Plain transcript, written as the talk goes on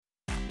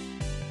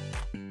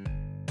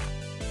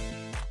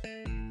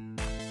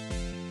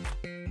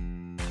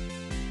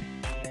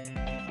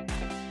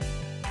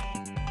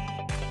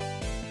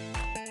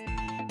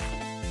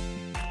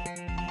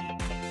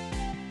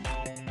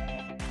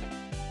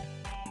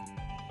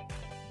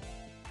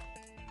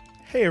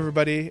Hey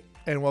everybody,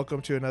 and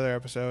welcome to another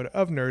episode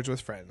of Nerds with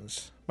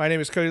Friends. My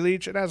name is Cody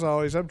Leach, and as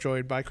always, I'm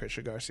joined by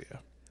Christian Garcia.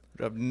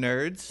 What up,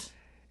 nerds?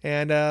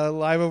 And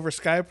live over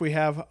Skype, we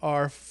have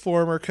our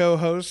former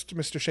co-host,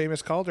 Mr.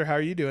 Seamus Calder. How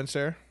are you doing,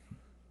 sir?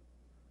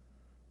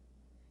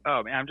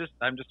 Oh man,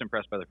 I'm just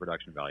impressed by the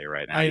production value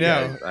right now. I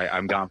know.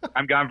 I'm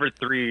gone for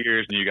 3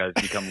 years, and you guys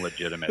become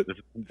legitimate. This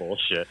is some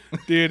bullshit.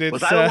 Dude, it's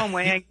Was I the one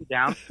weighing you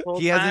down the whole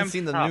He time? hasn't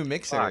seen the new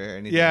mixer fuck. or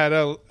anything. yeah,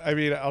 no, I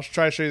mean, I'll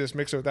try to show you this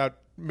mixer without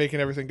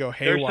making everything go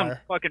There's some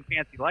haywire. fucking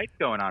fancy lights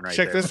going on right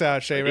Check there. this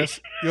out, Seamus.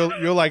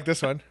 You'll like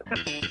this one.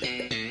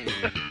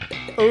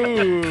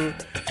 Ooh,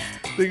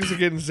 things are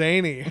getting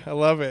zany. I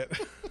love it.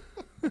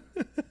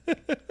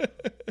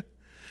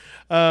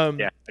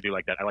 Yeah, I do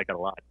like that. I like that a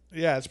lot.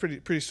 Yeah, it's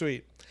pretty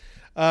sweet.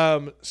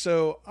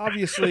 So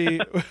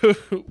obviously,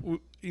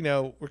 you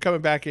know, we're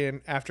coming back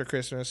in after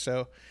Christmas,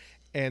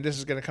 and this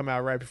is going to come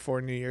out right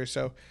before New Year.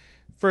 So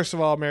first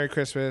of all, Merry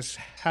Christmas,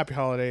 Happy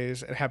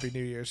Holidays, and Happy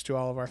New Year's to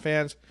all of our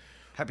fans.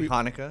 Happy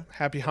Hanukkah.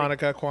 Happy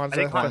Hanukkah,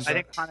 Kwanzaa. I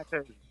think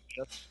Hanukkah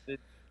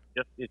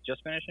is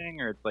just finishing,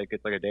 or it's like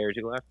a day or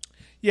two left.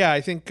 Yeah, I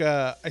think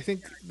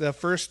the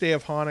first day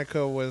of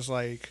Hanukkah was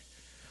like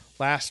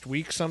last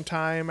week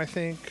sometime. I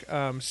think.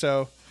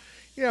 So,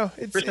 you know,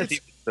 Christmas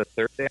Eve is the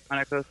third day of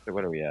Hanukkah. So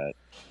what are we at?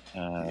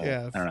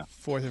 yeah, I don't know.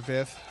 4th or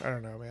 5th. I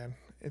don't know, man.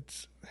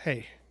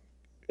 Hey,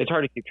 It's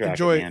hard to keep track.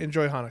 enjoy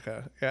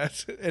Hanukkah. Yeah,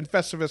 and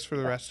Festivus for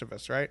the rest of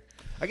us, right?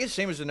 I guess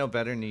Seamus would know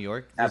better in New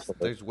York.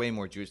 Absolutely. There's way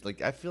more Jewish.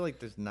 Like, I feel like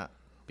there's not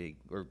big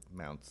or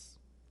mounts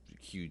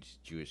huge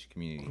Jewish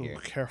community Ooh, here.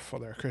 careful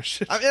there,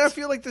 Christian. I mean, I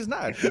feel like there's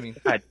not. I mean,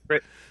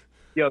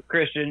 Yo,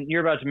 Christian,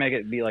 you're about to make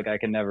it be like I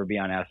can never be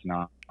on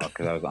SNL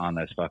because I was on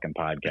this fucking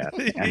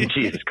podcast. And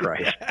Jesus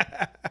Christ.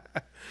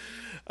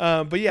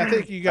 But yeah,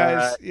 thank you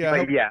guys.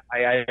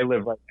 I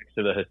live right next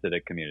to the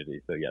Hasidic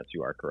community, so yes,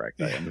 you are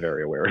correct. I am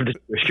very aware of the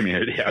Jewish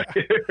community out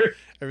here.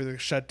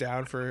 Everything's shut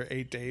down for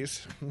 8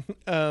 days.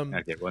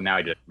 Okay, well now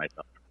I just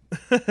myself.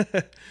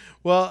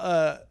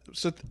 Well,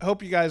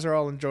 hope you guys are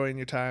all enjoying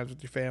your times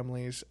with your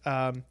families.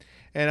 And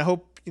I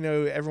hope, you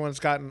know, everyone's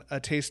gotten a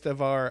taste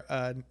of our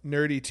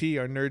nerdy tea,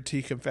 our nerd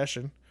tea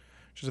confession,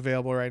 which is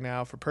available right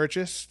now for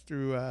purchase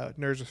through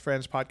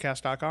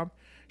nerdswithfriendspodcast.com.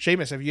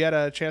 Seamus, have you had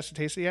a chance to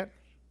taste it yet?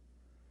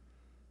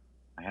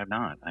 I have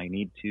not. I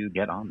need to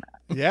get on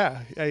that.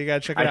 Yeah, you gotta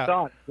check it out. I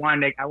saw it.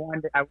 I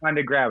wanted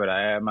to grab it.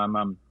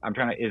 I'm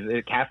trying to. Is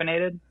it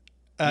caffeinated?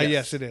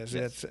 Yes, it is.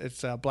 Yes.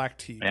 It's black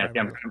tea. Yeah,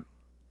 primarily.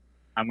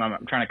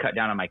 I'm trying to cut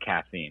down on my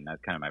caffeine.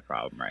 That's kind of my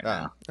problem right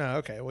now. Oh,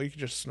 okay. Well, you can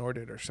just snort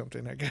it or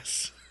something, I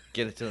guess.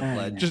 get it to the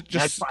blood.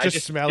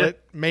 Just smell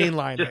it,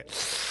 mainline it.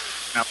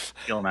 No,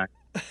 feel nice.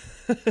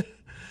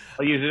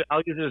 I'll use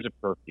it as a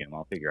perfume.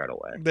 I'll figure out a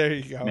way. There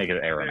you go. Make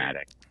it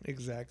aromatic.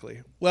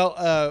 Exactly.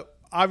 Well,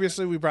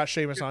 obviously we brought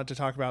Seamus on to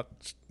talk about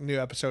new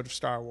episode of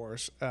Star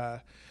Wars.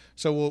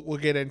 So we'll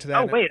get into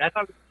that. Oh wait, I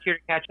thought we were here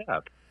to catch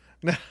up.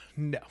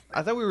 No.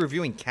 I thought we were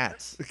reviewing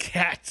Cats.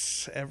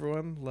 Cats.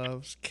 Everyone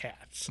loves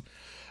cats.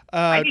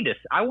 I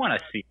want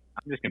to see.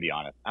 I'm just gonna be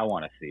honest. I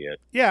want to see it.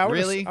 Yeah, I want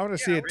to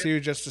see it too,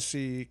 just to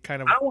see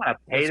kind of. I don't want to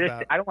pay what's to.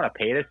 about. I don't want to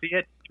pay to see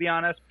it, to be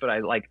honest. But I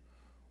like.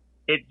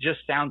 It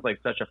just sounds like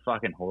such a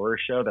fucking horror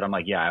show that I'm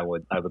like, yeah, I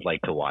would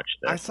like to watch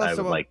this. I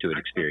would like to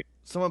experience.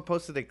 Someone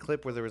posted a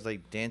clip where there was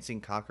like dancing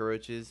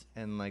cockroaches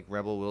and like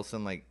Rebel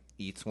Wilson like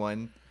eats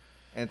one.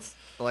 And it's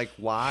like,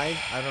 why?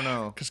 I don't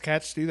know. Because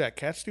cats do that.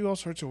 Cats do all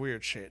sorts of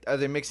weird shit. Are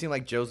they mixing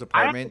like Joe's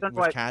apartment don't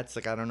with like- cats?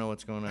 Like, I don't know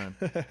what's going on.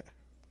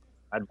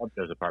 I'd love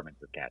those apartments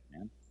with cats,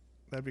 man.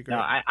 That'd be great.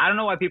 No, I don't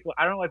know why people.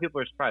 I don't know why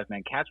people are surprised,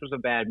 man. Cats was a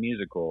bad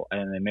musical,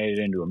 and they made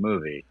it into a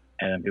movie.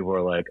 And then people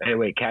were like, "Hey,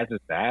 wait, Cats is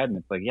bad," and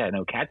it's like, "Yeah,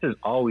 no, Cats has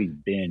always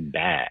been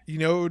bad." You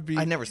know, it would be.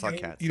 I never saw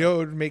Cats. You know, it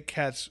would make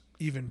Cats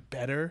even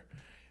better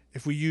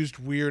if we used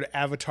weird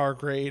Avatar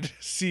grade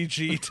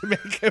CG to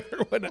make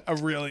everyone a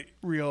really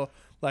real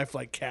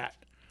lifelike cat.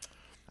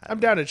 I'm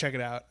down to check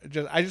it out.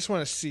 I just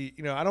want to see.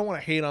 You know, I don't want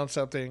to hate on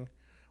something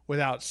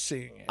without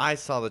seeing it. I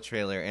saw the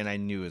trailer and I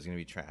knew it was going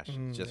to be trash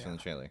just from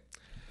the trailer.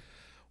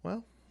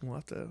 Well, we'll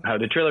have to.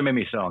 The trailer made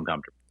me so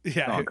uncomfortable.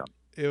 Yeah,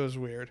 it was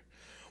weird.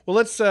 Well,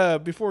 let's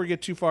before we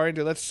get too far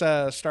into it, let's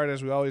start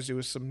as we always do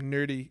with some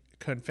nerdy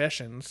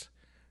confessions.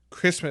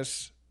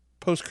 Christmas,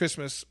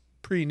 post-Christmas,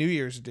 pre-New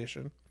Year's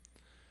edition.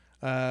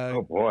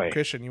 Oh boy,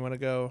 Christian, you want to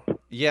go?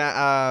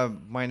 Yeah,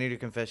 my new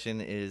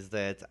confession is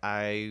that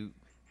I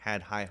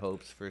had high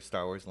hopes for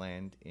Star Wars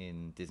Land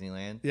in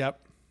Disneyland. Yep.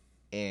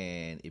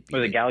 And it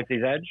was it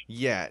Galaxy's Edge?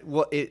 Yeah,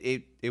 well,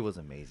 it was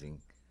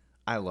amazing.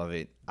 I love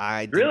it.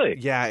 Really?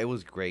 Yeah, it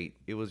was great.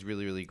 It was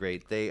really, really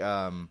great. They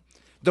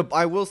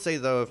I will say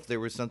though, if there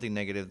was something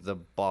negative, the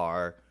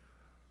bar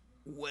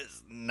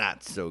was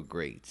not so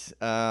great.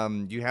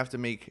 You have to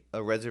make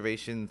a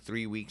reservation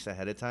 3 weeks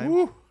ahead of time.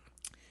 Woo.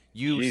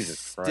 You Jesus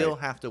still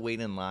Christ. have to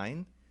wait in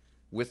line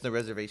with the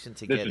reservation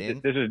to This get is in.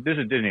 this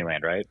is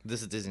Disneyland, right?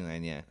 This is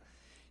Disneyland, yeah.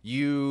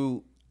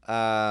 You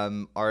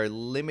are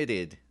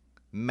limited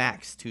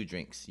max 2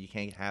 drinks. You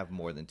can't have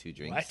more than 2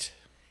 drinks. What?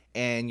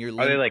 And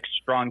Are they like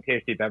strong,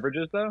 tasty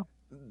beverages though?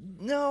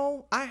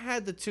 No, I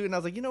had the 2 and I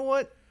was like, you know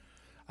what?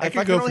 I if could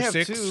I go can only for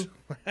have 6. two,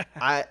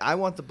 I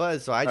want the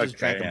buzz, so I just Okay,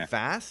 drank them yeah.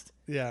 fast,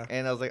 Yeah.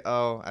 and I was like,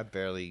 oh, I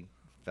barely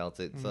felt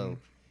it. So,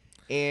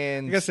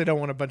 and I guess they don't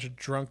want a bunch of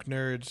drunk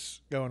nerds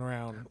going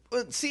around.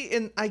 Well, see,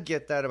 and I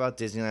get that about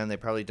Disneyland. They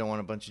probably don't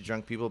want a bunch of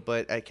drunk people,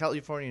 but at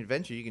California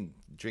Adventure, you can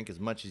drink as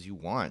much as you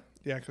want.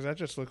 Yeah, because that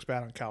just looks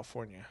bad on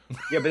California.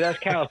 Yeah, but that's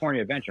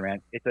California Adventure,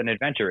 man. It's an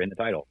adventure in the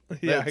title.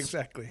 Yeah, That's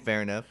exactly.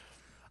 Fair enough.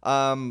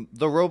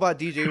 The robot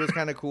DJ was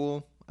kind of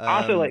cool.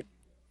 Also, like,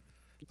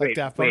 wait,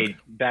 Daft Punk?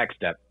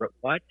 backstep.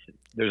 What?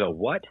 There's a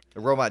what? a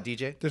robot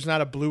DJ. There's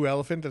not a blue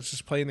elephant that's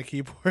just playing the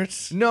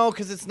keyboards. No,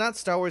 because it's not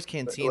Star Wars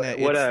Cantina.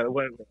 What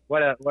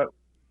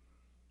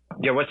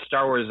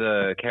Star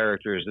Wars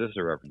character is this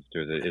a reference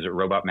to? Is it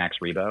Robot Max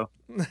Rebo?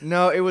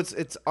 No, it's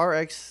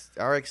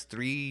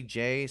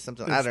RX3J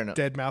something. I It's don't know.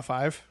 Dead Mouse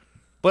 5.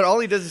 But all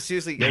he does is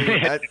seriously.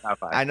 Not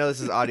five. I know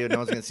this is audio, no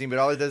one's gonna see, but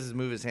all he does is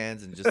move his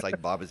hands and just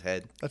like bob his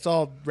head. That's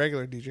all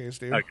regular DJs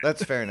do. Okay.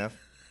 That's fair enough.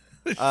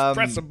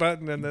 Press a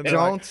button and then they're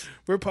like, Don't.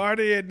 we're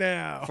partying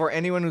now. For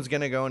anyone who's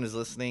gonna go and is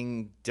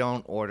listening,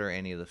 don't order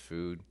any of the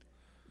food.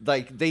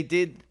 Like they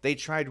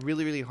tried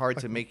really, really hard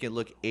to make it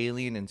look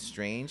alien and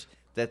strange.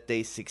 That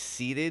they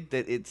succeeded.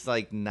 That it's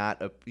like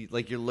not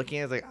like you're looking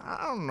at it like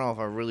I don't know if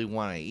I really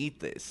want to eat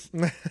this.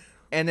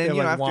 And then Yeah,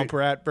 you know like after Womp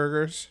Rat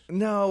burgers.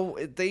 no,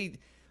 they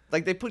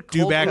put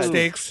cold Dewback cuts.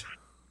 steaks.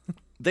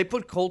 They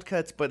put cold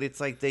cuts, but it's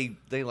like they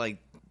like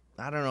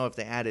I don't know if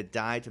they added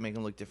dye to make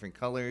them look different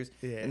colors.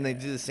 And they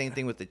do the same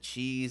thing with the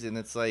cheese, and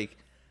it's like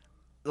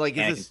is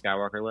Anakin this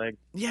Skywalker leg.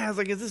 yeah, it's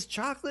like is this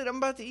chocolate I'm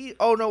about to eat?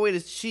 Oh no, wait,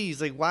 it's cheese.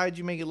 Like why did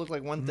you make it look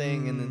like one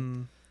thing and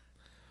then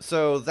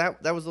so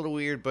that was a little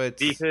weird, but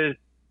Because,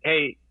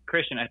 hey,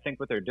 Christian, I think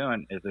what they're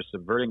doing is they're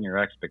subverting your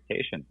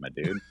expectations, my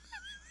dude.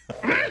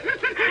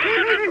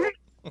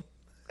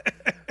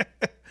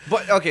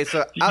 but okay,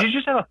 so Did you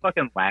just have a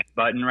fucking laugh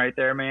button right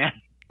there, man?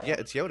 yeah,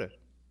 it's Yoda.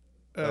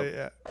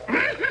 Yeah.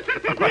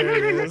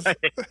 There it is.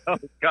 Oh,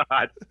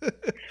 God.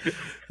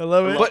 I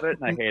love I it. love it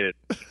and I hate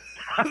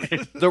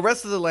it. The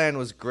rest of the land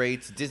was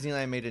great.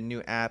 Disneyland made a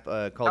new app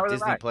How called was it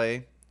Disney like?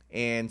 Play,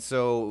 and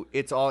so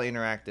it's all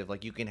interactive.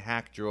 Like you can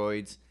hack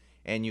droids,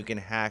 and you can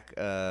hack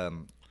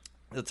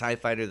the TIE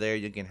Fighter there.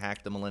 You can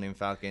hack the Millennium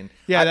Falcon.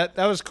 Yeah,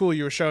 that was cool.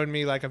 You were showing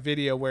me like a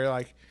video where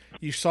like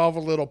you solve a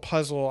little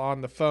puzzle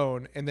on the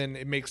phone and then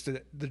it makes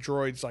the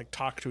droids like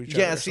talk to each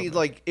other. Yeah, or see, something.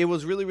 like it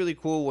was really, really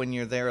cool when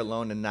you're there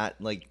alone and not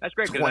like That's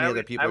great, 'cause 20 I other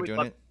always- people I are always doing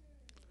love- it.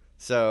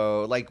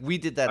 So like we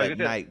did that I was at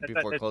gonna say, night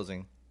before that's-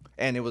 closing,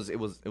 and it was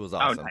Oh,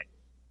 awesome. nice.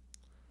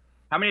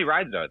 How many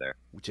rides are there?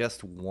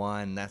 Just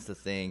one. That's the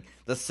thing.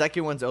 The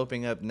second one's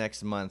opening up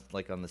next month,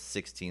 like on the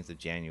 16th of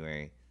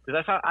January.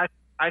 Because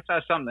I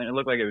saw something. It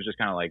looked like it was just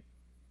kind of like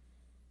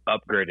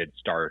upgraded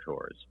Star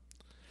Tours.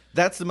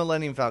 That's the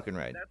Millennium Falcon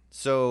ride.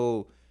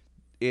 So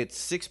it's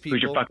 6 people.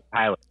 Who's your fucking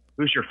pilot?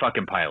 Who's your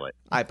fucking pilot?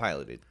 I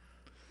piloted.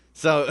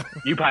 So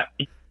You pilot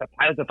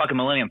the fucking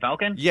Millennium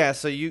Falcon? yeah,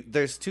 so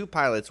there's two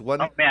pilots.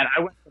 One Oh man,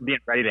 I went from being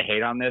ready to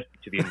hate on this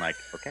to being like,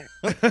 okay,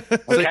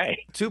 so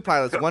okay. two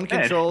pilots. One Go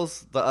ahead.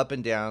 controls the up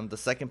and down. The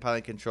second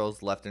pilot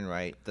controls left and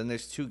right. Then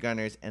there's two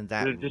gunners, and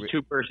that It's just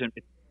two-person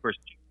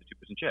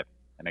ship.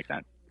 That makes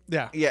sense.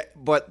 yeah. yeah.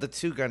 But the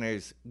two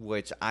gunners,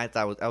 which I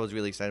was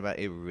really excited about,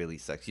 it really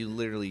sucks. You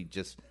literally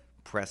just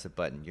press a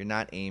button. You're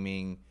not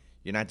aiming.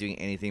 You're not doing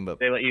anything but.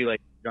 They let you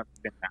like you don't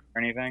spin out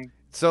or anything.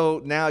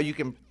 So now you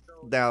can.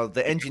 Now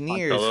the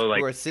engineers Solo, like-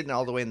 who are sitting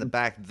all the way in the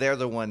back, they're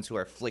the ones who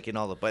are flicking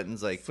all the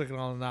buttons, like Flicking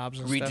all the knobs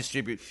and stuff.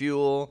 redistribute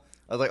fuel.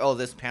 I was like, oh,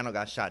 this panel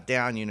got shot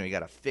down. You know, you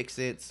got to fix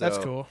it. So That's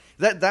cool.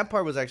 That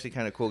part was actually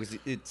kind of cool because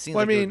it seems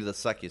Well, like I it mean, would be the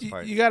suckiest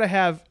part. You gotta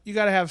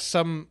have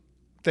some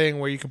thing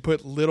where you can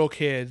put little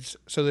kids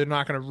so they're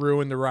not gonna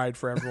ruin the ride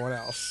for everyone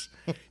else.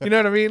 You know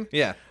what I mean?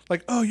 yeah,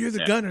 Like, oh, you're the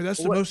Yeah. gunner.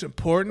 That's the What- most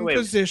important wait.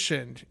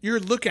 position. You're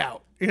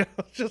lookout. You know,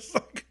 just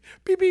like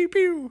pew pew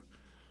pew.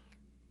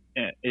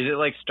 Yeah. Is it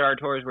like Star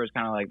Tours where it's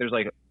kind of like there's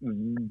like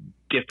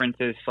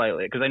differences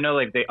slightly? Because I know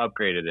like they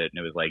upgraded it and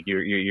it was like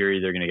you're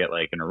either gonna get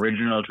like an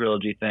original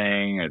trilogy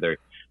thing or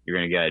you're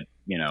gonna get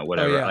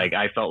whatever. yeah. Like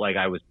I felt like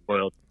I was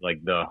spoiled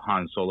like the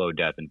Han Solo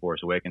death in Force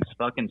Awakens.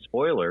 Fucking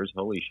spoilers,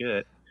 holy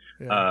shit.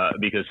 Yeah.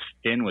 Because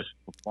Finn was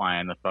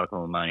flying the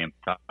fucking Millennium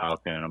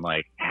Falcon and I'm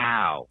like,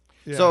 how?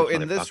 Yeah. So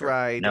in this Motherfucker.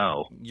 ride,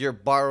 No. you're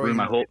borrowing.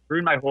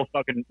 Ruined my whole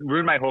fucking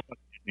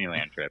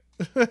Disneyland trip.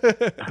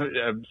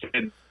 I'm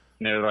sitting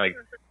there like,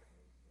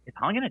 is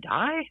Han gonna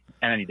die?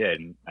 And then he did,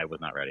 and I was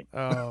not ready.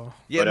 oh,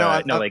 Yeah,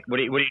 But, no, I'm, like, what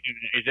do you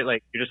do? Is it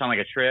like you're just on like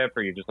a trip,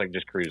 or you're just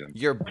cruising?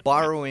 you're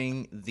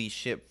borrowing the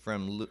ship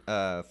from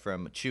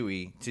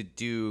Chewie to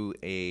do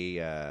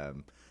a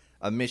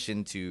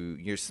mission to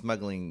you're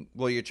smuggling.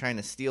 Well, you're trying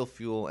to steal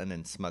fuel and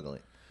then smuggle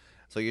it.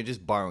 So you're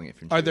just borrowing it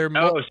from. Chewie. are there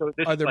So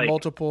this are is there like,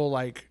 multiple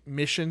like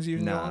missions you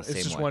No, know? It's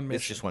same just one. one mission.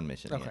 It's just one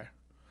mission. Okay, Yeah.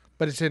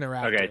 but it's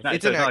interactive. Okay, it's not,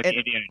 It's so it's in not our- like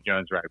Indiana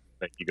Jones, right?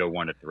 Like you go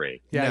 1 to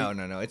 3. Yeah,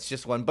 No. It's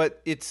just one.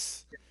 But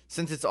it's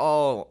since it's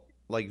all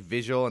like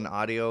visual and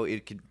audio,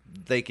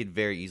 they could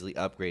very easily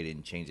upgrade it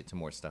and change it to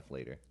more stuff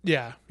later.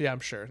 yeah. I'm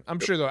sure. I'm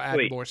sure they'll add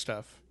Wait. more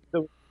stuff.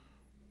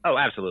 Oh,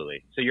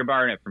 absolutely. So you're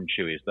borrowing it from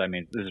Chewy. So that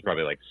means this is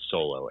probably like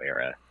Solo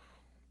era,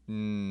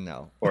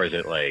 No, or is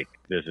it like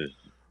this is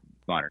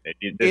modern? Is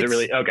it It's-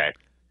 really okay?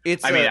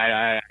 it's. I mean,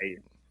 I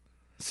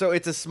So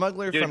it's a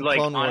smuggler dude, from like,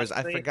 Clone Wars. I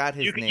honestly, forgot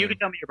his you name. You can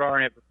tell me you're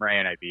borrowing it from Ray,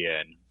 and I'd be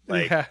in.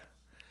 Like, yeah.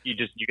 you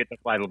get to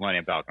fly the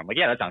Millennium Falcon. I'm like,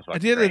 yeah, that sounds fucking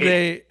At the end great. of the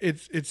day,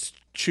 it's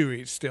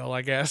Chewy still,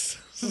 I guess.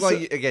 Well,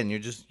 again,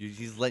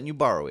 he's letting you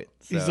borrow it.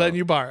 He's so- letting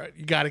you borrow it.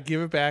 You got to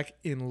give it back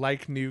in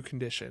like new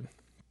condition.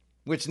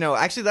 Which no,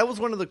 actually, that was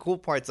one of the cool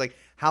parts. Like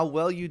how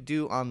well you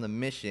do on the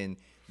mission,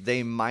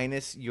 they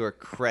minus your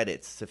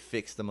credits to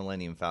fix the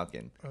Millennium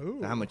Falcon.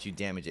 Ooh. How much you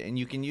damage it, and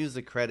you can use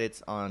the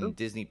credits on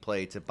Disney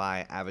Play to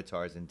buy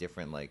avatars and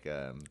different like.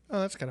 Oh,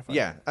 that's kind of fun.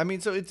 Yeah, I mean,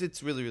 so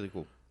it's really really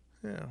cool.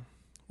 Yeah.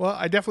 Well,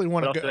 I definitely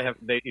want What to else go. do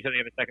they have? You said they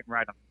have a second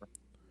ride on.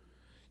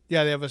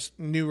 Yeah, they have a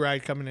new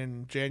ride coming in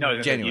No,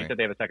 January. January. you said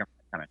they have a second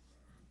ride coming.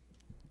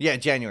 Yeah,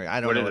 January.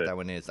 I don't What know is what it? that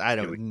one is. I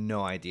don't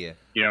no idea.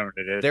 You know what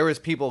it is? There was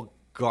people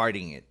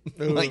guarding it,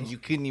 Ooh. like you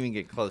couldn't even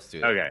get close to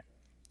it. Okay.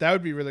 That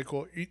would be really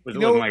cool. Was You it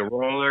know, looking like a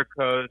roller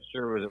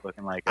coaster? Or was it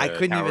looking like I a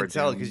couldn't even Tower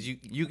tell Dome? because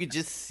you could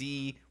just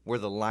see where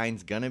the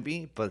line's gonna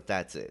be, but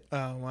that's it.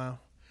 oh wow.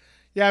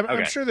 Yeah, I'm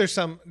Okay. sure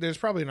there's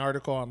probably an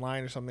article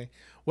online or something.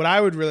 What I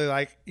would really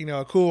like,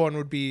 a cool one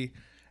would be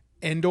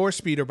indoor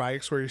speeder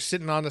bikes where you're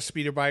sitting on the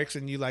speeder bikes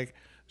and you like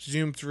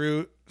zoom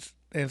through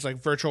and it's like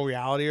virtual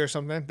reality or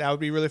something. That would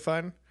be really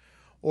fun.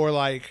 Or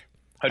like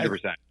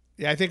 100%.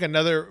 yeah, I think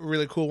another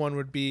really cool one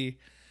would be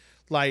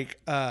like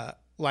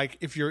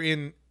if you're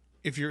in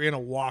a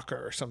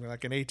walker or something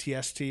like an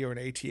ATST or an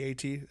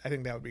ATAT. I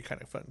think that would be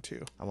kind of fun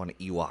too. I want an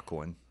Ewok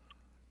one.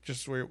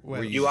 Just where you-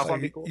 Ewok like,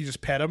 would be cool. you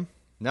just pet them.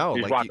 No,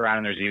 You just like walk around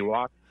and there's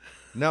Ewok.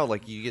 no,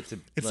 like you get to.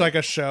 It's like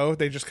a show.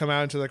 They just come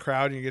out into the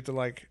crowd and you get to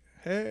like,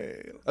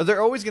 hey.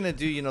 They're always gonna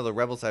do the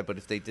rebel side, but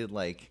if they did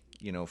like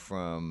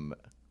from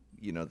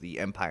the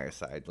Empire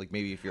side, like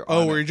maybe if you're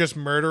Oh, on where it, you're just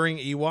murdering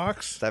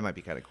Ewoks? that might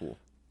be kind of cool.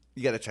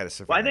 You got to try to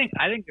survive. Well,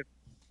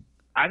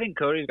 I think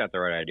Cody's got the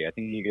right idea. I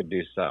think you could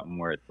do something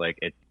where it's like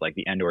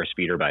the indoor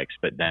speeder bikes,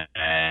 but then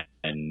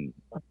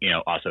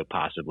also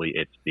possibly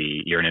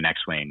you're in an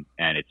X-wing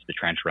and it's the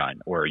trench run,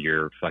 or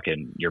you're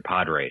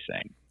pod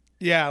racing.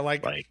 Yeah,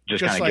 like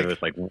Just kind of give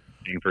us like one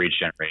thing for each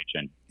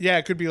generation. yeah,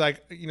 it could be like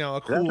a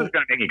That's cool. what's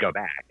gonna make you go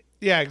back.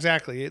 Yeah,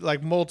 exactly.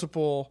 Like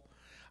multiple.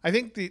 I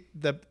think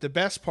the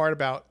best part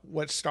about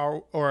what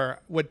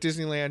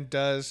Disneyland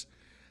does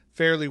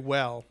fairly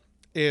well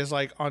is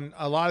like on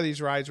a lot of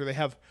these rides where they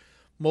have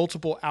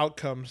multiple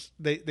outcomes,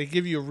 they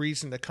give you a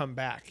reason to come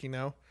back.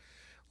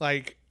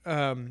 Like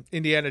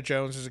Indiana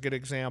Jones is a good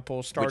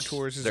example. Star Which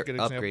Tours is they're a good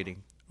example. upgrading.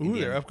 Ooh,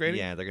 they're upgrading?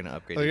 Yeah, they're gonna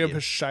upgrade. Are they gonna again.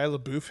 put Shia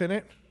LaBeouf in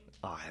it?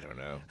 Oh, I don't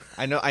know.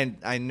 I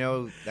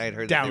know. I'd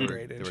heard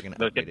Downgraded. that they were gonna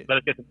Let upgrade it.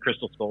 us get some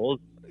crystal skulls.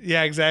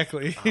 Yeah,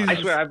 exactly. I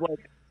swear,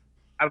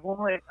 I've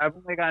only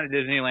gone to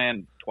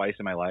Disneyland twice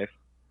in my life.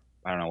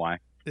 I don't know why.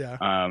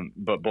 Yeah.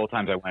 But both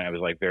times I went, I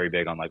was like very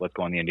big on like, let's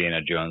go on the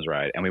Indiana Jones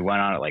ride, and we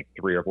went on it like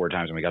 3 or 4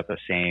 times, and we got the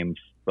same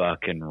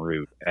fucking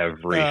route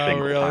every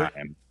single really?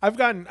 time. I've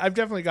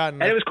definitely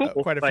gotten And it was cool.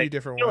 quite a few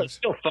different still, ones.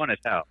 Still fun as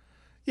hell.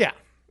 Yeah.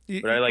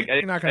 But I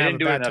you're not gonna I have didn't a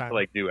do bad enough time. to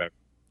like do it.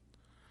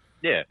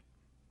 Yeah.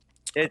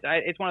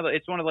 It's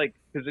one of like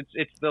because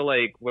it's the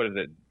like what is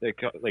it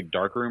like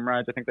dark room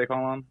rides I think they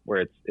call them,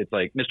 where it's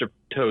like Mr.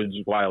 Toad's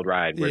Wild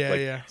Ride where Yeah, it's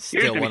like yeah.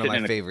 Still gonna one be of sitting my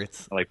in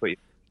favorites. like put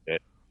you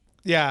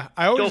Yeah,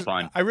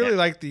 fun. I really Yeah.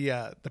 like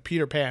the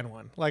Peter Pan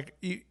one. Like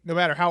no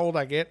matter how old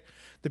I get,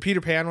 the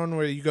Peter Pan one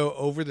where you go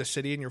over the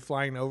city and you're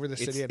flying over the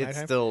city at It's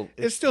nighttime. still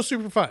Still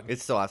super fun.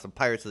 it's still awesome.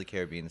 Pirates of the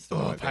Caribbean is still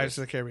one of my Pirates favorites.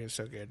 of the Caribbean is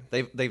so good.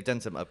 They've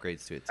done some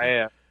upgrades to it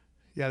too.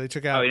 Yeah, they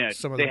took out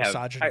some of the they have.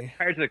 misogyny.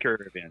 Pirates of the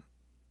Caribbean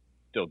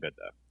still good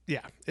though.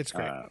 Yeah, it's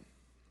great.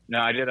 No,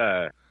 I did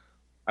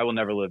I will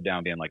never live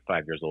down being like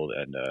 5 years old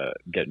and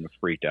getting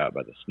freaked out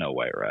by the Snow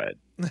White ride.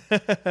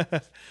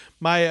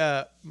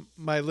 My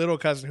little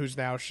cousin, who's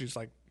now she's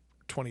like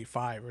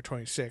 25 or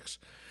 26,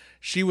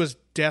 she was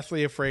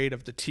deathly afraid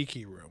of the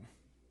tiki room.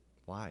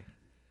 Why?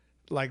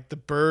 Like the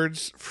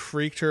birds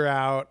freaked her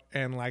out,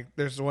 and like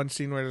there's one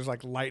scene where there's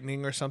like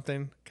lightning or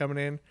something coming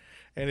in,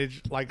 and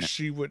it like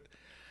she would,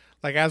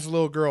 like as a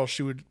little girl,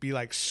 she would be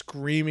like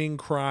screaming,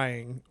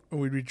 crying, and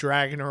we'd be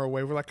dragging her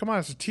away. We're like, come on,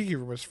 it's a tiki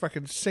room, it's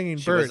fucking singing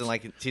birds.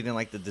 She didn't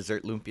like the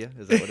dessert lumpia.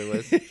 Is that what it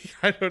was?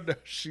 I don't know.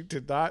 She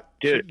did not.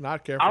 Dude, she did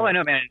not care. For All I it.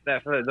 know, man, is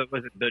that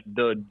was it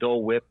the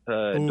Dole Whip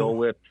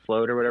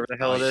float or whatever the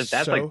hell it is.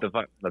 That's so- like the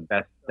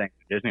best thing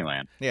at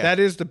Disneyland. Yeah. That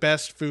is the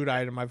best food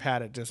item I've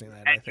had at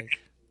Disneyland. I think.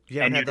 You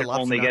haven't And you had the can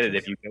lobster only get it nachos?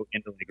 if you go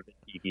into like the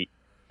tiki.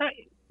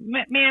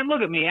 Man,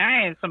 look at me.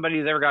 I ain't somebody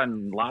who's ever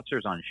gotten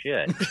lobsters on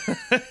shit.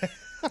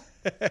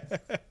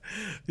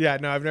 Yeah,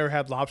 no, I've never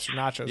had lobster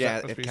nachos. Yeah,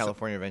 That must at be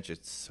California Adventure,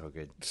 it's so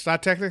good. It's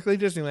not technically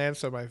Disneyland,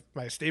 so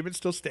my statement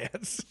still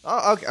stands.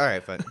 Oh, okay, all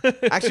right, fine.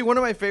 Actually, one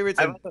of my favorites,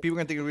 and love- people are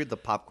gonna think it's weird, the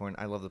popcorn.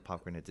 I love the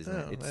popcorn at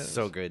Disneyland. Oh, It's that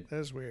so is- good. That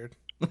is weird.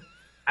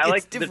 I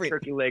like different. the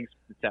turkey legs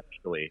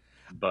conceptually,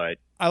 but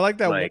I like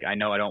that. like I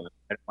know I don't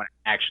want to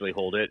actually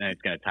hold it, and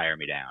it's going to tire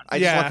me down. I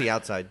Yeah. just want the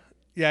outside.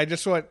 Yeah, I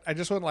just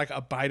want like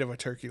a bite of a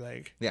turkey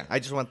leg. Yeah, I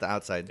just want the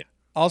outside.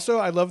 Also,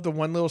 I love the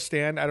one little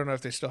stand. I don't know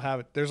if they still have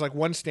it. There's like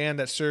one stand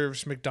that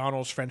serves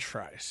McDonald's French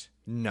fries.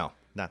 No,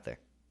 not there.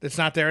 It's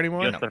not there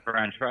anymore. Just the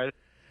French fries.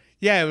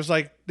 Yeah, it was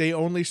like they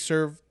only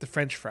served the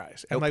French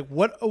fries. I'm like,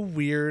 what a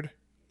weird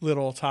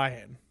little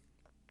tie-in.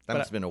 That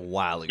must have been a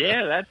while ago.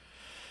 Yeah, that's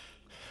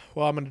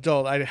Well, I'm an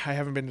adult. I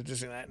haven't been to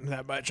Disneyland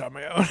that much on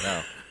my own.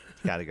 No,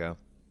 gotta go.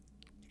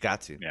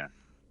 Got to. yeah.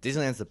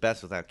 Disneyland's the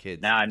best without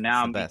kids. Now It's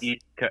I'm the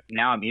best.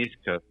 now I'm East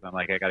Coast. I'm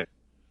like I gotta.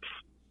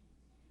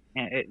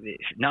 Man,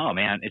 no,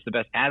 man, it's the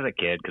best as a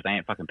kid because I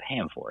ain't fucking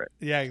paying for it.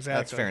 Yeah, exactly.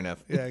 That's fair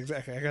enough. Yeah,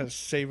 exactly. I got to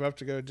save up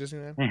to go to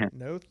Disneyland.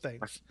 No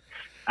thanks.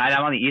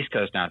 I'm on the East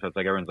Coast now, so it's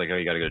like everyone's like, "Oh,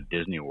 you got to go to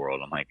Disney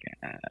World." I'm like,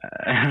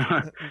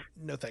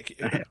 No, thank you.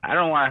 I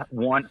don't want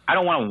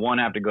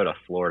to have to go to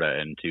Florida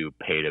and to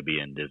pay to be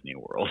in Disney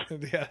World.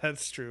 Yeah,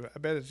 that's true. I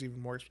bet it's even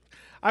more.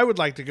 I would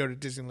like to go to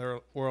Disney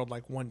World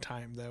like one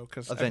time though,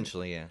 because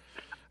Eventually, yeah.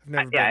 I've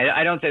never been. Yeah,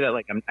 I don't say that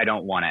like I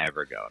don't want to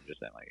ever go. I'm just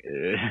saying like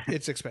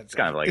It's expensive.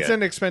 kind of like it's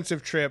an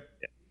expensive trip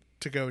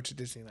to go to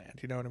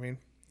Disneyland. You know what I mean?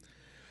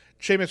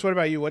 Seamus, what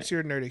about you? What's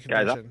your nerdy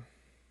Guys, convention?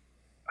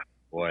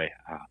 boy,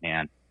 oh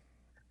man.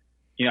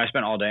 You know, I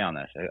spent all day on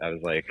this. I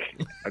was like,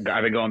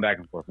 I've been going back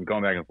and forth. I'm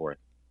going back and forth.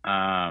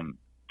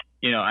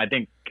 You know, I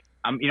think,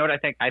 you know what I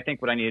think? I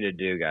think what I need to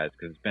do, guys,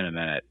 because it's been a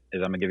minute, is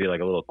I'm gonna give you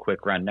like a little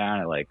quick rundown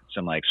of like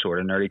some like sort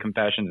of nerdy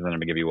confessions, and then I'm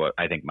gonna give you what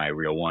I think my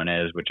real one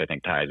is, which I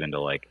think ties into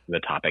like the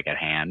topic at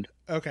hand.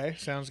 Okay,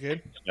 sounds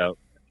good. So,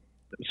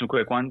 some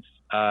quick ones.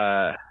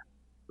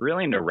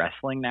 Really into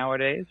wrestling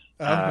nowadays.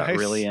 Oh, nice.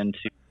 Really into,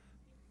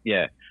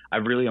 yeah.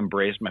 I've really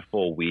embraced my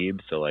full weeb,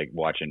 so like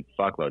watching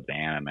fuckloads of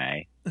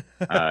anime,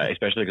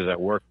 especially because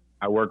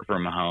I work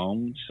from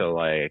home, so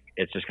like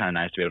it's just kind of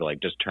nice to be able to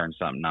like just turn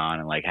something on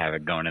and like have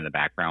it going in the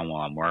background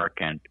while I'm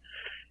working.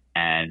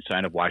 And so I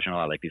end up watching a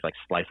lot of like these like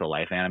slice of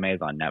life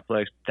animes on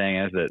Netflix. Thing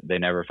is that they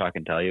never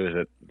fucking tell you is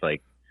that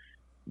like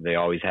they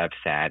always have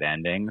sad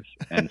endings,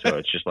 and so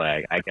it's just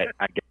like I get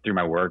through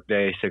my work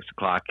day, 6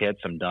 o'clock hits,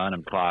 I'm done,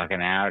 I'm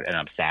clocking out, and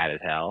I'm sad as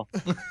hell.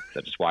 So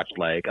I just watched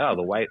like, oh,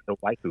 the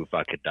waifu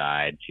fucking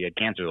died. She had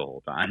cancer the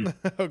whole time.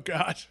 Oh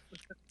gosh,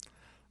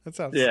 that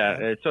sounds Yeah,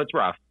 sad. so it's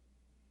rough.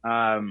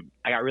 I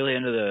got really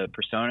into the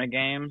Persona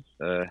games.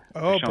 Oh,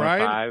 Persona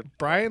Brian. 5.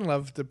 Brian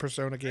loved the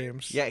Persona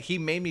games. Yeah, he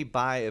made me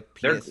buy a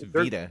They're- PS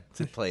Vita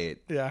to play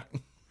it. Yeah.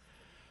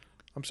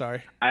 I'm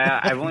sorry.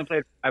 I've only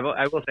played. I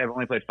will say I've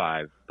only played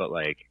 5, but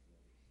like,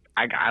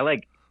 I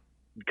like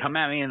come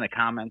at me in the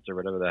comments or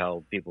whatever the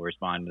hell people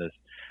respond to this.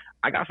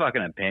 I got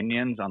fucking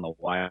opinions on the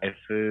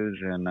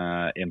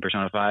waifus in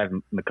Persona 5.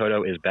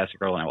 Makoto is best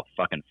girl, and I will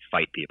fucking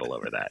fight people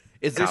over that.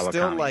 Is there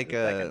still Kawakami like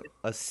is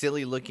a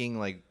silly looking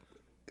like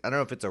I don't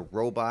know if it's a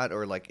robot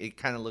or like it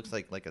kind of looks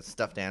like a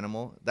stuffed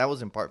animal? That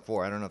was in part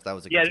 4. I don't know if that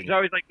was a Yeah, continu-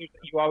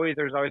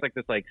 there's always like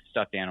this like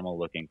stuffed animal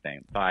looking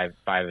thing. 5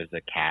 is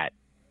a cat.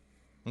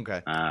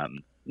 Okay.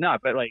 No,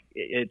 but like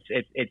it's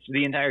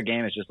the entire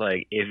game is just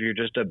like if you're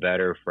just a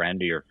better friend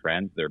to your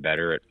friends, they're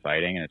better at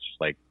fighting, and it's just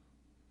like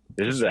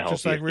this is the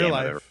Just healthiest like real game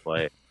I've life. ever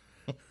played.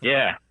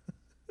 Yeah.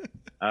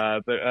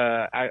 But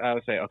I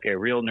would say okay,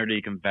 real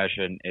nerdy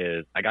confession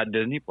is I got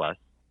Disney Plus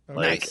Oh,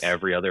 like Nice.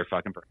 every other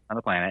fucking person on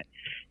the planet,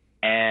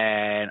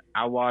 and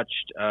I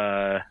watched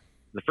the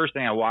first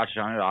thing I watched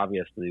on it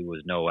obviously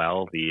was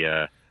Noel,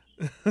 the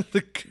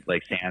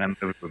like Santa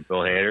movie with Bill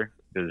Hader,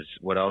 because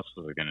what else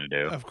was it gonna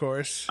do? of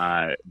course.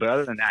 But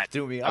other than that,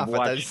 Threw me I've off. I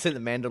thought you watched- said the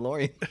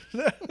Mandalorian.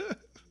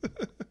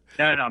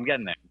 No, I'm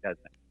getting there.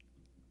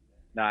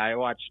 No, I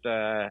watched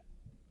The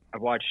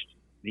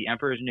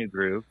Emperor's New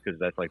Groove because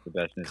that's like the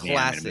best Disney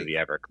animated Classic. movie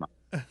ever. Come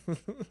on,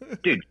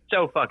 dude,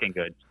 so fucking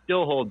good.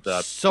 Still holds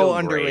up. So still great.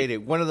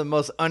 underrated. One of the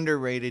most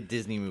underrated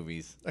Disney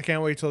movies. I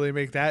can't wait till they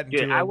make that into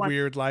Dude, a I want-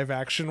 weird live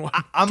action one.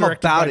 I'm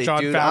directed about by it,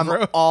 Jon dude.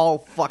 Favreau. I'm all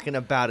fucking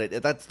about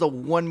it. That's the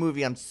one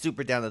movie I'm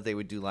super down that they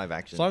would do live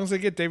action. As long as they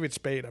get David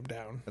Spade, I'm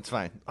down. That's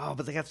fine. Oh,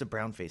 but they have to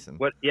brown face him.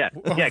 What? Yeah,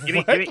 yeah. Give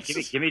me What?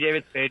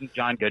 David Spade and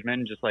John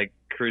Goodman just like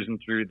cruising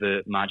through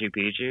the Machu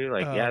Picchu.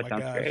 Like, Oh yeah, my it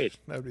sounds gosh, great.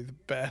 that would be the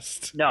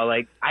best. No,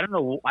 like I don't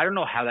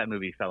know how that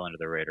movie fell under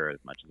the radar as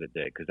much as it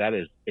did because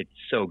it's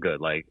so good.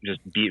 Like just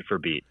beat for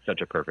beat,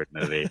 such a perfect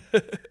movie.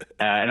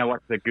 And I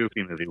watched the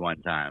Goofy movie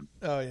one time.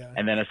 Oh yeah.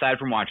 And then aside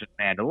from watching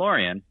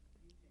Mandalorian,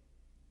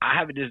 I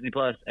have a Disney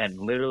Plus, and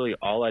literally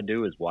all I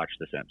do is watch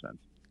The Simpsons.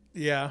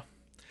 Yeah.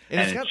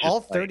 and it's and got it's all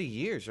just like- 30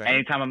 years, right?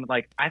 Anytime I'm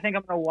like, I think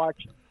I'm gonna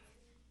watch.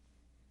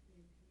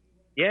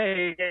 Yeah,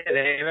 they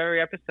have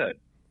every episode.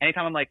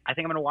 Anytime I'm like, I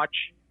think I'm gonna watch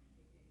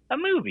a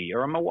movie,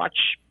 or I'm gonna watch,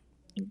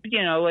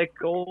 like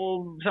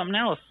old something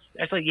else.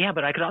 It's like, yeah,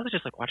 but I could also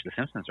just like watch The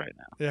Simpsons right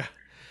now. Yeah.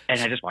 And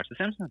I just watch The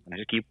Simpsons, and I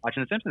just keep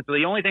watching The Simpsons. So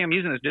the only thing I'm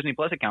using this Disney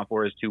Plus account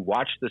for is to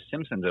watch The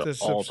Simpsons at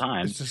It's a all subs-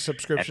 times. It's a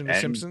subscription and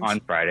to Simpsons. on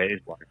Fridays,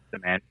 watch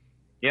and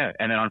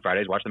then on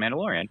Fridays watch The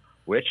Mandalorian,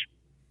 which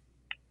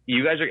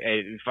you guys are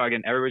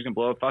fucking everybody's gonna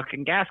blow a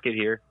fucking gasket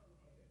here.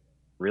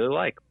 Really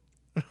like.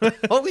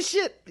 Holy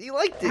shit, he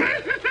liked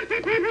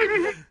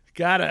it.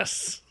 Got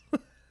us.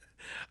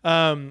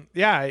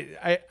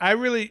 Yeah, I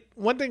really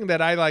one thing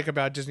that I like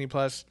about Disney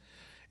Plus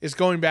is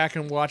going back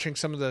and watching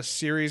some of the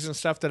series and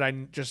stuff that I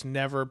just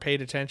never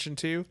paid attention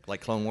to.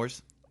 Like Clone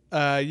Wars.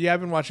 Yeah, I've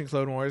been watching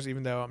Clone Wars,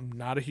 even though I'm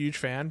not a huge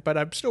fan, but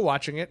I'm still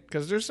watching it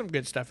because there's some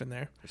good stuff in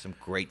there. There's some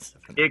great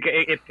stuff in there.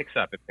 It picks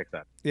up. It picks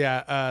up.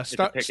 Yeah,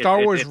 It's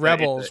Star Wars it's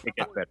Rebels. it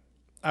gets better.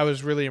 I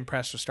was really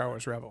impressed with Star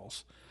Wars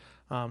Rebels.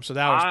 So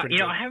that was pretty. You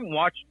know, good.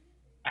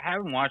 I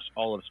haven't watched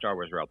all of Star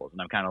Wars Rebels,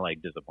 and I'm kind of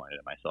like disappointed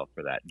in myself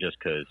for that, just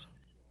because,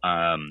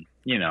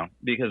 you know,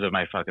 because of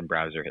my fucking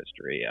browser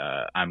history.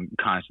 I'm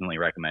constantly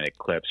recommended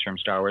clips from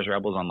Star Wars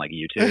Rebels on like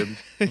YouTube,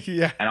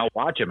 Yeah, and I'll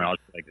watch them, and I'll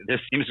be like, this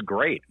seems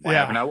great. Why Yeah.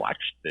 haven't I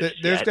watched this?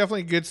 there's yet?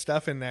 definitely good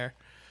stuff in there.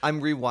 I'm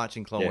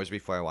rewatching Clone Yeah. Wars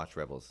before I watch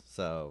Rebels.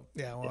 So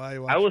Yeah, well,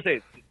 I will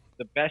say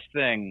the best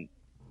thing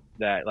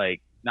that,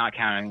 like, not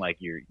counting like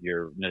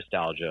your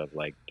nostalgia of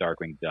like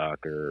Darkwing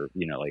Duck or,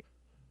 you know, like,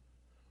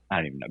 I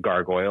don't even know,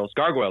 Gargoyles,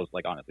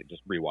 like, honestly,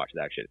 just rewatch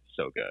that shit. It's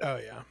so good. Oh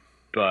yeah,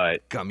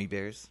 But gummy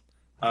bears.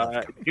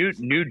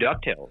 new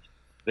DuckTales,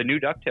 the new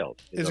DuckTales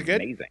Is it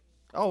good? amazing.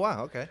 Oh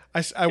wow. Okay.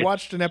 I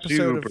watched an episode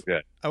Super of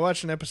good. I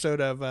watched an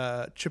episode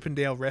of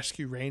Chippendale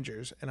Rescue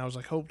Rangers, and I was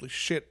like, holy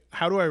shit!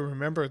 How do I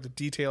remember the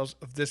details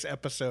of this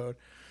episode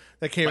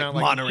that came out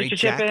like Monterey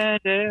Jack.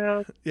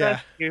 Chippendale, Yeah.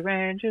 Rescue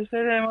Rangers,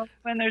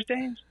 when there's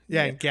danger.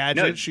 Yeah, and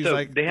Gadget, No, she's so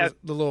like they have-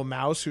 the little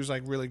mouse who's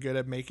like really good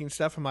at making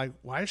stuff. I'm like,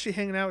 why is she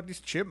hanging out with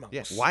these chipmunks?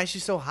 Yeah. Why is she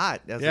so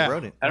hot as Yeah. a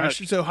rodent? I don't Why know. is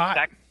she so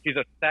hot? She's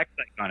a sex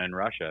icon in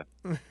Russia.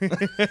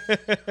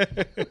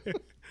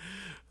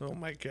 Oh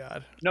my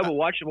god! No, but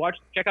watch,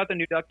 check out the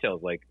new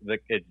DuckTales. Like,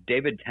 it's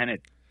David Tennant,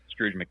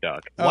 Scrooge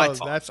McDuck. Oh, What?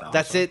 that's awesome.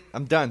 That's it.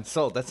 I'm done.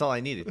 Sold. That's all I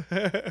needed.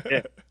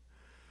 Yeah.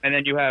 And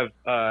then you have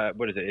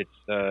what is it?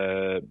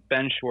 It's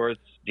Ben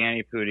Schwartz,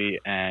 Danny Pudi,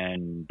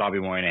 and Bobby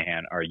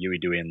Moynihan are Huey,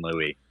 Dewey, and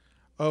Louie.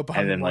 Oh, Bobby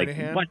And then like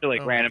Moynihan? a bunch of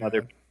like Oh, random my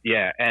other, God.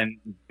 yeah. And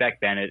Beck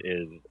Bennett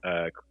is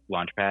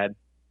Launchpad,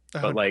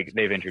 but like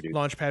they've introduced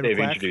Launchpad they've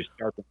McQuack? introduced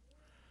Darkwing.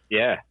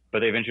 Yeah,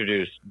 but they've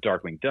introduced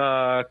Darkwing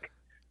Duck.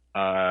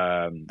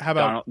 How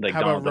about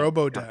Donald Duck.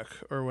 RoboDuck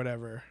or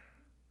whatever?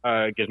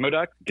 Gizmo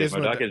Duck? Gizmo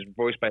Gizmo Duck Duck. is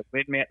voiced by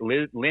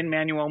Lin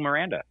Manuel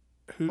Miranda.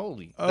 Who?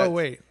 Holy. Oh that's-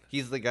 wait,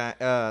 He's the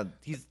guy.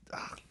 He's.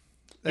 that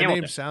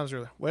Hamilton. name sounds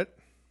really what?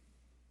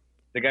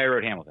 The guy who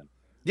wrote Hamilton.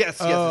 Yes.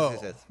 Oh,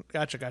 Yes.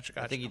 gotcha.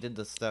 I think he did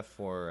the stuff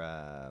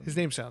for. His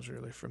name sounds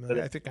really familiar.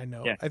 But- I think I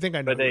know. yeah. I think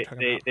I know But who you're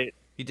talking about.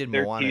 He did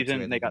they're Moana too. teasing, I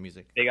think, they the got-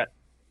 music.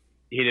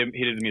 he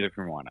did the music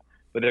for Moana.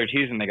 But they're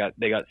teasing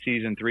they got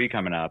season 3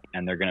 coming up,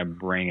 and they're gonna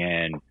bring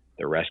in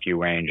the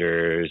Rescue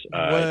Rangers,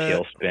 What?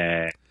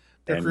 Tailspin.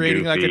 They're and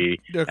creating Goofy.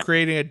 they're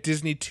creating a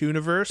Disney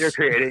Tooniverse. They're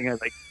creating a,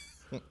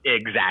 like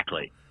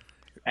exactly,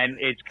 and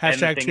it's and the Hashtag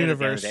thing is, at the end of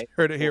the Tooniverse. day,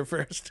 Heard it here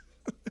first.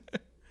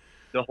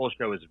 the whole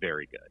show is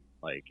very good.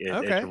 Like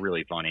Okay. it's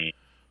really funny.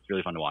 It's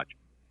really fun to watch.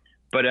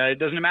 But it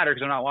doesn't matter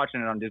because I'm not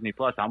watching it on Disney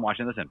Plus. I'm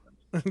watching The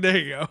Simpsons. There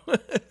you go.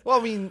 Well,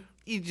 I mean,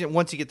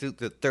 once you get through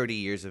the 30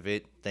 years of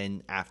it,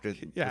 then after.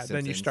 Yeah, The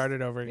then you Simpsons- start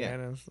it over again,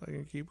 Yeah. and it's like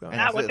you keep going.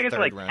 And I after think the it's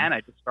like third round. 10.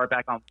 I just start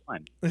back on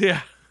 1.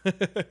 Yeah.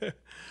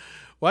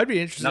 Well, I'd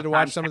be interested Enough to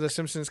watch time. some of The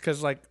Simpsons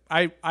because, like,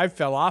 I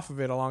fell off of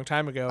it a long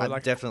time ago. I'm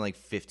Like, definitely like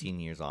 15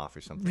 years off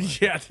or something.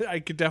 Like yeah, I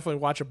could definitely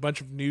watch a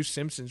bunch of new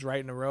Simpsons right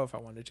in a row if I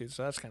wanted to.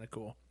 So that's kind of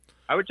cool.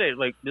 I would say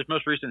like this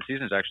most recent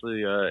season is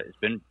actually it's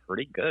been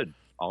pretty good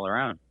all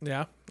around.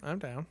 Yeah, I'm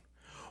down.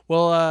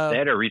 Well, They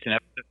had a recent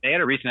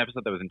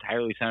episode that was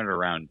entirely centered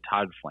around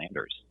Todd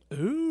Flanders,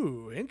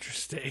 ooh,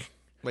 interesting.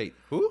 Wait,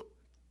 who?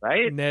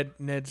 right?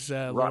 Ned's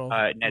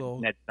little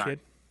Ned's son. kid.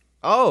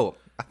 Oh,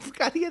 I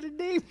forgot he had a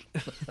name.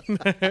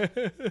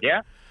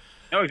 Yeah.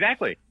 No,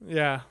 exactly.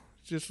 Yeah,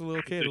 just a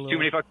little kid. There's a little... too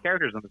many fucking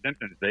characters on The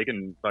Simpsons. They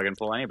can fucking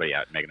pull anybody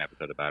out and make an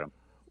episode about them.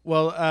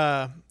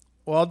 Well,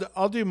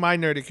 I'll do my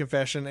nerdy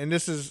confession, and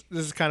this is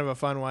kind of a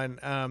fun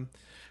one.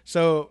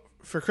 So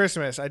for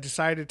Christmas, I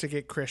decided to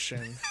get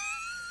Christian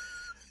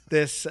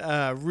this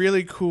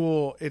really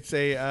cool. It's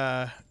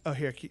a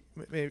here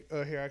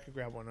I could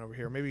grab one over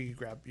here. Maybe you could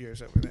grab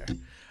yours over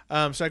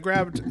there. So I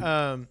grabbed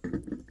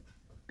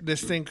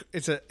this thing.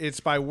 It's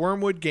by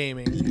Wormwood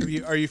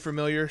Gaming. Are you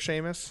familiar,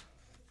 Seamus?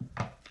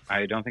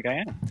 I don't think I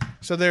am.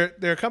 So they're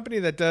a company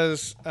that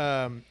does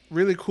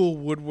really cool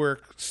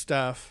woodwork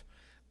stuff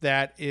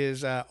that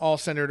is all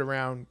centered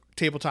around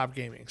tabletop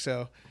gaming.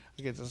 So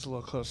I'll get this a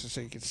little closer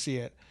so you can see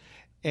it.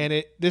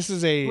 And this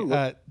is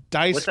a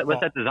dice.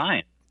 What's that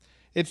design?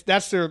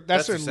 That's their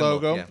That's their symbol,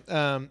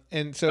 logo.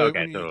 And so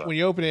Okay, when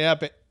you open it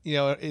up,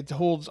 it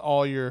holds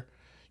all your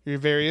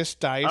various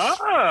dice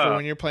Oh! for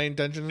when you're playing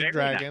Dungeons and Very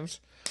Dragons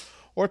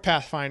or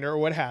Pathfinder or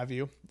what have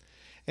you.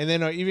 And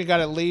then I even got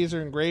a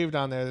laser engraved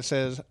on there that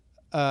says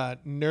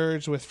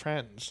 "Nerds with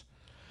Friends."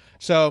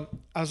 So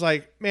I was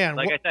like, man,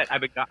 Like I said,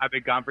 I've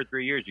been gone for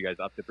 3 years. You guys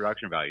upped the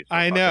production value. So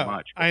I fucking know,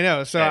 Much. I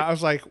know. So Okay. I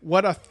was like,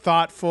 what a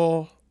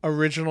thoughtful,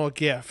 original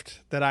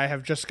gift that I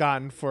have just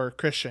gotten for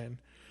Christian.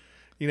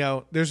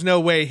 There's no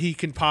way he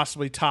can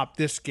possibly top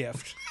this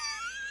gift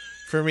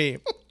for me.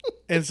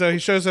 And so he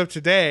shows up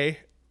today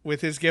with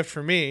his gift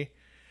for me.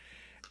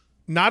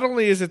 Not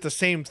only is it the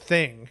same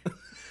thing,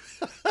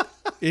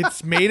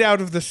 It's made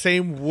out of the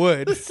same The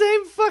wood.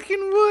 same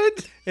fucking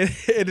wood.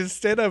 And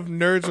instead of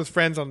Nerds with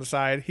Friends on the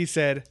side, he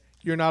said,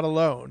 "You're not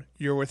alone.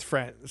 You're with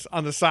friends"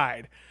 on the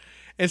side.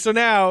 And so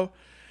now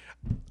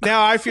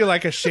I feel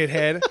like a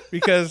shithead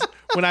because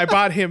when I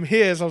bought him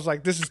his, I was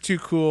like, this is too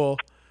cool.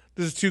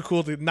 This is too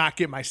cool to not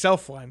get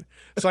myself one.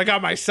 So I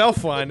got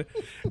myself one.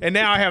 And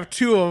now I have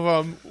two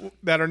of them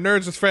that are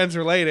Nerds with Friends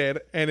related.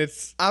 And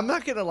it's, I'm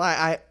not gonna lie,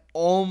 I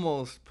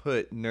almost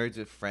put Nerds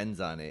with Friends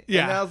on it.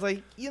 Yeah. And I was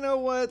like, you know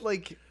what?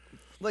 Like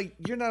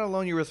You're Not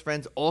Alone, You're with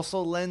Friends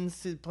also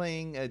lends to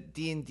playing a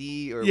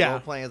D&D or Yeah. role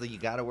playing. I was like, you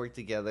gotta work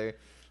together.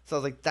 So I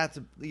was like,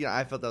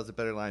 I felt that was a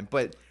better line.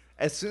 But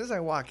as soon as I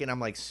walk in, I'm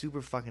like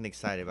super fucking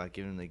excited about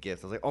giving him the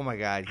gift. I was like, oh my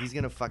God, he's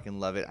gonna fucking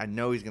love it. I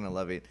know he's gonna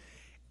love it.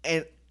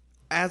 And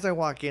as I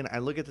walk in, I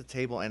look at the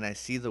table and I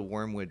see the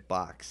Wormwood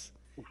box.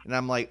 And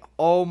I'm like,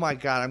 oh my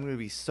God, I'm gonna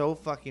be so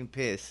fucking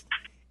pissed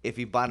if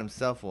he bought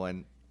himself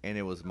one and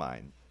it was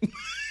mine.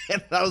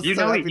 And I was You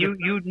so know, happy to-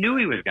 you knew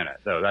he was gonna.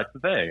 So that's the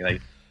thing.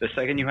 Like the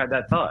second you had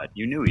that thought,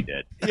 you knew he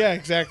did. yeah,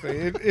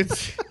 exactly.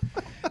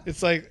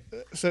 It's like,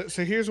 so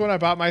here's one I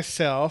bought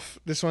myself.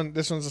 This one's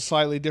a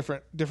slightly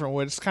different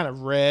wood. It's kind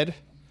of red.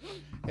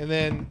 And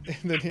then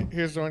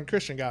here's the one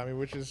Christian got me,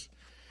 which is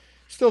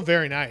still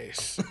very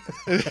nice.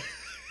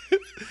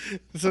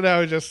 So now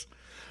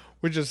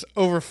we're just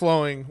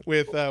overflowing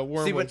with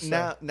wormwood See, but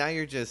stuff. now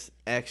you're just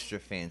extra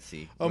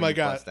fancy. Oh when my you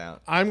God. bust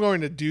out. I'm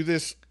going to do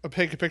this,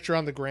 take a picture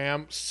on the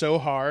gram so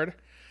hard.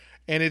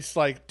 And it's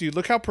like, dude,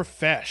 look how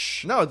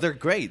profesh. No, they're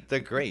great. They're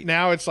great.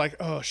 Now it's like,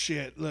 oh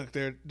shit, look,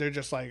 they're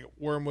just like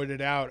wormwooded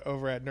out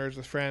over at Nerds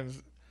with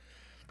Friends.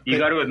 You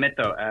got to admit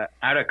though,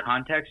 out of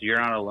context, "You're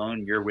Not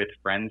Alone, You're with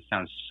Friends"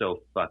 sounds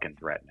so fucking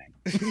threatening.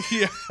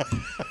 Yeah.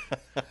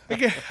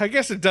 I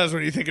guess it does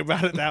when you think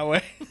about it that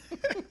way.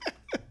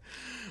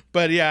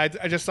 But yeah,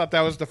 I just thought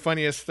that was the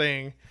funniest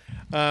thing.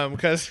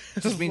 Because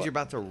It just means you're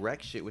about to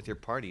wreck shit with your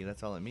party.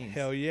 That's all it means.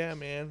 hell yeah,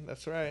 man.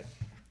 That's right.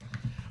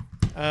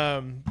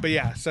 But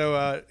yeah,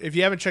 so if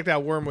you haven't checked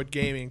out Wormwood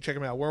Gaming, check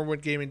them out,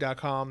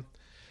 wormwoodgaming.com.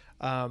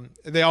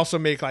 They also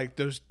make like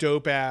those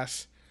dope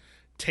ass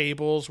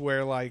tables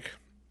where like,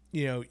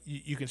 you know,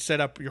 you can set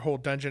up your whole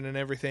dungeon and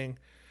everything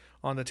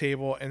on the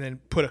table and then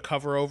put a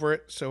cover over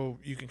it so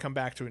you can come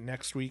back to it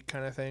next week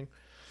kind of thing.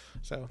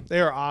 So they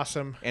are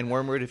awesome. And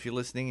Wormwood, if you're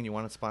listening and you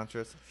want to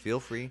sponsor us, feel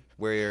free.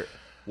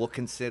 We'll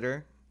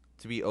consider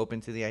to be open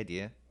to the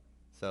idea.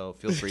 So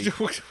feel free.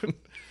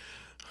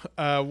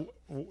 I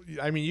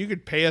mean, you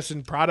could pay us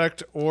in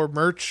product or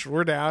merch.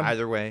 We're down.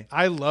 Either way.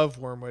 I love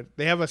Wormwood.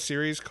 They have a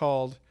series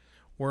called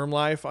Worm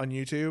Life on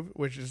YouTube,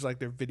 which is like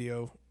their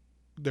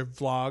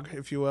vlog,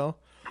 if you will.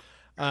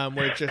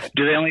 Where it just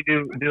Do they only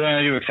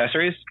do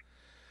accessories?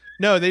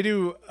 no, they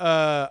do.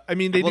 I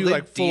mean, they do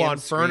like full on DM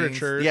screens.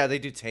 furniture. Yeah, they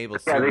do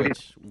tables Yeah, too, they do.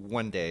 which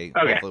one day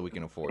Okay. hopefully we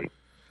can afford.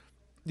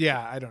 Yeah,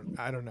 I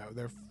don't know.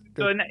 Their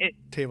So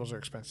tables are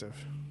expensive.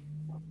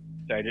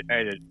 I had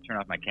to turn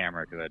off my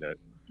camera because I had to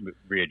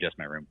readjust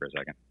my room for a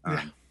second.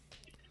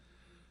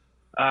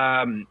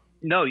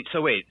 No, so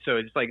wait, so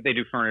it's like they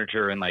do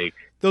furniture and like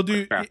They'll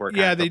do. craftwork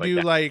Yeah, kind they of stuff do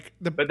like that. like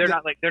the. But they're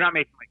not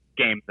making like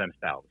games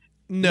themselves.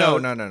 No,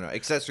 No.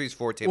 Accessories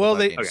for tabletop Well,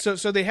 they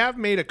games. so they have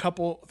made a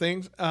couple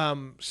things.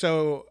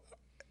 So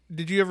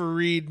did you ever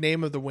read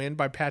Name of the Wind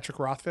by Patrick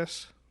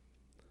Rothfuss?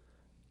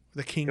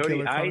 The King Cody,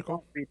 Killer I Chronicle.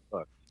 don't read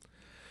books.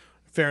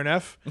 Fair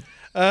enough.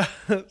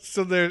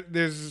 So there's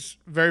this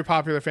very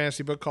popular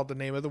fantasy book called The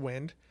Name of the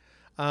Wind,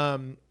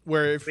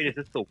 where if Wait, is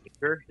this The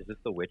Witcher? Is this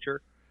The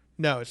Witcher?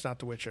 no, it's not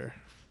The Witcher.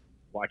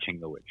 Watching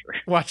The Witcher.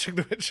 Watching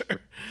The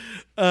Witcher,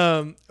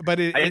 but I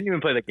didn't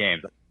even play the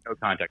games. No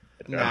context.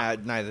 Nah,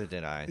 neither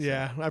did I. so.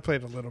 yeah, I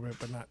played a little bit,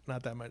 but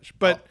not that much.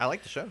 But I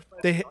like the show.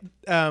 they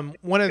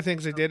one of the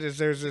things they did is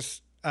there's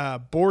this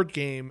board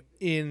game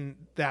in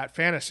that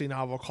fantasy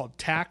novel called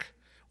Tack,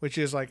 which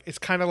is like it's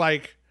kind of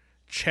like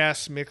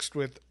chess mixed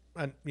with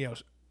I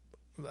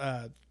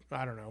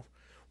don't know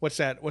what's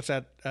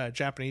that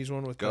Japanese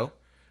one with Go?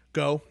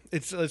 Go.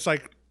 It's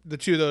like the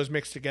two of those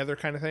mixed together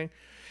kind of thing,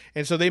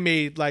 and so they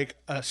made like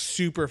a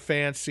super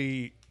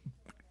fancy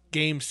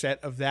game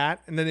set of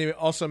that, and then they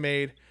also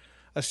made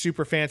a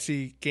super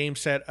fancy game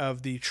set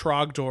of the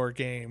Trogdor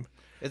game.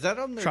 Is that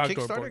on their Trogdor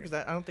Kickstarter? board. Because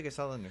I don't think I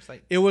saw that on their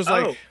site. It was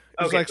like Oh, it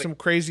was okay, like but some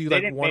crazy They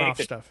like didn't one-off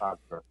make stuff. the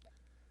Trogdor.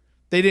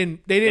 They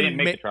didn't didn't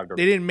make make the Trogdor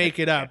they didn't make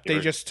it up. version.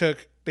 They just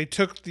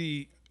took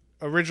the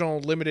original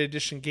limited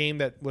edition game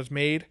that was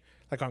made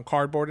like on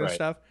cardboard and Right.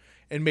 stuff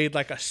and made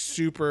like a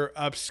super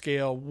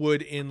upscale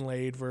wood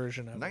inlaid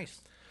version of it.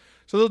 Nice.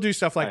 So they'll do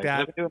stuff like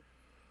Right, that.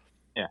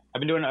 I've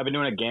been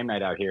doing a game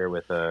night out here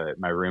with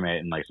my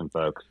roommate and like some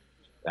folks,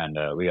 and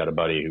we got a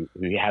buddy who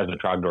has the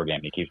Trogdor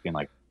game. He keeps being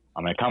like,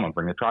 "I'm gonna come and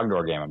bring the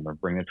Trogdor game. I'm gonna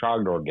bring the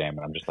Trogdor game,"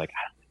 and I'm just like,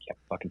 "I don't think you have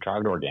a fucking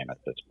Trogdor game at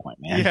this point,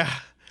 man." Yeah.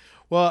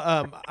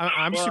 Well,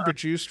 I'm super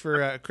juiced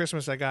for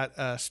Christmas. I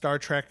got Star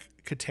Trek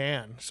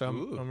Catan, so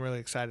Ooh. I'm really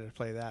excited to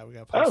play that. We got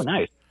to play. Oh,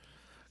 nice.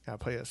 Gotta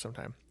play that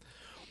sometime.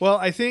 Well,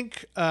 I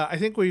think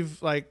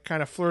we've like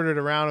kind of flirted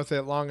around with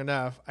it long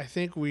enough. I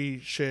think we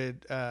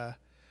should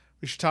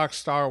talk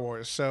Star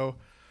Wars. So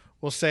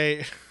will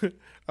say,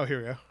 oh, here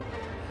we go.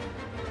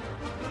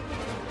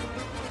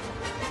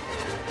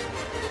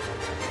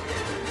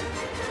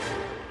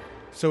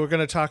 So we're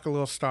going to talk a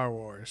little Star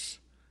Wars.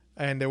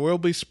 And there will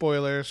be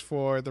spoilers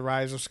for The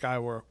Rise of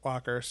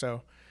Skywalker.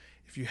 So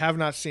if you have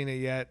not seen it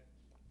yet,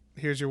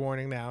 here's your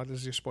warning now. This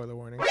is your spoiler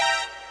warning.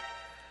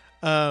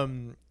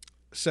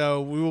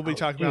 So we will be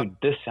talking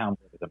about... This sounds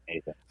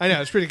amazing. I know,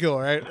 it's pretty cool,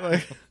 right?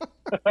 Like...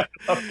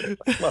 Love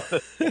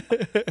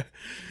it.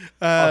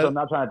 Also, I'm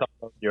not trying to talk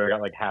about you. I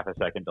got like half a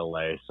second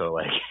delay, so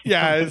like...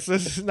 Yeah,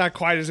 it's not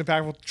quite as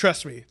impactful.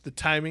 Trust me, the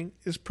timing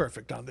is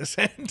perfect on this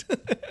end.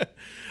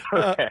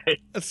 Okay.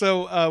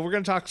 So we're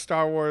going to talk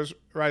Star Wars,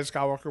 Rise of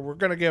Skywalker. We're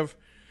going to give,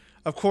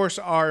 of course,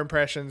 our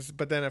impressions,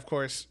 but then, of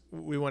course,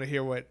 we want to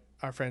hear what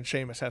our friend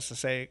Seamus has to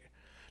say.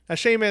 Now,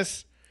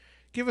 Seamus,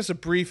 give us a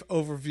brief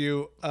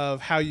overview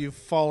of how you've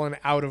fallen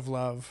out of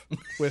love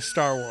with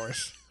Star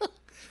Wars.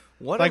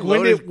 What like a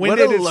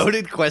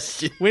loaded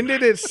question. When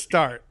did it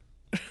start?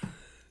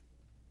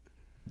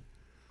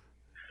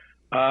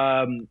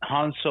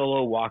 Han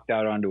Solo walked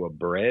out onto a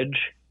bridge.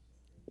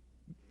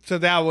 So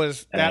that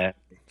was that.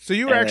 So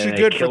you were actually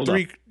good for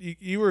three.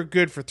 You were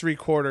good for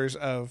 3/4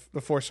 of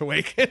The Force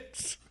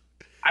Awakens.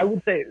 I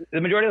would say the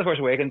majority of The Force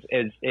Awakens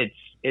is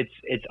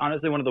it's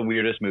honestly one of the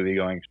weirdest movie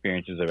going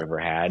experiences I've ever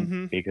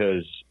had,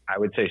 because I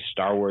would say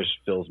Star Wars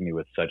fills me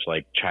with such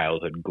like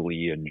childhood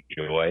glee and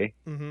joy.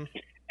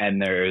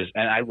 And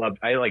I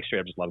like straight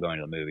up just love going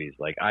to the movies.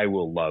 Like I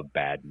will love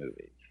bad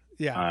movies.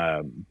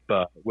 Yeah.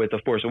 But with The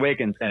Force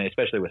Awakens, and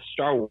especially with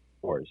Star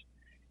Wars,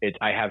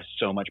 I have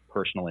so much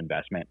personal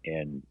investment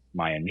in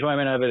my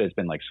enjoyment of it. It's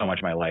been like so much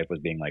of my life was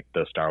being like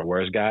the Star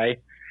Wars guy,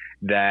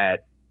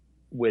 that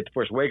with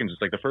Force Awakens,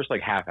 it's like the first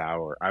like half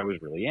hour I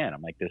was really in.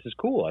 I'm like, this is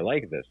cool. I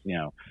like this.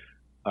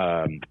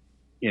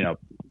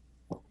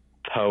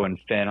 Poe and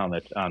Finn on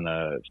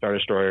the Star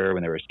Destroyer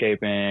when they were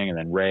escaping, and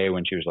then Rey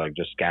when she was like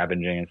just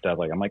scavenging and stuff.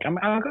 Like I'm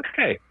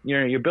okay.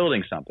 You're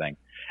building something.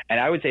 And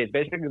I would say it's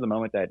basically the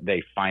moment that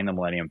they find the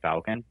Millennium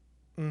Falcon.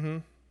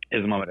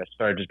 Is the moment I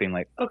started just being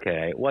like,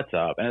 okay, what's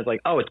up? And it's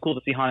like, oh, it's cool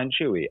to see Han and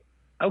Chewie.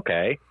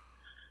 Okay.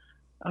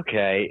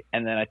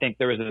 And then I think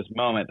there was this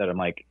moment that I'm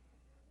like,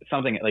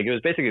 something like, it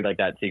was basically like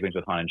that sequence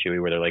with Han and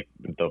Chewie where they're like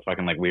the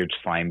fucking like weird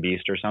slime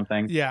beast or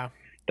something. Yeah.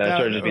 That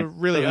started just being a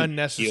really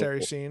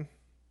unnecessary scene.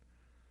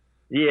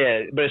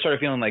 Yeah, but I started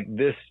feeling like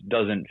this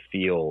doesn't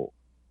feel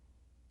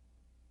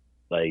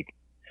like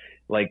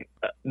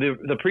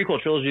the prequel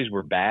trilogies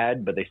were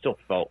bad, but they still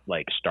felt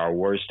like Star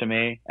Wars to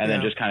me. And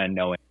then just kind of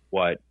knowing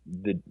what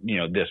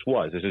this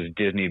was. This is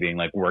Disney being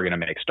like, we're going to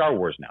make Star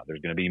Wars now. There's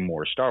going to be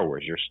more Star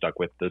Wars. You're stuck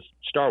with this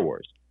Star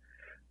Wars.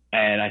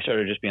 And I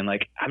started just being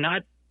like, I'm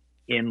not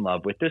in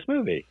love with this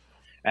movie.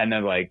 And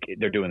then like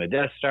they're doing the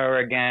Death Star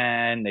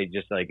again. They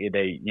just like it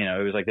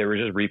was like they were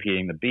just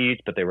repeating the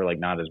beats, but they were like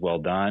not as well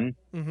done.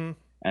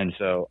 And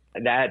so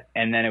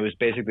and then it was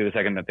basically the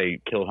second that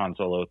they killed Han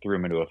Solo, threw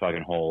him into a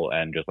fucking hole,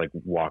 and just like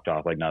walked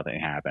off like nothing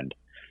happened,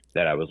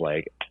 that I was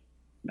like,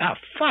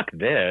 fuck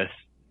this.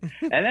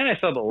 And then I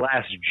saw The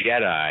Last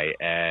Jedi,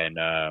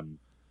 and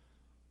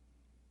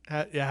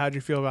how'd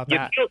you feel about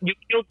that? You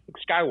killed Luke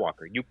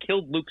Skywalker. You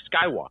killed Luke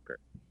Skywalker.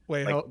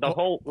 Wait, like,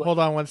 hold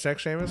on one sec,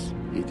 Seamus.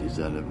 It is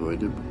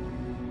unavoidable.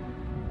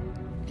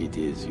 It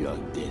is your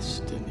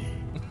destiny.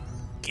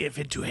 Give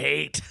in to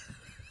hate.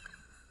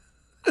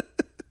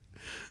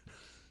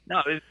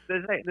 No,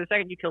 the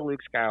second you kill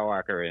Luke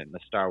Skywalker in the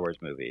Star Wars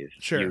movies,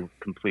 you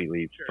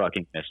completely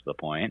fucking missed the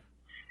point.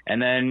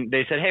 And then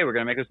they said, hey, we're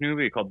going to make this new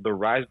movie called The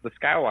Rise of the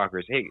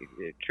Skywalkers. Hey,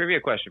 trivia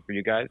question for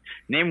you guys.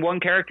 Name one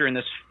character in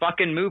this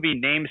fucking movie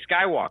named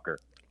Skywalker.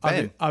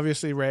 Ben.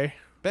 Obviously, Rey.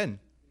 Ben.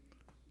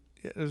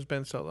 Yeah, it was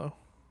Ben Solo.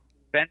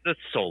 Ben's a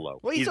Solo.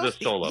 Well, he's a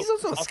Solo. He's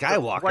also a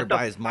Skywalker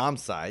by his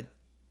mom's side.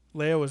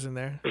 Leia was in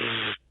there.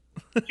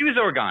 She was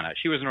Organa.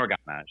 She was an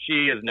Organa.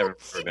 She has never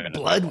been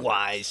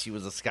blood-wise, she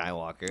was a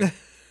Skywalker.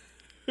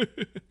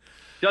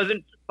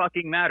 Doesn't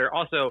fucking matter.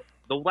 Also,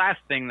 the last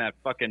thing that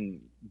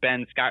fucking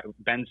Ben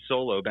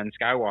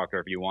Skywalker,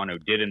 if you want to,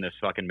 did in this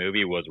fucking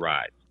movie was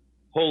Rise.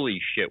 Holy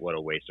shit, what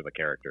a waste of a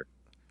character.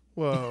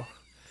 Whoa.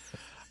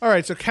 All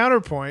right, so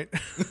counterpoint.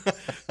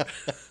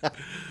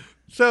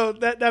 So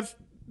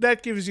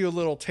that gives you a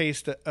little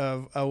taste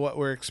of what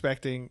we're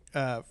expecting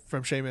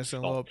from Seamus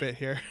in a little bit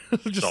here.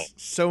 Just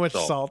so much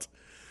salt.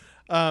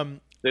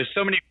 There's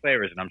so many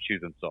flavors, and I'm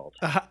choosing salt.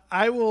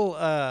 I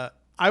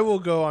will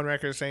go on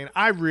record saying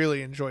I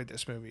really enjoyed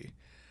this movie.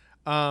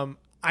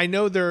 I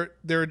know there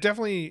are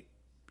definitely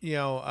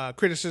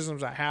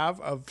criticisms I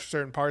have of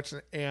certain parts,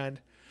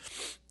 and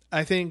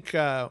I think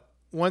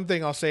one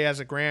thing I'll say as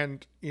a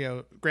grand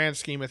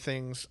scheme of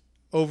things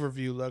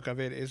overview look of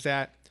it is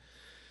that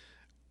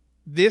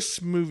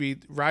this movie,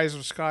 Rise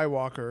of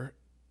Skywalker,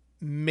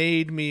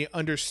 made me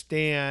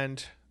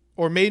understand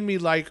or made me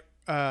like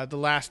The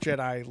Last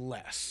Jedi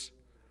less.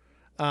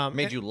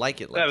 Made you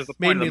like it less. That was the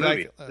point of the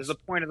movie. This is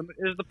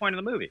the point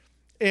of the movie.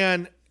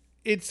 And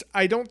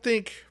I don't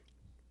think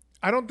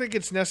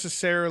it's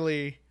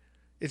necessarily,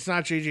 it's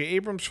not J.J.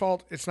 Abrams'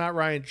 fault. It's not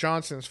Rian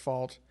Johnson's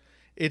fault.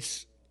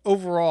 It's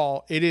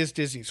overall, it is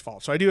Disney's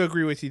fault. So I do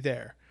agree with you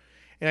there.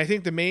 And I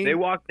think the main They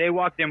walked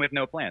in with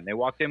no plan.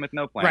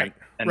 Right,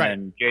 And right.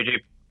 then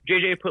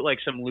JJ put like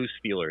some loose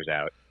feelers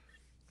out.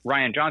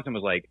 Ryan Johnson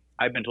was like,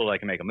 I've been told I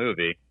can make a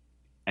movie.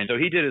 And so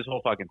he did his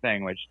whole fucking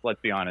thing, which, let's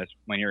be honest,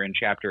 when you're in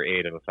chapter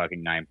 8 of a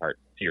fucking 9-part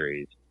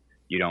series,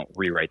 you don't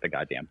rewrite the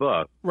goddamn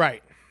book.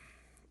 right.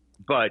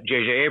 But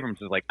J.J. Abrams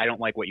is like, I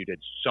don't like what you did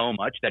so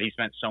much that he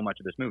spent so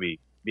much of this movie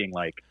being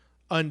like,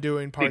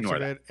 Undoing parts Ignore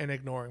of that. it and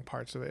ignoring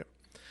parts of it.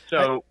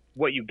 so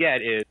what you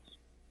get is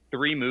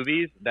 3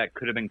 movies that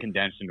could have been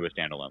condensed into a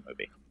standalone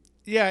movie.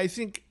 Yeah, I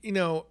think,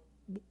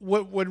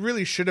 what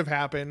really should have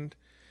happened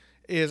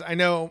is I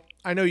know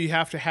you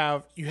have to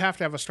have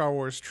a Star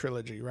Wars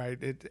trilogy, right?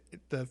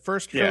 The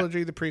first Yeah.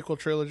 trilogy, the prequel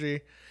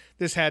trilogy,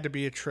 this had to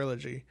be a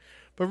trilogy.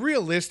 But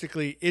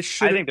realistically, it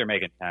should I think they're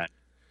making 10.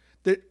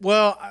 that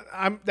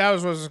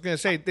was what I was going to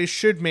say. They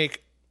should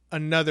make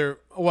another.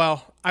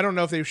 Well, I don't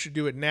know if they should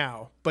do it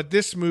now, but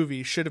this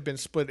movie should have been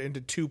split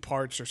into 2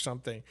 parts or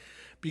something,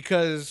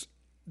 because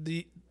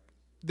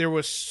there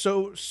was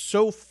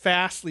so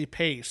fastly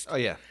paced. Oh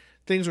yeah.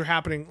 Things were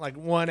happening like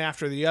one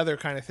after the other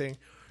kind of thing.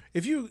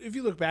 If you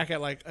look back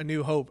at like A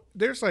New Hope,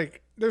 there's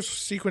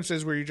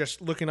sequences where you're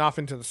just looking off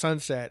into the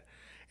sunset,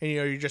 and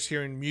you're just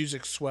hearing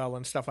music swell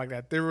and stuff like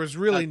that. There was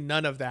really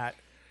none of that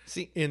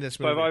See, in this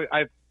So movie.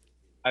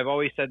 I've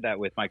always said that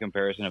with my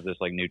comparison of this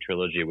like new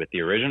trilogy with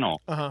the original.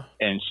 Uh-huh.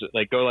 And so,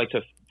 like go like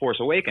to Force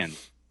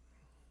Awakens,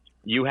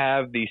 you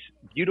have these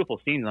beautiful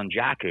scenes on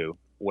Jakku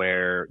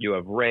where you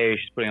have Rey.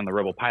 She's putting on the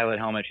Rebel pilot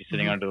helmet. She's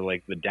sitting under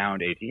like the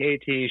downed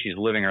AT-AT. She's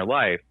living her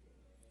life,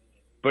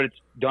 but it's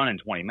done in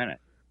 20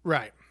 minutes.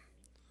 Right.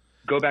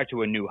 Go back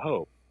to A New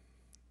Hope.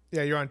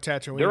 Yeah, you're on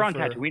Tatooine. They're on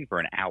Tatooine for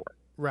an hour.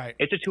 Right.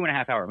 It's a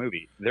 2.5 hour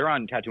movie. They're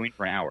on Tatooine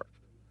for an hour.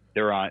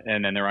 They're on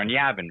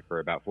Yavin for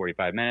about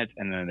 45 minutes,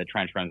 and then the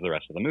trench runs the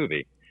rest of the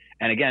movie.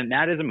 And again,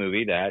 that is a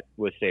movie that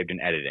was saved in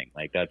editing.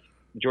 Like that's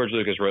George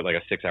Lucas wrote like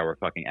a 6-hour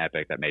fucking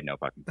epic that made no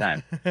fucking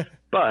sense.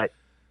 But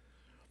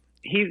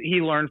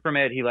he learned from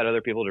it. He let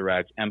other people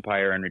direct.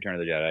 Empire and Return of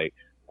the Jedi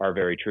are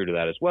very true to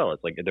that as well.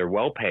 It's like they're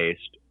well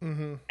paced,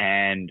 Mm-hmm.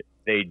 and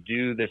they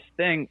do this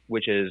thing,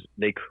 which is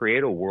they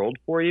create a world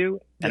for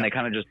you, and Yeah. they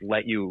kind of just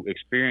let you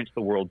experience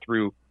the world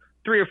through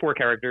 3 or 4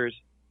 characters.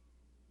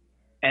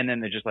 And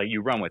then they just like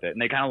you run with it.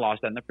 And they kind of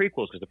lost that in the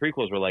prequels, because the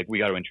prequels were like, we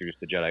got to introduce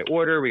the Jedi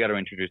Order, we got to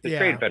introduce the Yeah.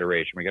 Trade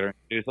Federation, we got to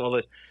introduce all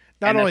this.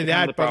 Not And that's only kind of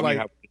that, the but problem you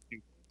like have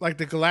with like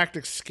the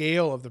galactic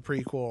scale of the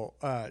prequel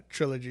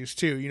trilogies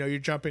too. You're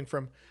jumping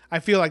from. I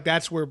feel like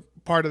that's where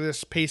part of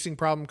this pacing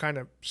problem kind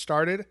of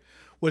started.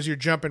 Was you're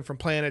jumping from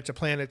planet to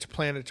planet to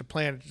planet to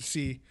planet to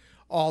see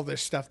all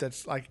this stuff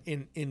that's like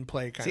in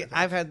play kind See, of thing.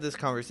 I've had this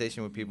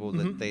conversation with people Mm-hmm.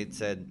 that they'd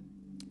said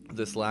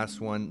this last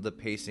one, the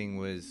pacing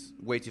was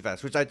way too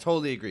fast, which I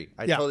totally agree.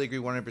 I Yeah. totally agree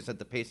 100%.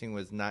 The pacing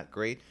was not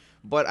great,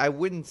 but I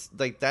wouldn't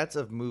like that's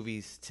of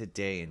movies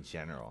today in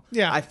general.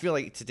 Yeah. I feel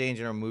like today in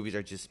general movies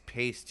are just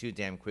paced too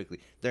damn quickly.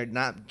 They're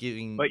not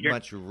giving But you're-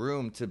 much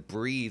room to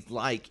breathe,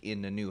 like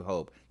in A New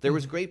Hope. There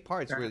was great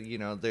parts where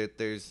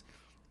there's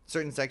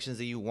certain sections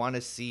that you want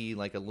to see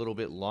like a little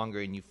bit longer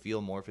and you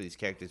feel more for these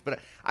characters. But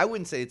I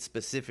wouldn't say it's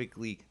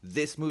specifically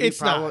this movie It's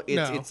problem.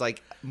 not, no. It's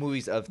like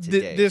movies of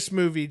today. This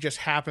movie just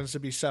happens to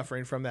be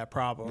suffering from that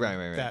problem.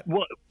 Right. That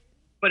Well,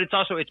 but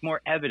it's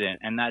more evident,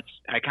 and that's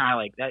I kind of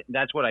like that.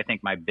 That's what I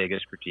think my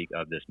biggest critique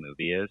of this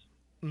movie is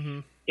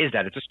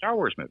that it's a Star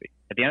Wars movie.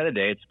 At the end of the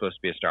day, it's supposed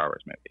to be a Star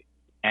Wars movie.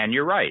 And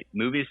you're right.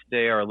 Movies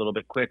today are a little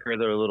bit quicker.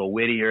 They're a little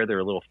wittier. They're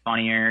a little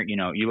funnier.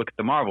 You look at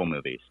the Marvel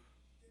movies,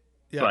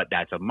 yeah. but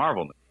that's a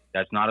Marvel movie.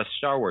 That's not a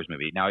Star Wars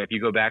movie. Now, if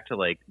you go back to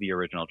like the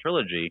original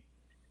trilogy,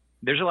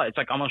 there's a lot. It's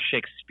like almost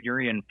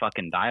Shakespearean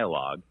fucking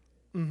dialogue.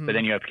 Mhm. But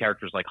then you have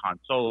characters like Han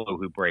Solo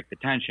who break the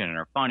tension and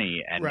are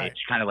funny, and Right.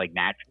 it's kind of like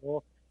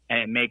natural, and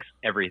it makes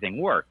everything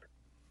work.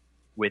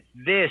 With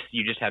this,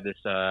 you just have this,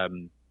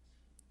 fucking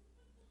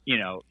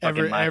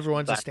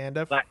everyone's a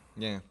stand-up.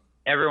 Yeah.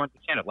 everyone's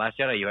a stand-up. Last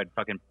Jedi, you had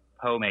fucking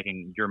Poe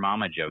making your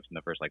mama jokes in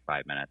the first like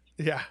 5 minutes.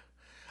 Yeah.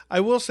 I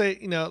will say,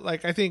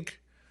 I think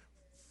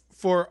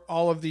for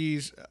all of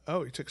these,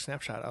 oh, you took a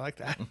snapshot. I like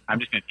that. I'm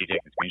just gonna keep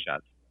taking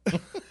screenshots.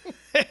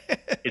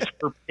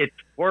 It's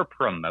for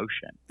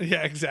promotion.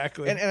 Yeah,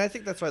 exactly. And I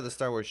think that's why the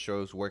Star Wars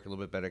shows work a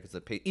little bit better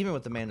because even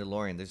with the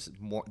Mandalorian, there's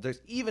more.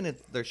 There's even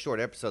if they're short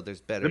episodes,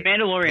 there's better. The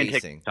Mandalorian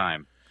pacing. takes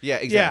time. Yeah,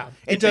 exactly. Yeah,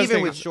 it and does even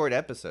take with a- short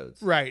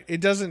episodes. Right.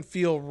 It doesn't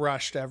feel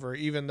rushed ever,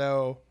 even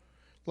though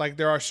like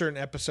there are certain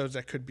episodes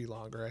that could be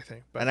longer, I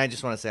think. But And I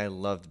just want to say I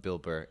loved Bill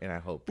Burr, and I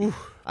hope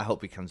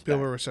he comes Bill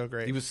back. Burr was so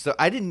great. He was so.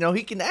 I didn't know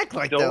he can act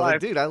like Still that, like, alive.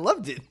 dude. I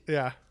loved it.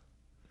 yeah.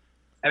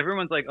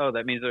 Everyone's like, oh,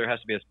 that means there has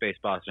to be a space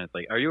Boston. It's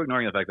like, are you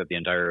ignoring the fact that the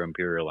entire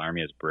Imperial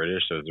Army is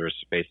British? So there's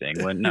space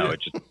England? No,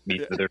 it just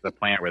means that there's a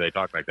planet where they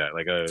talk like that.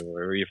 Like,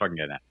 where are you fucking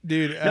getting at?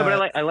 Dude. No,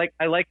 but I like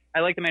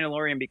the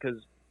Mandalorian because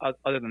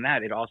other than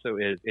that, it also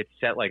is. It's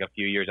set like a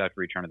few years after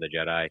Return of the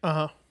Jedi.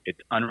 Uh-huh. It's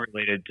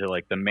unrelated to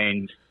like the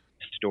main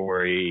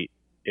story.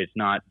 It's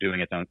not doing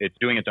its own. It's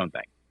doing its own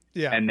thing.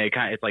 Yeah. And they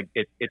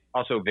it's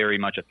also very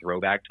much a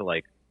throwback to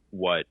like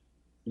what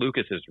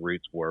Lucas's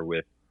roots were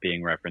with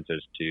being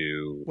references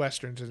to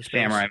Westerns and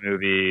samurai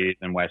movies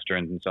and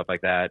westerns and stuff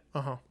like that.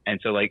 Uh-huh. And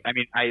so, like, I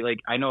mean,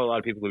 I know a lot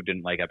of people who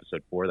didn't like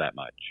episode 4 that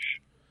much,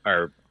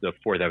 or the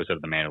 4th episode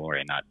of The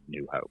Mandalorian, not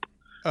New Hope.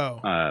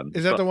 Oh,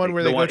 is that the one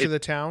where they go to the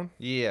town?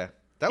 Yeah,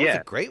 that was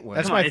a great one.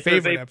 That's my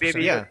favorite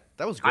episode. Yeah,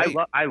 that was great.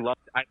 I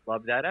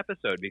love that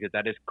episode because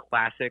that is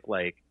classic,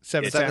 like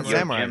Seven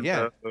Samurai.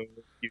 Yeah,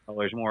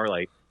 there's more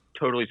like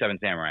totally Seven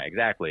Samurai,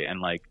 exactly.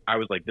 And like I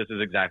was like, this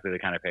is exactly the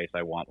kind of pace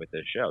I want with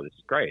this show. This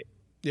is great.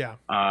 Yeah.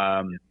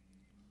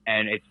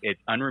 And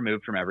it's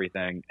unremoved from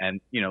everything.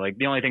 And you know, like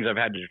the only things I've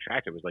had to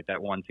detract it was like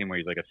that one scene where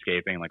he's like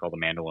escaping, like all the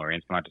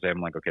Mandalorians come out to save him.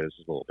 I'm like, okay, this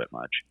is a little bit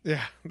much.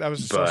 Yeah, that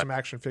was just some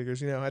action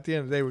figures. You know, at the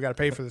end of the day, we got to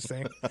pay for this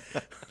thing.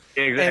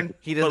 Exactly. And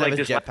he doesn't have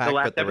a jetpack,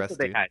 but the rest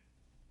do.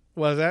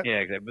 Was that? Yeah,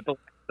 exactly. But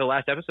the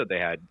last episode they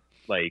had,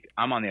 like,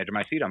 I'm on the edge of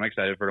my seat. I'm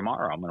excited for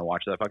tomorrow. I'm going to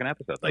watch that fucking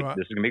episode. Like,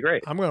 this is going to be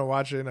great. I'm going to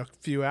watch it in a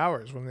few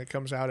hours when it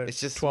comes out at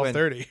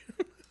 12:30.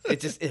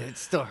 It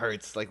still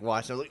hurts, like,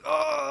 watching. I'm like,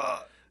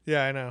 oh!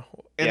 Yeah, I know.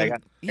 And I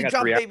got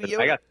 3 hours.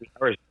 I got 3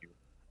 hours.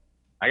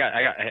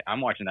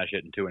 I'm watching that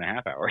shit in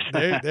 2.5 hours.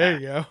 there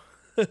you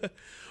go.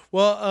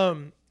 Well,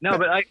 no,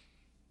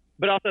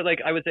 but also,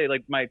 like, I would say,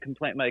 like, my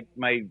complaint,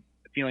 my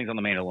feelings on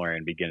the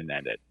Mandalorian begin and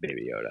end at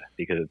Baby Yoda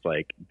because it's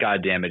like,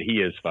 God damn it,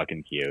 he is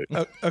fucking cute.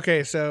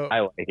 Okay, so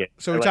I like it.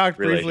 So we talked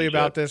briefly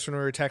about this when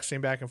we were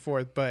texting back and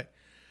forth, but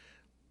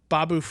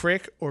Babu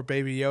Frick or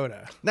Baby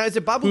Yoda? Now, is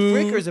it Babu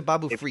Frick or is it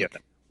Babu Freak?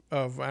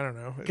 Oh, I don't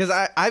know. Because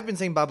I've been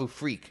saying Babu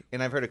Freak,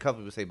 and I've heard a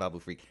couple people say Babu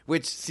Freak,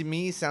 which to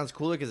me sounds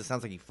cooler because it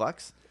sounds like he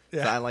fucks.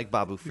 Yeah. So I like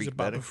Babu Freak He's a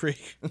better. Babu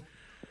Freak.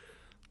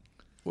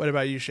 What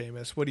about you,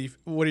 Seamus?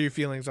 What are your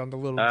feelings on the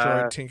little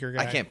droid tinker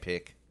guy? I can't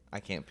pick.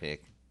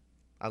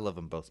 I love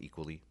them both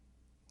equally.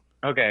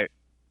 Okay,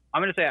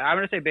 I'm gonna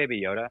say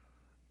Baby Yoda.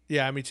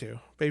 Yeah, me too.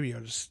 Baby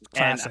Yoda's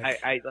classic.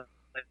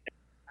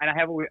 And I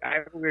have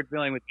a weird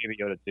feeling with Baby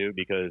Yoda too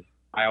because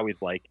I always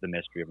liked the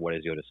mystery of what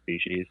is Yoda's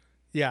species.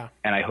 Yeah.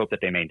 And I hope that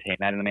they maintain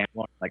that in the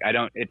Mandalorian. Like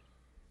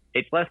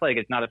it's less like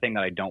it's not a thing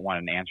that I don't want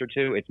an answer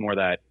to. It's more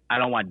that I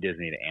don't want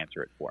Disney to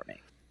answer it for me.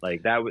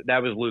 Like that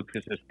was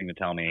Lucas's thing to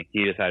tell me.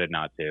 He decided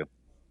not to.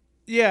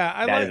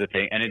 Yeah, that is a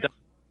thing, and it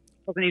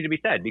doesn't need to be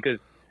said because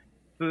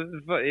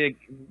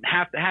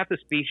half the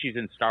species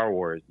in Star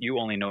Wars you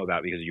only know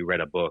about because you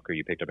read a book or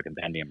you picked up a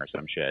compendium or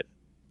some shit.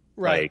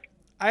 Right.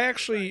 Like,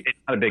 it's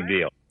not a big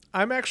deal.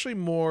 I'm actually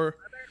more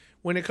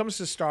when it comes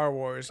to Star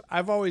Wars.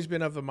 I've always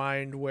been of the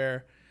mind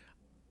where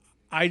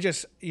I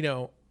just,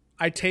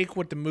 I take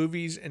what the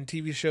movies and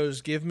TV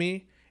shows give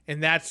me,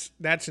 and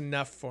that's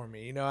enough for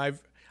me. You know,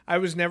 I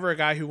was never a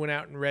guy who went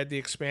out and read the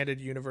expanded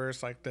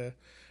universe, like the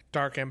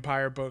Dark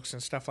Empire books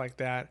and stuff like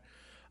that.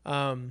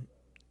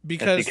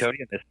 Because Cody,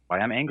 this is why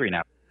I'm angry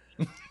now.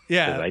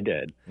 Yeah, because I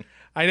did.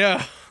 I know,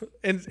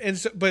 and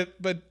so,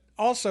 but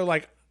also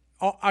like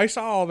I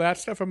saw all that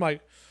stuff. I'm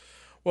like,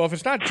 well, if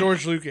it's not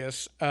George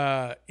Lucas,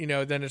 then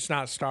it's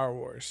not Star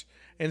Wars.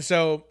 And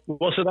so,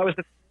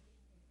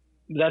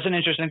 that's an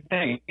interesting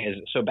thing. Is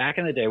so back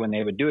in the day when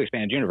they would do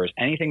expanded universe,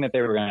 anything that they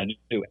were going to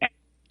do,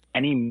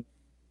 any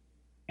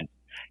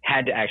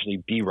had to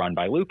actually be run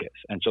by Lucas,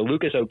 and so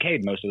Lucas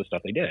okayed most of the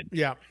stuff they did.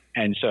 Yeah,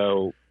 and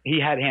so he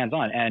had hands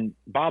on. And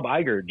Bob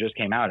Iger just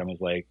came out and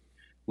was like,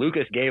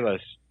 Lucas gave us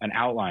an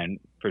outline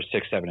for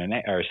 6, 7, and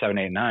 8, or 7,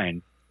 8, and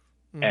 9,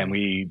 and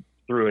we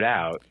threw it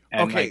out.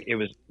 And like it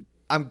was.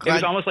 I'm glad. It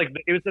was almost like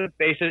it was the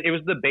basis. It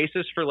was the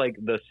basis for like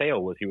the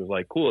sale. Was he was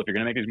like, cool, if you're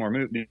gonna make these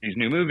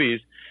new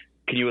movies,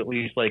 can you at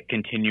least like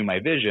continue my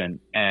vision?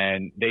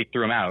 And they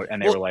threw him out,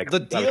 and they were like, the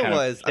deal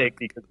was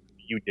because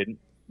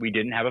we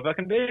didn't have a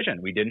fucking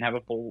vision. We didn't have a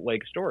full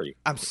like story.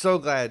 I'm so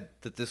glad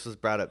that this was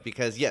brought up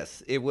because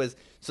yes, it was.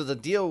 So the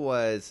deal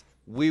was,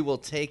 we will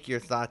take your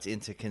thoughts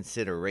into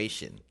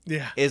consideration.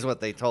 Yeah, is what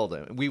they told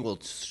him. We will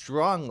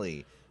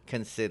strongly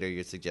consider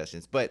your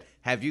suggestions. But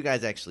have you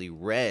guys actually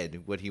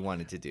read what he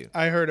wanted to do?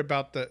 I heard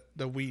about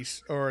the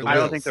Whis or I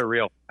don't think they're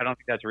real. I don't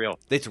think that's real.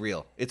 It's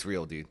real. It's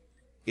real, dude.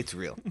 It's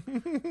real.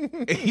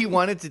 He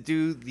wanted to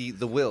do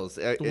the wills.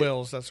 The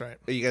wills, that's right.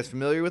 Are you guys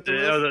familiar with the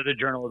wills? The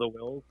Journal of the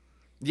Wills?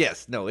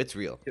 Yes. No, it's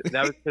real.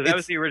 That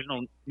was the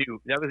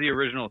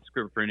original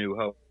script for New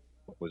Hope.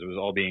 It was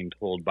all being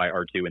told by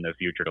R2 in the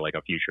future to like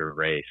a future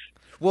race.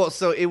 Well,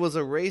 so it was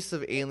a race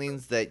of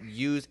aliens that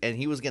used, and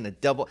he was going to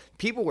double.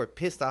 People were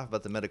pissed off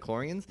about the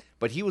Midichlorians,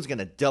 but he was going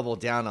to double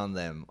down on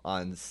them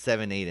on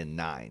 7, 8, and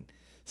 9.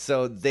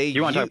 So they.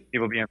 You want to talk about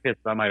people being pissed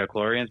about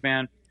midichlorians,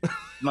 man?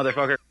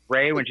 Motherfucker,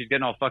 Rey, when she's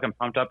getting all fucking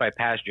pumped up by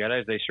past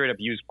Jedis, they straight up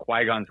use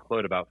Qui-Gon's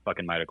quote about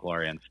fucking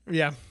midichlorians.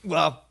 Yeah.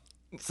 Well,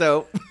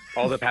 so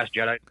all the past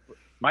Jedi.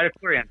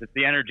 Midichlorians, it's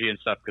the energy and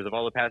stuff because of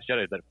all the past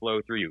Jedis that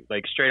flow through you.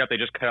 Like straight up, they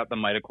just cut out the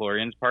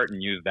midichlorians part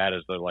and use that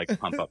as the like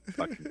pump up.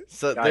 Fucking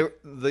so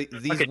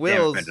these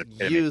wills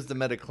use the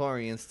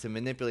midichlorians to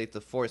manipulate the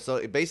Force.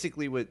 So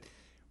basically,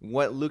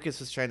 what Lucas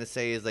was trying to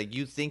say is like,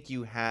 you think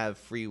you have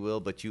free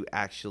will, but you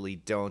actually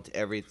don't.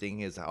 Everything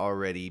has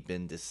already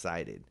been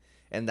decided,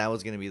 and that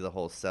was going to be the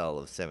whole sell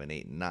of 7,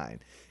 8, and 9.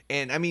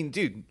 And I mean,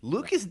 dude,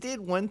 Lucas did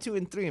 1, 2,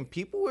 and 3, and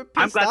people were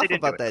pissed off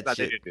about that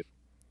shit.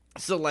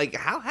 So, like,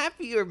 how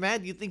happy or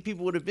mad do you think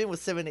people would have been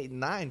with 7, 8, and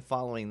 9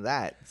 following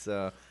that?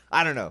 So,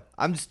 I don't know.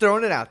 I'm just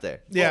throwing it out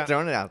there. Yeah. Just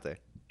throwing it out there.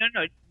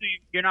 No,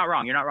 you're not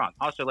wrong. You're not wrong.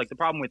 Also, like the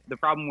problem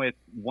with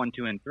 1,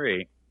 2, and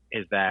 3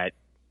 is that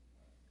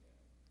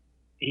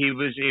he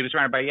was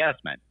surrounded by yes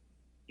men.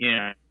 You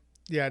know,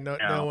 Yeah,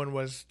 no one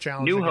was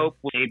challenging. New him. Hope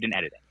was saved in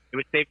editing. It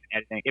was saved in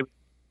editing.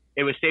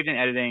 It was saved in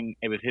editing.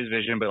 It was his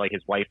vision, but like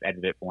his wife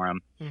edited it for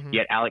him. Mhm. He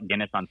had Alec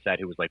Guinness on set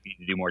who was like, we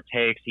need to do more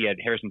takes. He had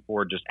Harrison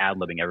Ford just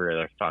ad-libbing every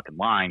other fucking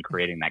line,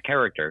 creating that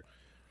character.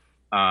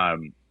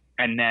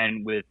 And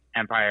then with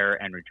Empire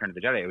and Return of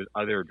the Jedi, it was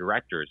other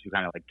directors who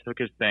kind of like took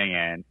his thing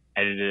in,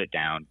 edited it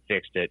down,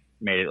 fixed it,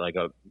 made it like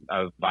a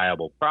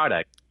viable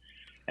product.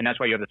 And that's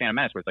why you have the Phantom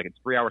Menace, where it's like it's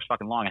 3 hours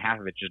fucking long, and half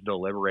of it's just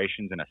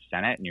deliberations in a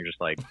Senate, and you're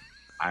just like,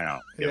 I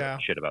don't give Yeah. a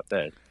shit about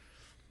this.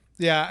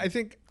 Yeah, I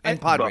think And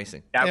pod But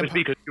racing. That And was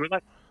because you were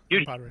like,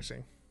 dude, pod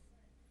racing.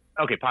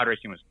 okay, pod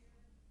racing was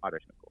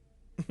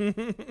cool.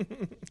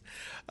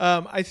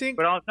 I think.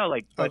 But also,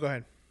 like, Oh, but, go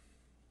ahead.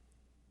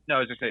 no, I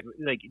was just saying,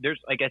 like, there's,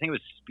 like, I think it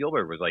was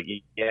Spielberg was like,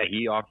 yeah,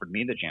 he offered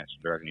me the chance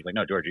to direct, and he's like,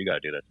 no, George, you got to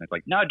do this. And it's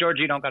like, no, George,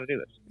 you don't got to do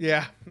this.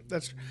 Yeah,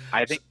 that's.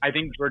 I think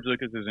George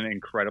Lucas is an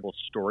incredible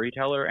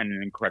storyteller and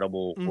an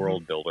incredible Mhm.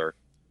 world builder.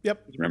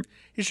 Yep. Remember,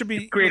 He should be.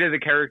 he created the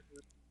character.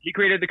 He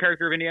created the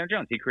character of Indiana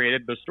Jones. He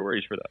created the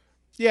stories for that.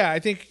 Yeah, I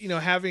think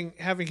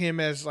having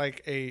him as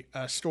like a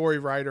story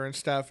writer and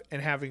stuff,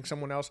 and having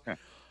someone else. Yeah.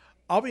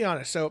 I'll be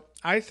honest. So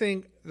I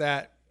think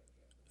that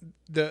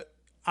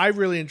I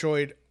really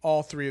enjoyed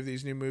all three of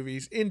these new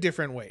movies in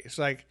different ways.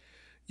 Like,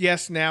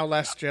 yes, now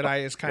Last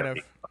Jedi is kind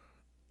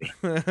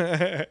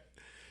of.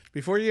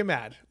 Before you get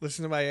mad,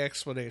 listen to my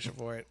explanation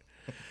for it.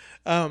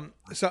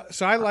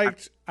 So I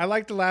liked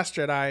The Last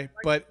Jedi,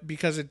 but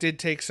because it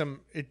took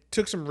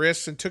some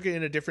risks and took it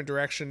in a different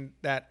direction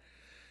that,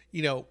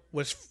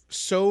 was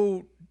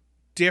so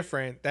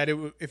different that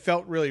it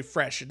felt really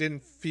fresh. It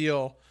didn't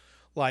feel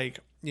like,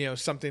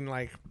 something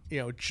like,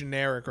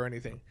 generic or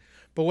anything.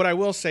 But what I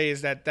will say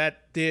is that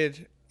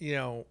did,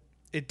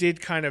 it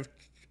did kind of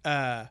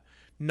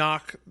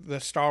knock the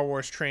Star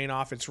Wars train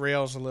off its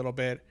rails a little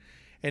bit.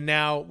 And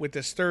now with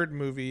this third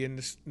movie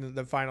in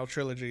the final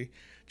trilogy,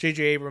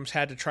 J.J. Abrams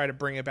had to try to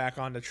bring it back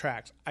on the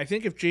tracks. I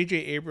think if J.J.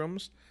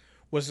 Abrams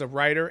was the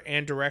writer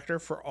and director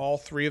for all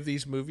three of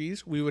these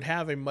movies, we would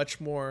have a much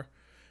more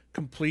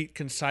complete,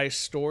 concise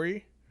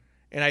story.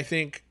 And I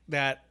think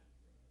that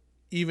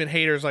even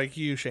haters like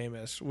you,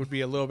 Seamus, would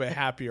be a little bit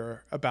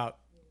happier about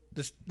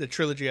the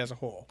trilogy as a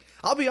whole.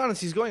 I'll be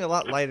honest, he's going a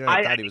lot lighter than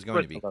I thought he was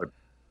going to be.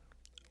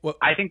 Well,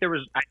 I think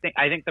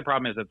I think the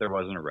problem is that there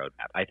wasn't a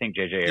roadmap. I think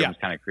J.J. Abrams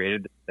kind of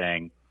created this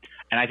thing,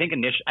 and I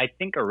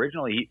think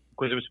originally,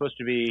 because it was supposed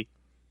to be,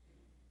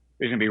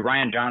 there's going to be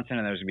Ryan Johnson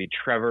and there's going to be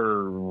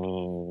Trevor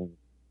or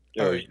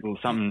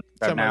something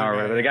some now other or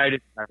whatever. guy. The guy who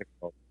did Jurassic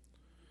World.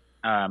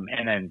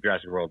 And then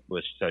Jurassic World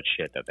was such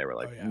shit that they were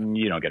like, Oh, yeah.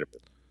 you don't get it.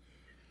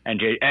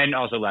 And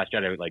also Last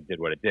Jedi like did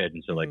what it did,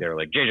 and so like they were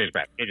like, JJ's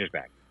back.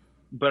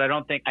 But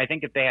I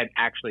think if they had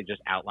actually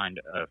just outlined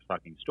a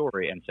fucking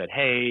story and said,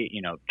 hey,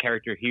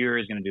 character here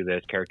is going to do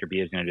this, character B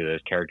is going to do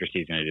this, character C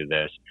is going to do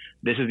this.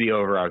 This is the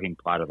overarching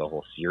plot of the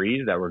whole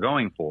series that we're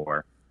going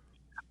for.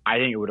 I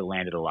think it would have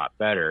landed a lot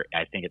better.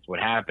 I think it's what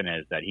happened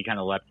is that he kind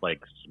of left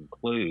like some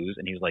clues,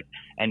 and he was like,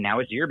 and now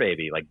it's your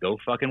baby. Like, go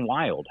fucking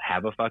wild.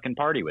 Have a fucking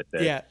party with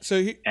this. Yeah.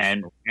 So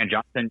And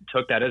Johnson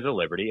took that as a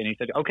liberty, and he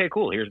said, okay,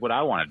 cool, here's what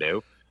I want to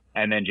do.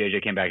 And then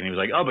JJ came back and he was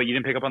like, oh, but you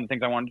didn't pick up on the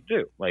things I wanted to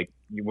do. Like,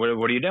 what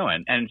are you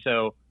doing? And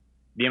so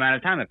the amount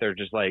of time that they're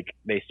just like,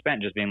 they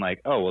spent just being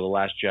like, oh, well, The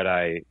Last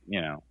Jedi,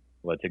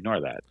 let's ignore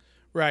that.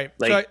 right.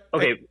 Like,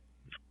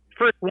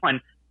 first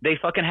one, they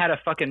fucking had a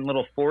fucking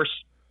little force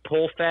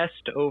pull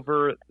fest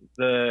over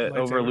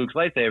Luke's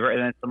lightsaber, and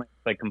then something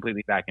like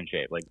completely back in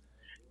shape. Like,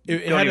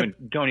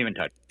 don't even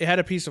touch. It had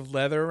a piece of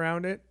leather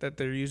around it that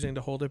they're using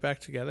to hold it back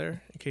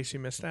together. In case you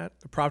missed that,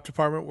 the prop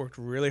department worked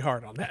really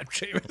hard on that,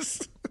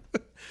 Seamus.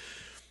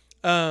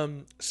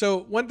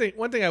 So one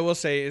thing I will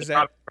say is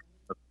that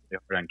They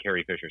put on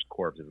Carrie Fisher's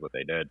corpse is what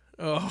they did.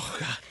 oh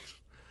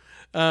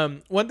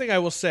god. One thing I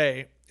will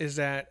say is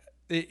that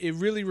it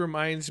really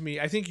reminds me.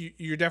 I think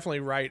you're definitely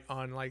right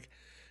on like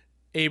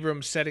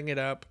Abrams setting it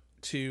up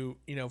to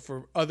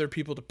for other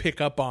people to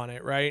pick up on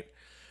it. Right.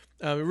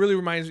 It really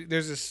reminds me.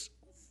 There's this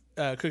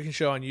cooking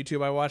show on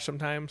YouTube I watch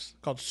sometimes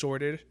called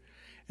Sorted,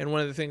 and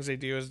one of the things they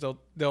do is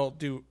they'll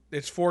do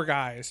it's 4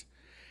 guys,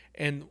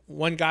 and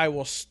one guy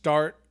will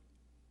start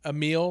a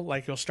meal,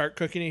 like he'll start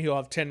cooking it, he'll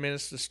have 10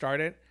 minutes to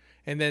start it,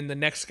 and then the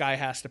next guy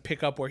has to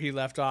pick up where he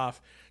left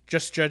off,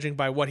 just judging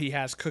by what he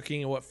has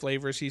cooking and what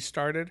flavors he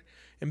started,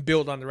 and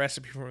build on the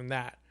recipe from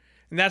that.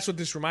 And that's what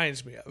this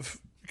reminds me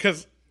of,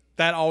 because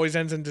that always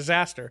ends in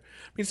disaster.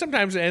 I mean,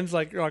 sometimes it ends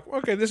like you're like,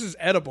 okay, this is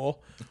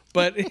edible,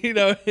 but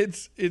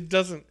it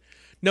doesn't.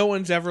 No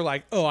one's ever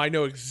like, oh, I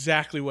know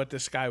exactly what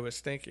this guy was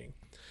thinking.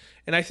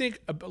 And I think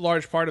a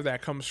large part of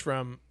that comes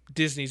from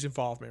Disney's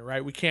involvement,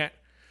 right? We can't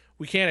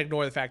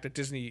ignore the fact that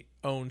Disney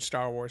owns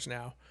Star Wars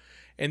now,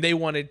 and they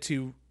wanted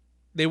to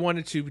they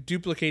wanted to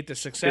duplicate the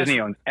success. Disney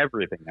owns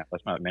everything now.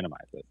 Let's not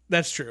minimize it.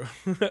 That's true.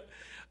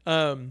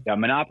 Yeah,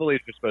 monopolies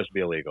are supposed to be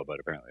illegal, but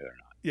apparently they're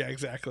not. Yeah,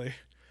 exactly.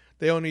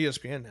 They own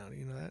ESPN now. Do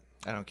you know that?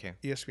 I don't care.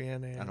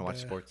 ESPN and I don't watch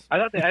sports. I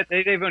thought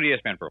they've owned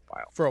ESPN for a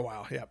while. For a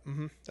while, yeah.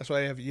 That's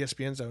why they have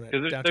ESPN zone at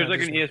Because downtown there's like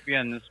Disney. an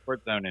ESPN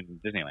sports zone in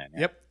Disneyland.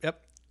 Yeah.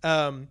 Yep.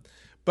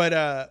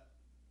 But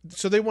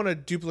so they want to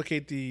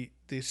duplicate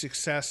the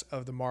success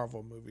of the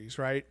Marvel movies,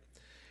 right?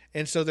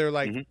 And so they're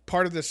like,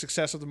 part of the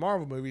success of the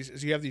Marvel movies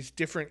is you have these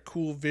different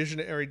cool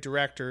visionary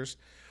directors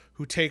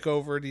who take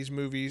over these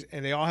movies,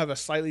 and they all have a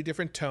slightly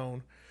different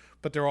tone,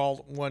 but they're all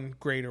one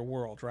greater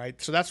world,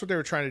 right? So that's what they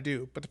were trying to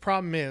do. But the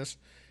problem is,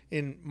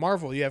 in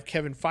Marvel, you have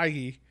Kevin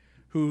Feige,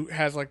 who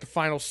has like the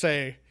final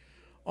say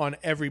on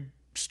every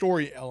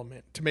story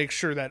element to make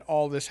sure that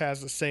all this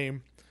has the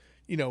same,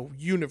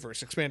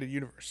 universe, expanded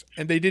universe.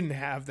 And they didn't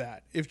have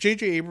that. If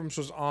J.J. Abrams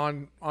was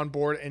on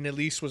board and at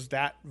least was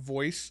that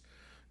voice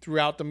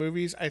throughout the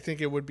movies, I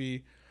think it would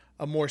be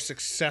a more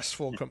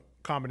successful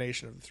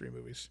combination of the three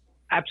movies.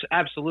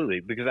 Absolutely,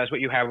 because that's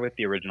what you have with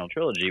the original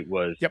trilogy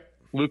was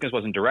Lucas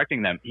wasn't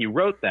directing them. He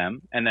wrote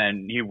them, and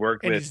then he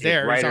worked with his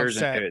writers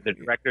and the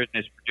directors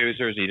and his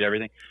producers. He did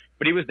everything.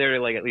 But he was there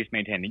to like at least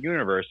maintain the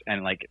universe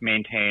and like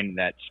maintain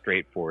that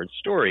straightforward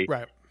story.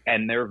 Right.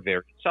 And they're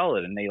very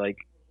solid, and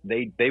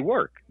they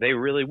work. They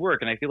really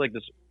work. And I feel like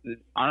this,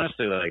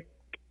 honestly, like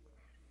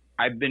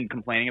I've been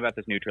complaining about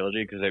this new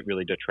trilogy because it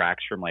really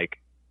detracts from like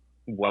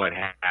what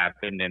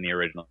happened in the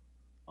original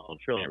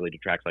trilogy. It really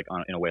detracts like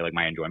in a way like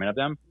my enjoyment of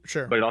them.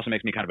 Sure. But it also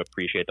makes me kind of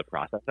appreciate the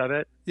process of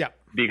it. Yeah.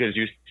 Because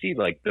you see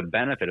like the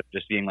benefit of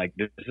just being like,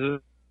 this is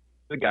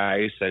the guy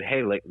who said,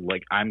 hey,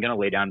 like I'm gonna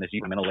lay down this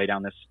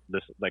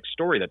like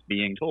story that's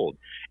being told.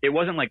 It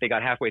wasn't like they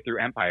got halfway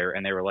through Empire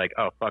and they were like,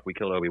 oh fuck, we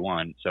killed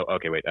Obi-Wan, so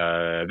okay, wait,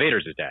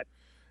 Vader's is dead.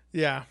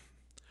 Yeah.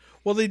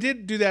 Well, they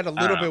did do that a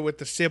little bit with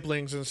the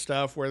siblings and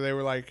stuff, where they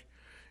were like,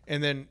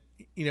 and then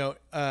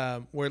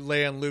where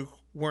Leia and Luke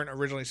weren't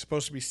originally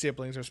supposed to be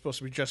siblings; they're supposed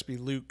to just be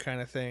Luke, kind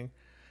of thing,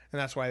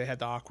 and that's why they had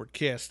the awkward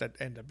kiss that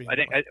ended up being. I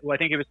think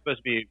it was supposed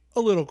to be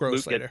a little gross.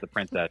 Luke later. Gets the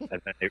princess, and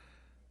then I think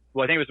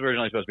it was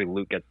originally supposed to be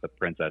Luke gets the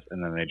princess,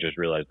 and then they just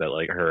realized that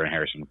like her and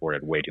Harrison Ford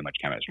had way too much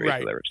chemistry,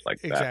 right. So they were just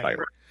like, exactly.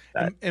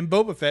 that. And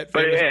Boba Fett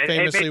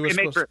famously was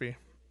supposed to be.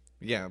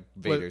 Yeah,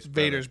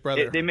 Vader's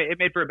brother. It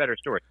made for a better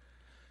story.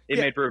 It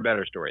made for a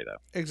better story,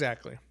 though.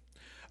 Exactly.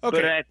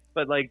 Okay.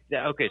 But like,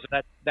 okay,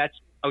 so that's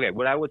okay.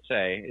 What I would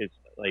say is,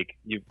 like,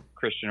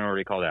 Christian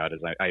already called out, is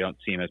I don't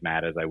seem as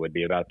mad as I would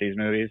be about these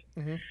movies.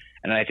 Mm-hmm.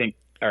 And I think,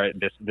 or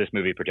this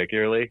movie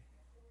particularly,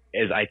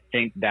 is I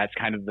think that's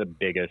kind of the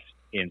biggest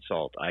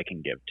insult I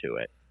can give to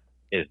it,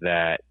 is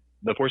that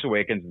The Force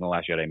Awakens and The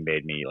Last Jedi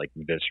made me, like,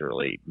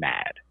 viscerally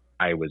mad.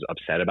 I was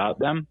upset about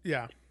them.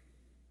 Yeah.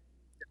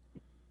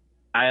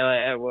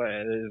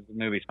 This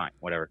movie's fine,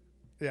 whatever.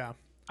 Yeah.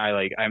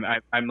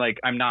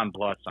 I'm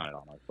nonplussed on it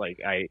almost.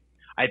 Like I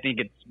think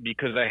it's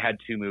because I had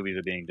two movies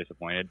of being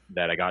disappointed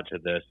that I got to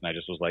this, and I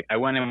just was like, I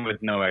went in with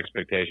no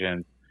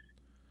expectations.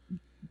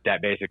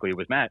 That basically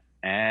was met,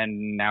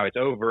 and now it's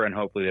over, and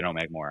hopefully they don't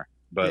make more.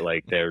 But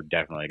like, they're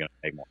definitely gonna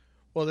make more.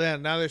 Well,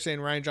 then now they're saying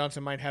Rian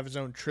Johnson might have his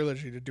own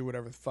trilogy to do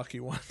whatever the fuck he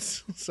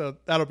wants, so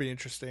that'll be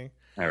interesting.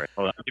 All right,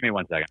 hold on, give me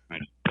 1 second.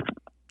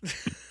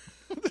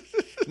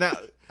 Now,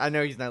 I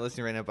know he's not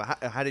listening right now,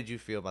 but how did you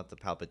feel about the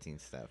Palpatine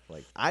stuff?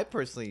 Like, I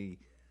personally...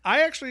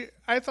 I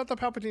thought the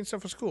Palpatine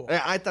stuff was cool.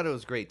 I thought it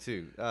was great,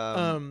 too.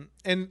 And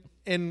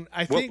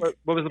I think...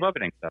 What was the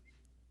Palpatine stuff?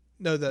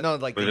 No,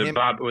 like... Was it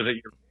Bob? Was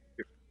it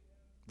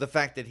the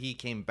fact that he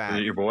came back...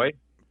 Was it your boy?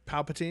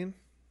 Palpatine?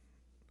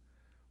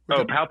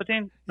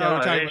 Palpatine?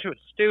 Yeah, it was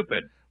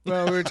stupid.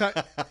 Well, we were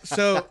talking...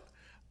 So,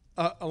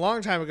 a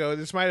long time ago,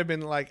 this might have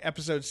been like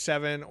episode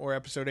 7 or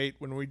episode 8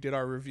 when we did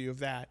our review of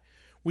that.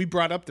 We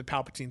brought up the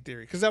Palpatine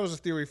theory because that was a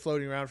theory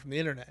floating around from the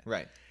internet.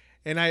 Right.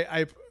 And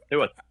I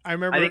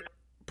remember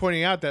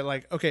pointing out that,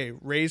 like, okay,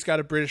 Rey's got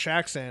a British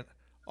accent.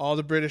 All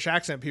the British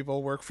accent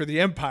people work for the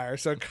Empire,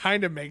 so it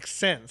kind of makes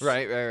sense.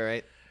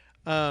 Right.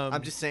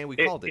 I'm just saying we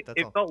called it.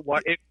 That's all.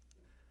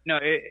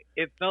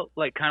 It felt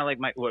like kind of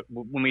like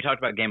when we talked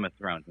about Game of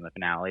Thrones in the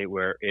finale,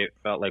 where it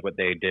felt like what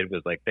they did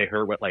was like they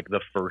heard what like the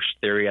first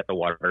theory at the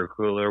water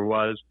cooler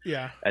was.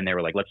 Yeah. And they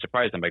were like, let's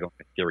surprise them by going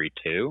with theory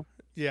 2.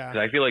 Yeah.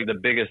 Because I feel like the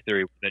biggest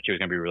theory was that she was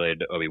going to be related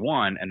to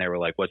Obi-Wan, and they were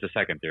like, what's the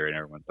second theory? And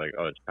everyone's like,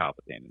 oh, it's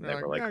Palpatine. And they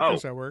were like, oh,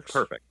 that works.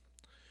 Perfect.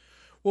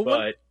 Well,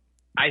 but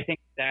I think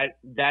that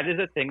is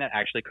a thing that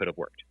actually could have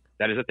worked.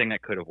 That is a thing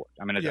that could have worked.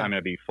 I'm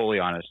gonna be fully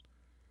honest.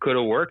 Could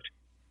have worked,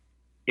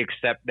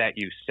 except that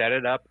you set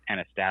it up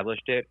and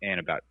established it in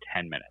about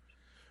 10 minutes.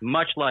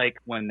 Much like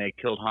when they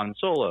killed Han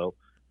Solo,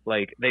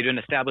 like they'd been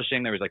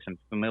establishing there was like some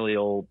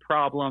familial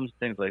problems,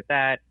 things like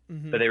that.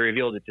 Mm-hmm. But they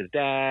revealed it's his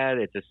dad,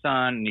 it's his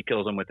son, and he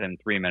kills him within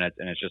 3 minutes.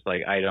 And it's just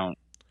like I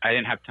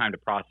didn't have time to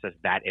process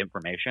that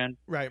information.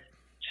 Right.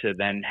 To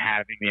then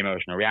having the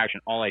emotional reaction.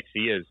 All I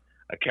see is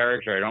a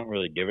character I don't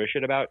really give a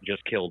shit about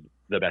just killed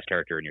the best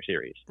character in your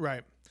series.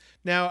 Right.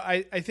 Now,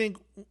 I think,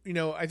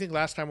 I think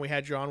last time we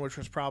had you on, which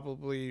was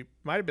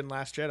might have been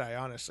Last Jedi,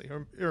 honestly,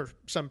 or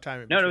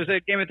sometime. No, it was a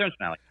Game of Thrones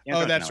finale.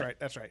 That's right.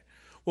 That's right.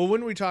 Well,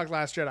 when we talked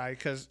Last Jedi,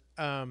 because,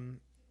 I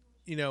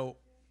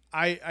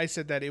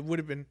said that it would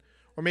have been,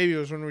 or maybe it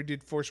was when we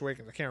did Force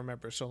Awakens. I can't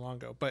remember, so long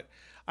ago. But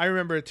I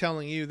remember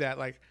telling you that,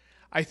 like,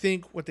 I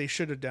think what they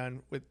should have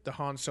done with the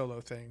Han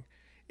Solo thing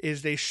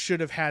is they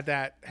should have had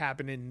that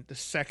happen in the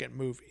second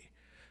movie.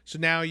 So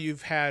now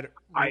you've had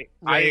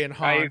Rey and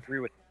Han. I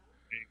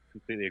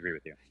completely agree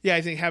with you. Yeah,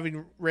 I think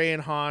having Rey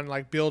and Han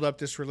like build up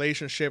this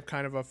relationship,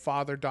 kind of a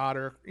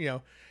father-daughter.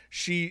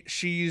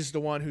 She's the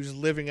one who's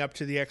living up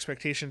to the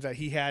expectations that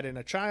he had in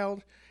a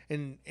child,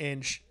 and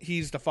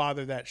he's the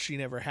father that she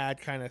never had,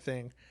 kind of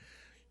thing.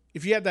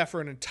 If you had that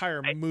for an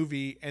entire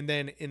movie, and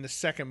then in the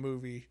second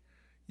movie,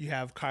 you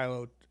have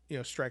Kylo,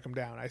 strike him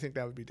down, I think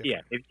that would be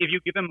different. Yeah, if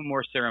you give him a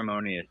more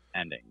ceremonious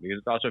ending,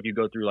 because also if you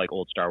go through like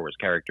old Star Wars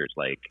characters,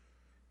 like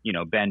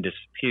Ben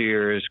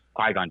disappears,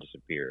 Qui-Gon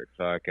disappeared,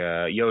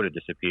 Yoda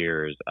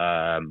disappears.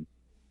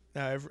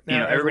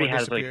 Everybody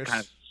has disappears. like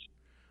kind of.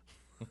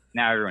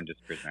 Now everyone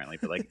disappears apparently,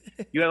 but like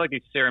you have like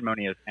these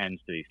ceremonious ends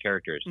to these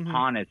characters. Mm-hmm.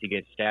 Han he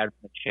gets stabbed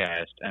in the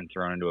chest and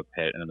thrown into a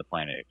pit, and then the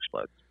planet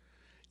explodes.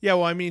 Yeah,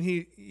 well, I mean,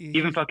 he's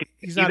not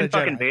a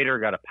fucking Jedi. Vader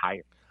got a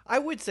pyre. I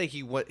would say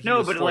he was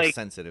but force like,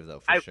 sensitive though,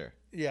 for sure.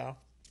 Yeah.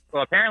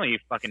 Well, apparently he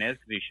fucking is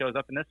because he shows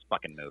up in this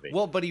fucking movie.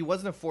 Well, but he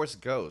wasn't a force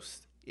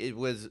ghost. It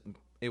was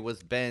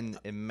Ben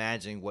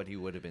imagining what he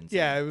would have been saying.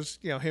 Yeah, it was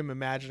him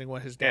imagining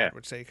what his dad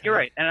would say. You're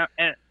right,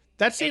 and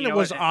that scene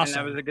was awesome.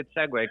 And that was a good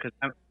segue because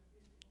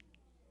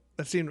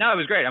it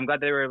was great. I'm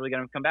glad they were able to get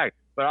him to come back.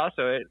 But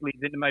also, it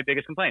leads into my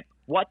biggest complaint.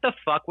 What the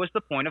fuck was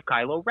the point of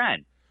Kylo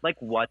Ren? Like,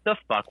 what the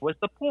fuck was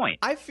the point?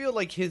 I feel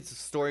like his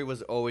story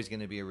was always going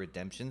to be a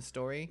redemption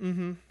story.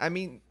 Mm-hmm. I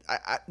mean,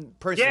 I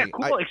personally...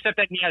 Yeah, cool, except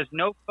that he has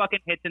no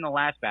fucking hits in the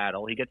last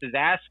battle. He gets his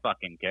ass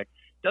fucking kicked,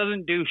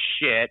 doesn't do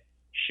shit,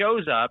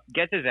 shows up,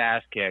 gets his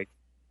ass kicked,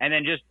 and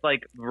then just,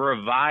 like,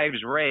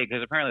 revives Rey,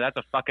 because apparently that's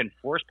a fucking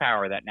force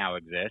power that now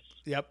exists.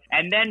 Yep.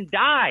 And then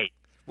dies.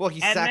 Well,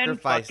 he and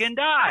sacrificed then fucking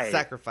dies.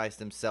 Sacrificed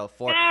himself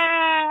for...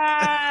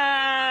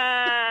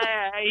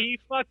 He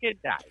fucking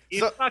died. He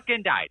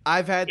fucking died.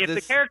 I've had if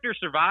the character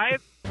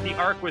survived, the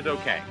arc was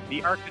okay.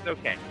 The arc is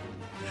okay.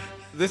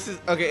 This is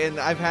okay, and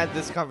I've had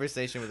this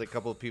conversation with a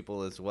couple of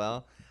people as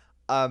well.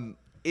 I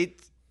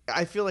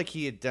feel like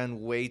he had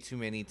done way too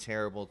many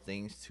terrible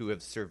things to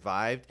have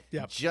survived.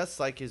 Yep. Just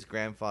like his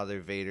grandfather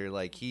Vader.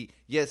 Like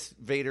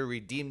Vader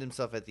redeemed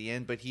himself at the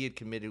end, but he had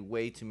committed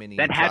way too many.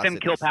 Then have him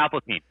kill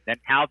atrocities.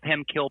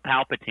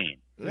 Palpatine.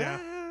 Yeah.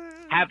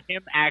 Have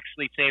him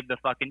actually save the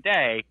fucking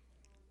day,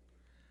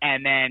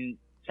 and then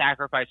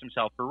sacrifice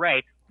himself for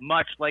Rey,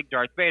 much like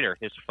Darth Vader,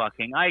 his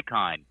fucking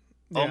icon.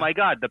 Yeah. Oh my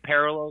God, the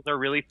parallels are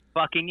really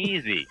fucking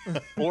easy.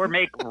 Or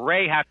make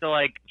Rey have to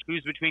like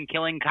choose between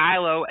killing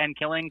Kylo and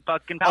killing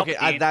fucking Palpatine.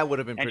 Okay, that would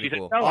have been pretty and she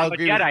cool. said, no, I'm a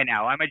Jedi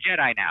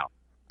now.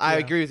 I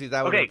agree with you.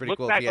 That would have been pretty look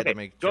cool back, if he had to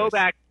make a Go choice.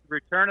 back to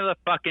Return of the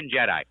fucking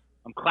Jedi.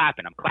 I'm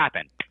clapping.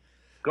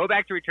 Go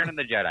back to Return of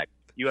the Jedi.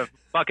 You have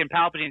fucking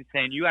Palpatine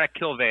saying, you gotta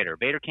kill Vader.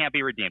 Vader can't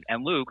be redeemed.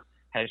 And Luke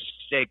has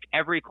staked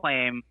every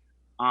claim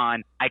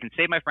on, I can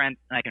save my friends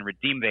and I can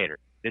redeem Vader.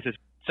 This is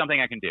something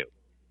I can do.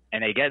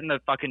 And they get in the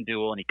fucking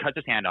duel and he cuts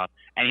his hand off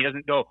and he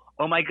doesn't go,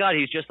 oh my God,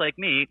 he's just like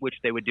me, which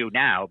they would do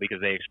now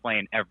because they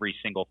explain every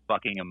single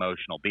fucking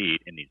emotional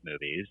beat in these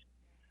movies.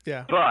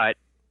 Yeah. But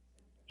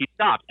he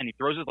stops and he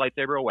throws his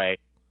lightsaber away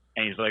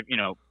and he's like,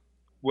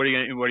 what are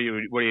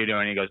you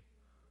doing? And he goes,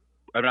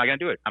 I'm not going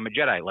to do it. I'm a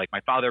Jedi like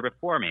my father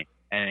before me.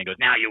 And then he goes,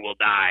 now you will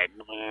die.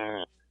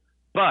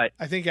 But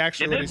I think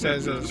actually what he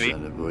says is It's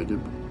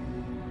unavoidable.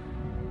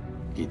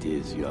 It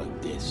is your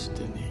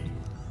destiny.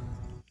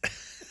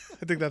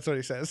 I think that's what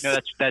he says. No,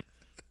 that's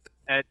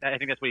I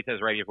think that's what he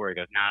says right before he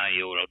goes, now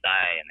you will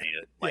die. And then he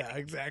just yeah,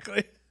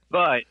 exactly.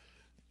 But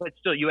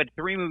still, you had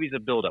 3 movies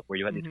of build-up where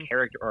you had this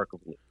character arc of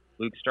Luke.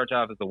 Luke starts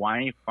off as the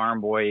whiny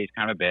farm boy. He's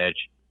kind of a bitch.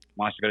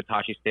 Wants to go to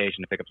Tashi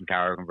Station to pick up some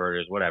power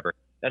converters, whatever.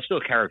 That's still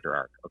a character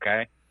arc,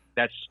 okay?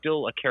 That's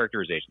still a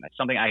characterization. That's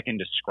something I can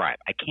describe.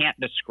 I can't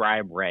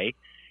describe Rey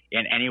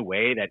in any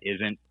way that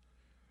isn't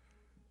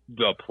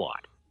the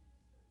plot.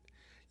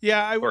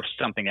 Yeah, or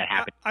something that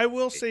happened. I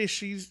will say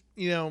she's,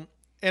 and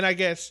I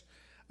guess,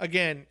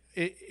 again,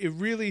 it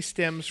really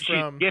stems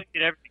from... She's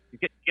gifted everything. She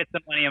gets the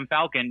Millennium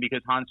Falcon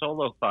because Han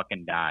Solo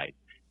fucking died.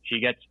 She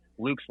gets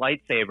Luke's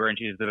lightsaber and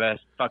she's the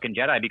best fucking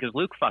Jedi because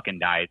Luke fucking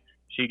died.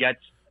 She gets,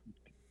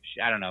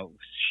 I don't know,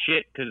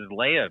 shit because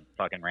Leia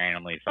fucking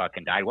randomly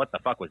fucking died. What the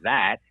fuck was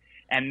that?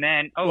 And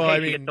then,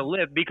 she gets to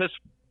live because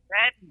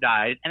Ren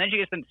dies. And then she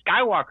gets the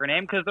Skywalker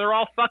name because they're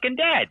all fucking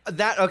dead. You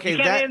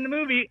can't be in the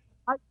movie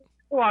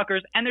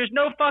Skywalkers and there's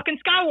no fucking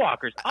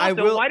Skywalkers.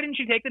 Also, why didn't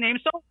she take the name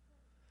Solo?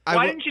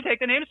 Why didn't she take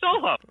the name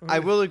Solo? I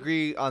will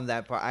agree on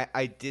that part.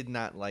 I did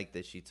not like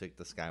that she took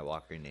the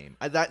Skywalker name.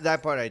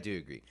 That part I do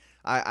agree.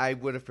 I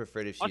would have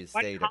preferred if she had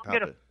stayed at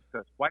Palpatine.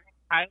 Why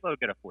didn't Kylo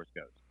get a Force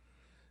Ghost?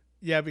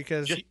 Yeah,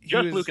 because just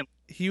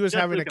he was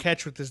having a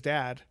catch with his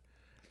dad.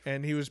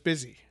 and he was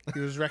busy. He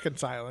was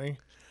reconciling.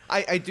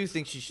 I do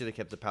think she should have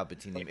kept the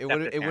Palpatine name. It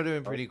would have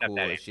been pretty cool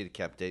if she'd have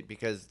kept it,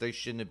 because there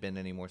shouldn't have been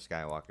any more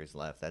Skywalkers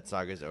left. That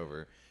saga's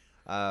over.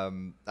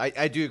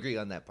 I do agree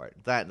on that part.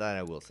 That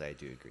I will say I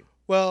do agree.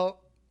 Well,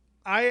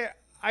 I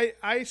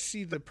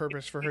see the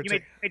purpose for her. You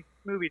made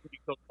movies and you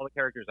killed all the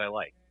characters I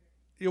like.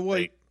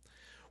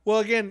 Well,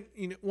 again,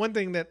 one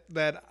thing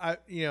that I,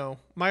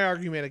 my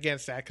argument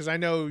against that, because I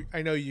know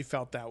you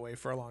felt that way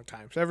for a long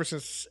time, so ever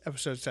since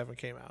Episode 7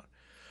 came out.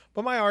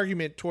 But my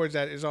argument towards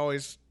that is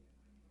always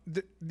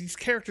these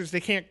characters, they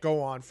can't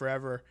go on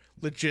forever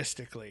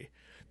logistically.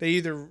 They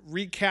either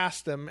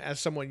recast them as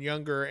someone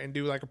younger and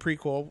do like a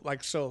prequel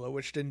like Solo,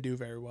 which didn't do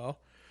very well,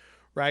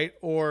 right?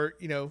 Or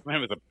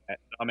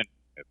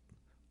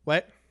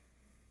what?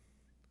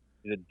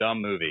 It's a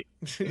dumb movie.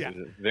 Yeah. It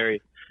was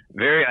very,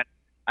 very.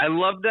 I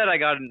love that I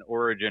got an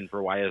origin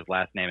for why his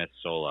last name is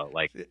Solo.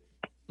 Like,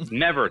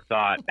 never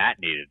thought that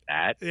needed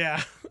that.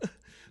 Yeah.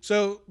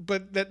 So,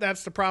 but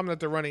that's the problem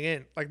that they're running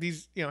in. Like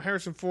these,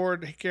 Harrison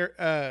Ford,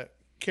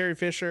 Carrie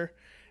Fisher,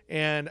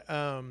 and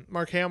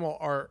Mark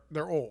Hamill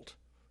they're old,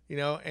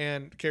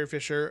 and Carrie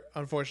Fisher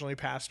unfortunately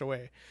passed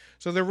away.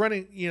 So they're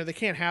running, they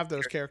can't have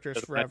those characters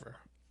forever.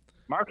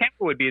 Mark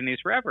Hamill would be in these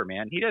forever,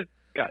 man. He does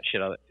got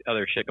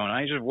other shit going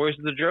on. He just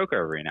voices the Joker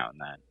every now and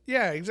then.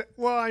 Yeah, exactly.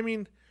 Well, I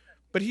mean,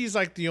 but he's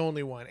like the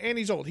only one, and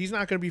he's old. He's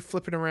not going to be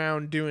flipping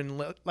around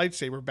doing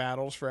lightsaber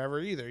battles forever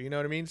either. You know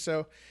what I mean?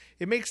 So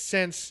it makes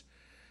sense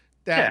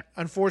that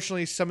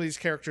unfortunately some of these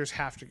characters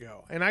have to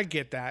go, and I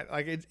get that.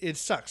 Like it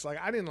sucks. Like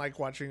I didn't like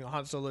watching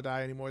Han Solo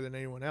die any more than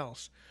anyone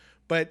else,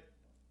 but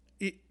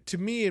to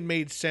me it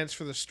made sense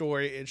for the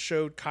story. It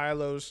showed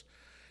Kylo's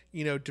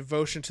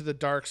devotion to the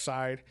dark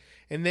side,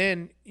 and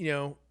then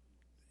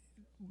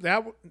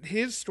that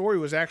his story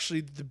was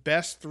actually the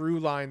best through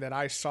line that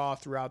I saw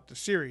throughout the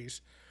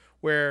series,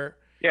 where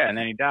and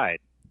then he died.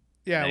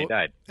 Yeah,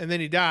 and then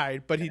he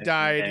died, but he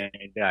died.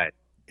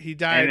 He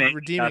died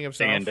redeeming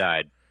himself. And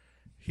died.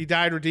 He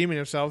died redeeming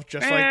himself,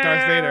 just like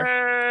Darth Vader.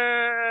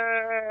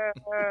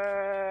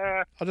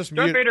 I'll just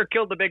mute. Darth Vader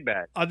killed the big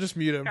bad. I'll just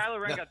mute him. Kylo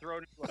Ren got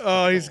thrown into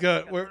Oh, he's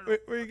good. Where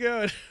you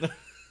going?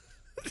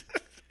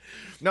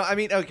 No, I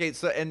mean, okay.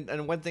 So,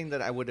 and one thing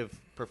that I would have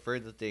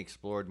preferred that they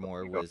explored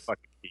more was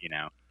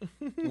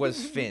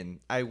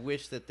Finn. I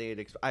wish that they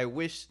had. I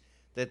wish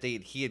that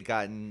he had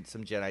gotten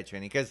some Jedi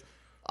training, because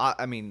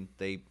I mean,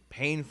 they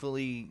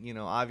painfully,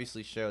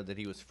 obviously showed that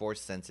he was force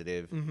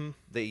sensitive.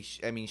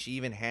 Mm-hmm. She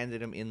even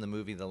handed him in the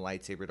movie the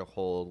lightsaber to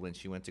hold when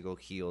she went to go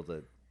heal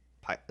the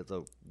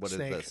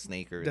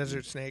snake or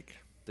desert snake,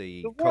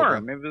 the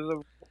worm. It was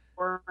a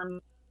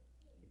worm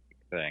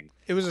thing.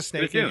 It was a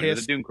snake. It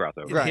was a Dune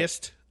crossover. It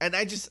hissed. And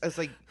I was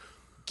like,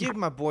 give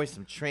my boy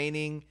some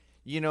training.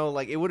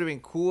 Like it would have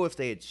been cool if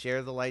they had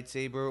shared the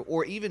lightsaber,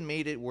 or even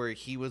made it where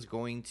he was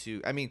going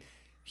to. I mean,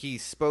 he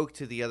spoke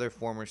to the other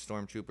former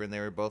stormtrooper, and they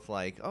were both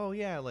like, "Oh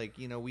yeah, like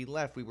we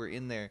left, we were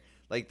in there."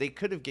 Like they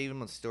could have gave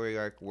him a story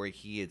arc where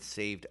he had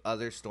saved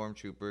other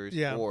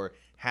stormtroopers, or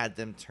had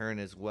them turn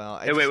as well.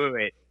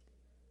 Wait.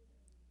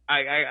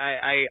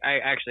 I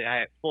actually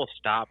full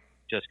stop,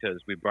 just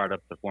because we brought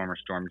up the former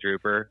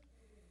stormtrooper,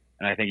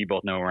 and I think you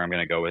both know where I'm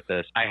going to go with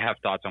this. I have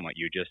thoughts on what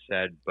you just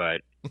said,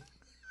 but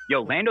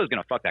yo, Lando's going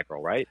to fuck that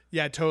girl, right?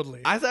 Yeah, totally.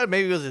 I thought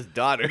maybe it was his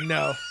daughter.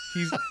 No,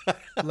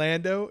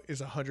 Lando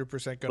is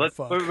 100% going to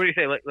fuck. What do you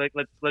say? Let's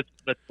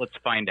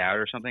find out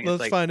or something.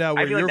 Let's find out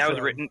where you're from.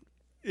 Was written.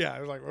 Yeah, I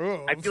was like,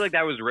 oh. I feel like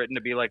that was written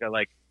to be like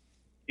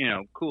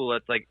cool.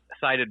 Let's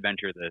side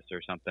adventure this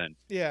or something.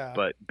 Yeah.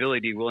 But Billy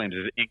D. Williams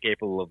is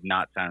incapable of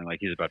not sounding like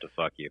he's about to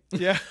fuck you.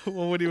 Yeah.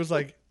 Well, when he was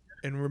like,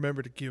 and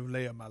remember to give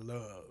Leia my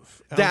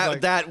love.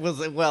 That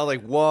was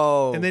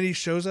whoa. And then he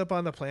shows up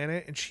on the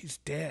planet and she's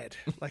dead.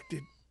 Like,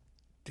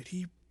 did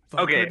he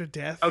fuck her to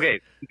death? Okay.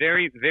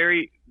 Very,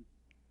 very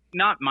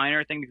not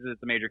minor thing, because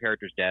it's the major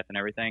character's death and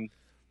everything.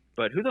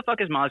 But who the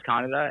fuck is Maz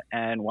Kanata,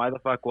 and why the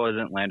fuck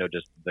wasn't Lando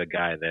just the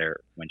guy there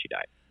when she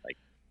died? Like,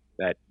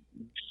 that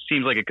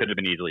seems like it could have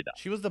been easily done.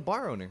 She was the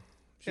bar owner.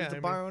 She's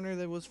the bar owner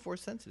that was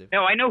force sensitive.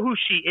 No, I know who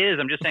she is.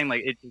 I'm just saying,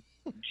 like,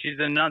 she's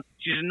a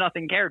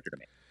nothing character to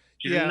me.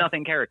 She's a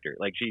nothing character.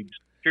 Like, she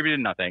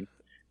contributed nothing.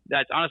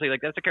 That's honestly,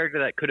 that's a character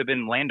that could have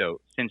been Lando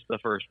since the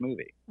first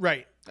movie.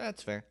 Right.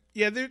 That's fair.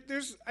 Yeah,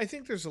 I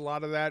think there's a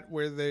lot of that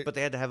where But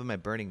they had to have him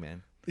at Burning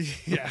Man.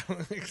 Yeah,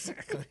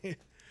 exactly.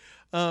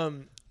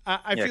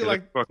 I feel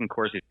like fucking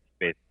Corsi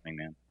space thing,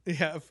 man.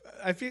 Yeah,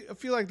 I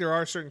feel like there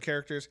are certain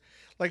characters,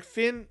 like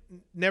Finn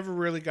never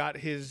really got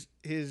his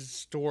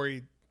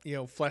story,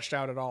 fleshed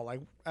out at all. Like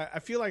I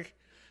feel like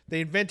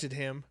they invented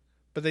him,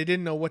 but they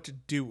didn't know what to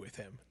do with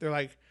him. They're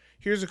like,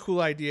 here's a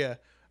cool idea,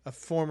 a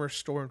former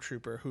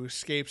stormtrooper who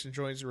escapes and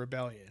joins the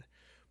rebellion.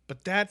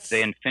 But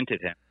they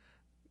invented him.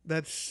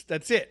 That's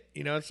it.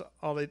 It's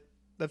all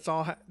that's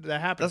all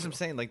that happens. That's what I'm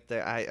saying. Like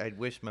I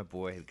wish my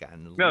boy had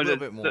gotten a little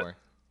bit more.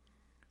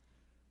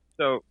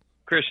 So,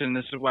 Christian,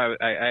 this is why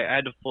I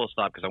had to full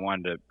stop, because I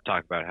wanted to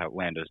talk about how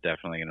Lando's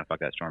definitely going to fuck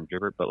that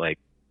stormtrooper. But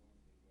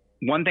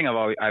one thing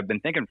I've been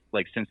thinking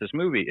since this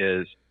movie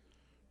is,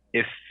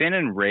 if Finn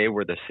and Rey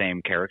were the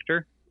same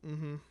character,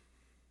 Mm-hmm.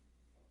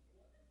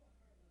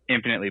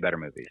 Infinitely better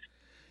movies.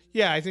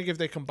 Yeah, I think if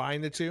they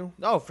combine the two,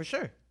 Oh, for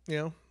sure. you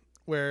know,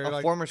 where A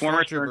like former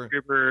Former stormtrooper.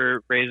 stormtrooper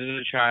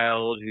raises a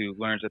child who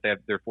learns that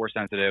they're force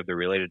sensitive. They're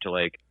related to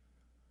like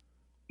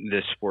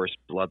this force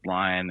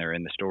bloodline. They're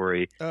in the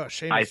story. oh,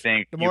 Seamus, I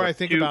think the you more have I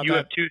think two- about you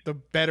have that, two- the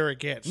better it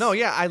gets. No,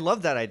 yeah, I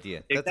love that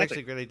idea. That's Exactly.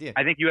 actually a great idea.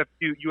 I think you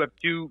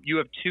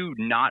have two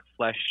not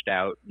fleshed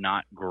out,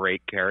 not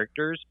great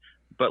characters,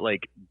 but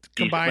like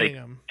combining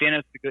like, them. Finn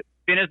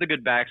has the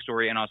good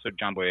backstory, and also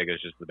John Boyega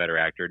is just the better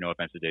actor. No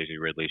offense to Daisy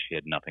Ridley, she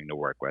had nothing to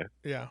work with.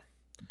 Yeah.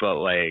 But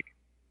like,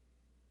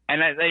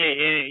 and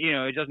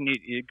it doesn't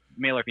need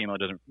male or female. It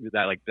doesn't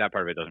that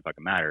part of it doesn't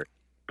fucking matter.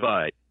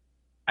 But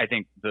I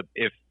think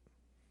if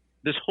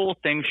this whole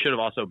thing should have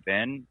also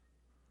been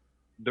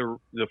the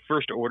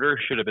First Order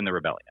should have been the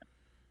rebellion.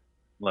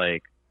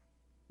 Like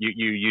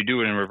you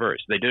do it in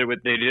reverse. They did it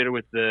with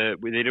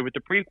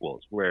the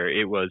prequels where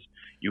it was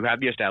you have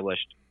the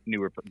established the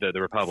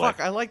Republic.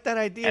 Fuck, I like that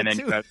idea and then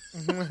too. you have,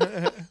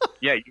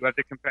 you have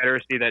the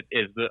Confederacy that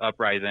is the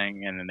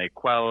uprising, and then they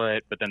quell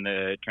it. But then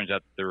it turns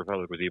out the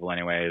Republic was evil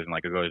anyways, and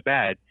like it goes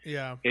bad.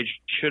 Yeah. It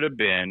should have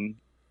been.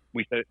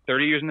 We said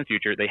 30 years in the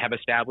future, they have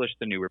established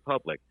the new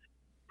Republic.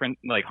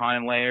 Like Han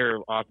and Leia are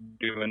off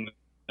doing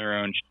their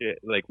own shit,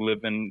 like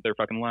living their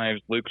fucking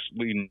lives. Luke's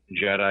leading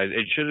Jedi.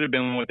 It should have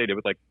been what they did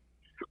with like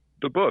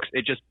the books.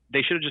 They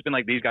should have just been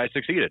like, these guys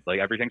succeeded. Like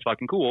everything's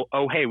fucking cool.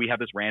 Oh hey, we have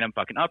this random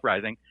fucking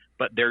uprising,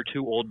 but they're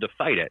too old to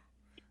fight it.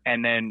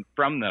 And then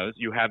from those,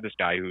 you have this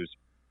guy who's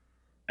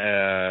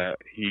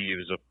he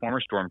was a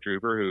former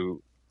stormtrooper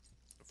who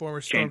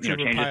Former changed his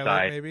stormtrooper pilot,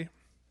 side. maybe.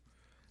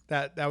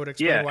 That would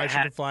explain why she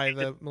had- can fly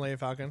the Millennium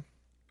Falcon.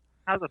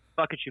 How the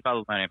fuck could she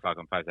follow the Millennium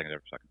Falcon 5 seconds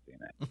after fucking seeing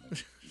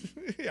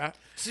that? Yeah.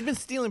 She's been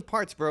stealing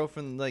parts, bro,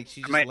 from like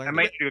she I just might learned.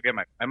 need to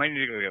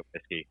go get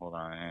whiskey. Hold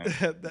on.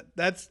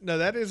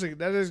 that is a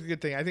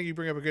good thing. I think you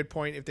bring up a good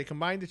point. If they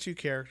combined the two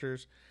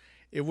characters,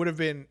 it would have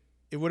been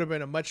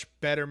a much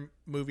better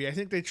movie. I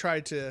think they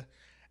tried to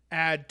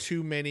add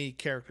too many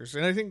characters,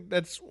 and I think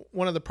that's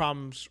one of the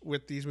problems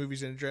with these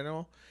movies in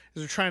general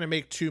is they're trying to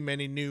make too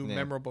many new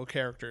memorable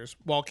characters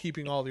while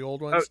keeping all the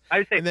old ones. I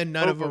would say and then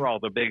none overall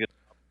of them. the biggest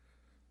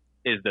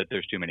is that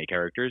there's too many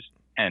characters,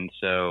 and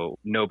so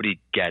nobody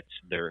gets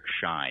their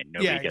shine.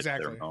 Nobody gets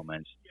their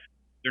moments.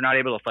 They're not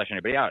able to flesh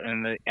anybody out.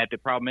 And the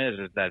problem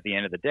is that at the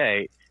end of the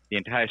day, the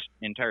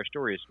entire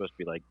story is supposed to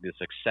be like the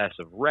success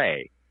of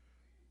Rey.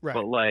 Right.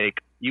 But like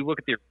you look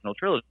at the original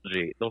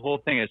trilogy, the whole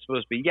thing is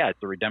supposed to be it's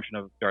the redemption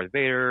of Darth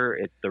Vader,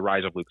 it's the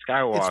rise of Luke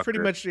Skywalker. It's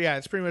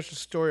pretty much the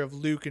story of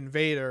Luke and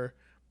Vader,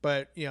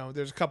 but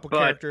there's a couple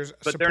characters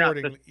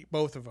supporting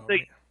both of them.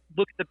 Like,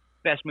 look at the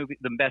best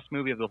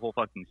movie of the whole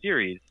fucking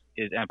series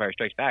is Empire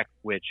Strikes Back,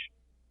 which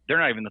they're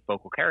not even the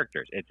focal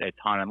characters. It's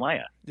Han and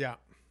Leia. Yeah,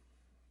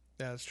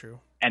 that's true.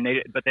 And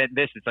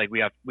this it's like we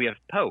have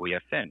Poe, we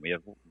have Finn, we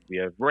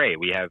have Rey,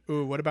 we have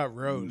what about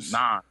Rose?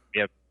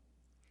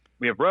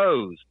 We have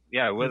Rose.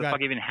 Yeah, what the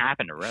fuck even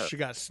happened to Rose? She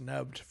got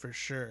snubbed for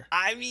sure.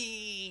 I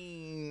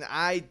mean,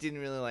 I didn't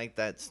really like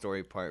that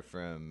story part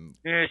from.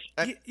 She was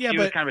kind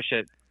of a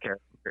shit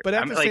character. But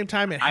at the same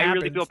time, it happened. I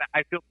really feel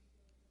bad.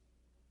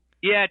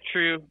 Yeah,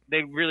 true.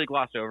 They really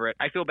glossed over it.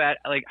 I feel bad.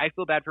 Like I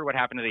feel bad for what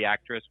happened to the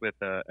actress with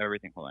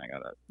everything. Hold on,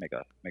 I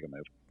gotta make a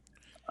move.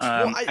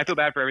 I feel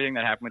bad for everything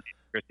that happened with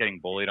the actress getting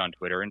bullied on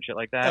Twitter and shit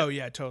like that. Oh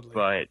yeah, totally.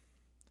 But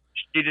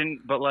she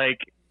didn't. But like,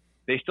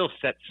 they still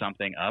set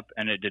something up,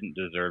 and it didn't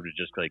deserve to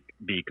just like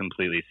be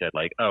completely said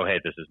like, oh hey,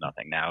 this is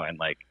nothing now, and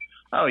like,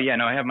 oh yeah,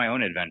 no, I have my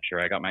own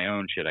adventure. I got my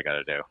own shit I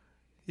gotta do.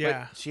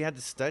 Yeah, but she had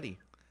to study.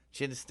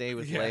 She had to stay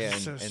with Leia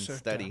and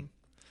study.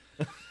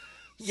 Dumb.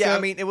 Yeah,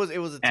 I mean, it was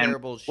a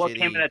terrible. What shitty...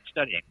 came of that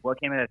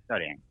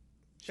studying?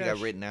 She got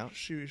written out.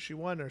 She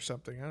won or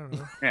something. I don't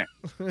know. Yeah.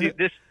 See,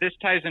 this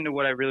ties into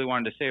what I really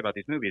wanted to say about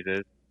these movies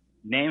is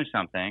name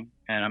something,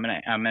 and I'm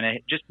gonna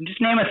just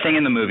name a thing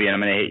in the movie, and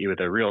I'm gonna hit you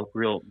with a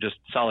real just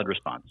solid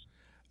response.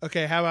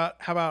 Okay, how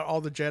about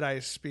all the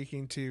Jedi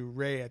speaking to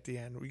Rey at the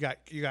end?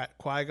 You got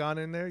Qui-Gon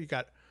in there. You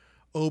got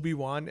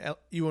Obi-Wan,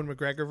 Ewan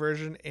McGregor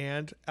version,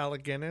 and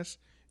Alec Guinness.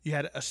 You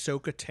had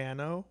Ahsoka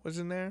Tano was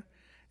in there,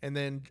 and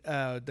then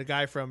the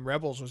guy from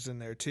Rebels was in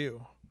there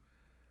too.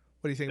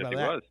 What do you think about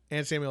that? Was.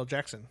 And Samuel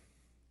Jackson.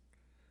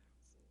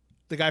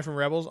 The guy from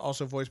Rebels,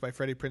 also voiced by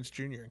Freddie Prinze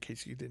Jr., in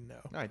case you didn't know.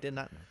 No, I did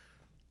not know.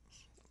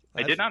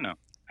 I did not know.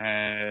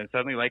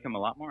 Suddenly like him a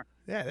lot more.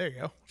 Yeah, there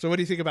you go. So what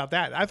do you think about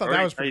that? I thought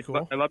that was pretty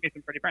cool. I love me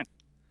some Freddie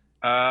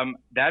Prinze.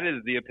 That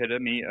is the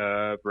epitome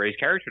of Rey's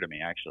character to me,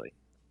 actually.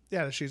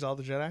 Yeah, she's all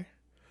the Jedi.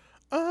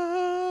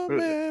 I'm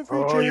every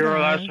oh, Jedi. You're our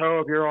last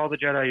hope. You're all the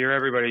Jedi. You're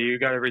everybody. You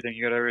got everything.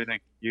 You got everything.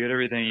 You got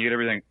everything. You got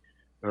everything.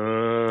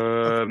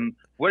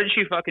 What did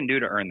she fucking do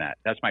to earn that?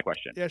 That's my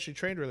question. Yeah, she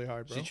trained really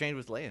hard, bro. She trained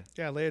with Leia.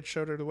 Yeah, Leia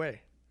showed her the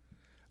way.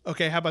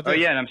 Okay, how about this? Oh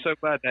yeah, and I'm so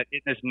glad that in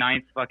this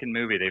 9th fucking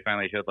movie they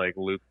finally showed like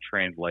Luke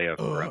trained Leia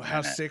for a minute.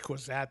 How sick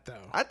was that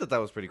though? I thought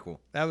that was pretty cool.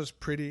 That was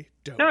pretty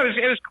dope. No,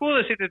 it was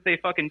cool to see that they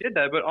fucking did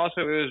that, but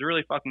also it was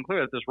really fucking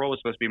clear that this role was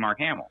supposed to be Mark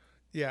Hamill.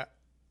 Yeah.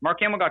 Mark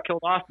Hamill got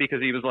killed off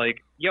because he was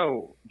like,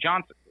 "Yo,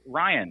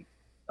 Ryan,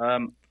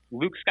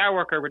 Luke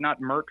Skywalker would not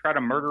try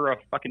to murder a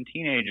fucking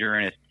teenager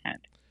in his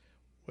tent.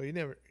 Well,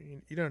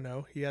 you don't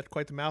know. He had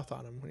quite the mouth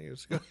on him when he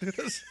was going through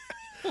this.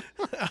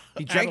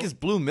 He drank his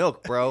blue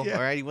milk, bro. Yeah.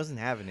 All right, he wasn't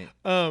having it.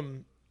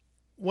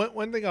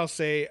 One thing I'll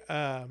say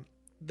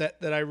that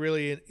I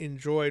really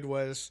enjoyed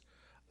was,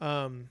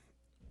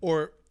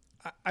 or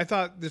I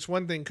thought this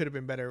one thing could have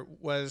been better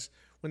was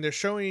when they're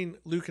showing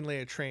Luke and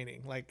Leia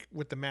training, like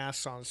with the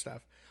masks on and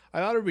stuff. I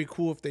thought it would be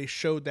cool if they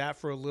showed that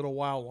for a little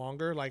while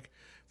longer, like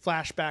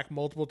flashback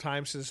multiple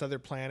times to this other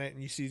planet,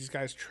 and you see these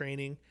guys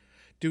training,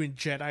 doing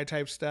Jedi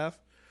type stuff,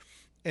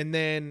 and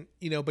then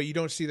but you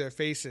don't see their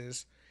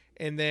faces,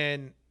 and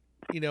then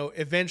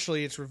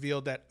eventually it's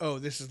revealed that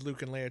this is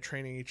Luke and Leia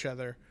training each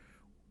other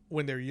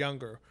when they're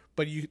younger,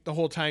 but the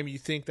whole time you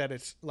think that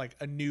it's like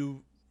a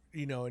new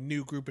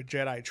group of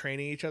Jedi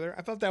training each other.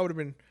 I thought that would have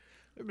been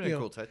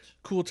a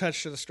cool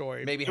touch to the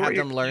story. Maybe have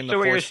them learn the So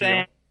what you're Force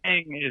field.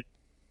 saying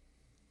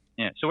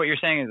is, So what you're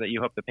saying is that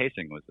you hope the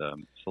pacing was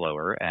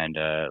slower and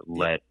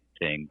let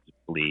things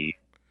bleed.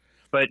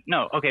 But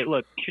no, okay.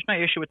 Look, here's my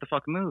issue with the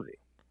fucking movie.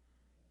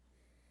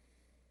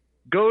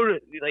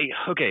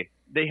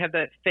 They have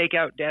that fake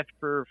out death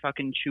for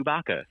fucking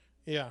Chewbacca.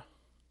 Yeah.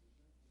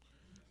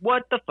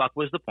 What the fuck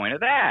was the point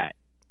of that?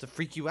 To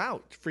freak you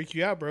out. To freak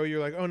you out, bro. You're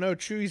like, oh no,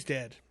 Chewie's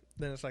dead.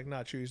 Then it's like,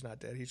 nah, Chewie's not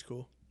dead. He's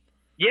cool.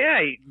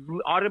 Yeah, he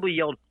audibly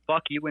yelled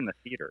 "fuck you" in the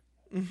theater.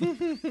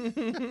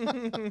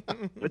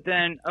 But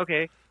then,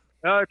 okay,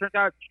 it turns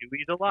out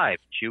Chewie's alive.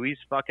 Chewie's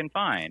fucking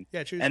fine.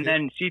 Yeah, Chewie's and good.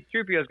 then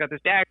C-3PO's got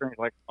this dagger, and he's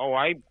like, "Oh,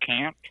 I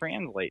can't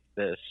translate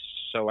this,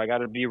 so I got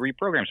to be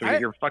reprogrammed." So we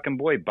get your fucking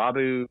boy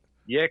Babu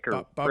Yik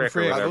or Babu Frick or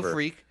Frick. whatever. Babu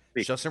Freak.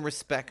 Show some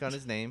respect on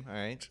his name. All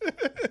right.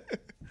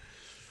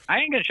 I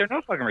ain't gonna show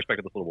no fucking respect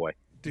to this little boy.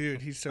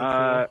 Dude, he's so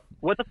cool.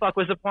 What the fuck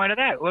was the point of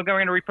that? We're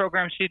going to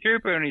reprogram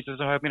C-3PO, and he says,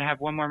 "Oh, I'm gonna have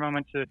one more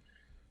moment to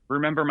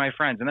remember my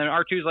friends." And then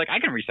R2's like, "I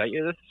can reset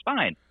you. This is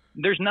fine."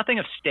 There's nothing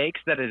of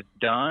stakes that is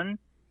done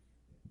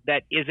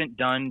that isn't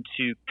done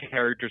to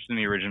characters from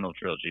the original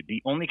trilogy.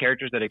 The only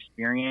characters that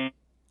experience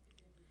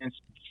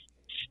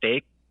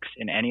stakes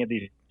in any of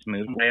these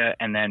movies,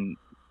 and then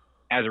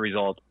as a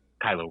result,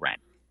 Kylo Ren.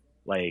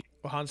 Like,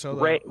 Well, Han Solo.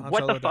 Rey, Han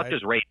what Solo the fuck died.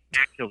 does Rey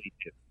actually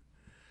do?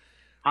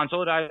 Han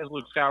Solo dies,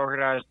 Luke Skywalker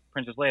dies,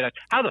 Princess Leia dies.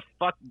 How the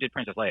fuck did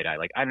Princess Leia die?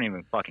 Like, I don't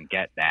even fucking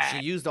get that.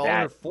 She used all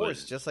That her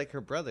force, was- just like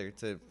her brother,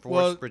 to force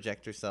Well,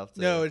 project herself.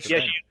 To no, it's- Yeah,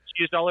 Ben.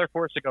 she used all her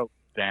force to go,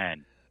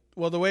 Ben.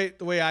 Well, the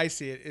way I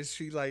see it is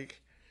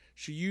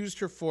she used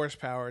her force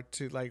power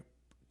to like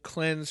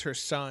cleanse her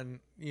son.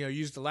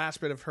 Use the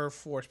last bit of her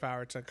force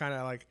power to kind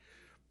of like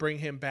bring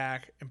him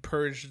back and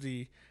purge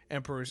the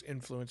Emperor's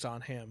influence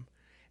on him.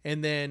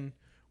 And then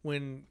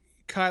when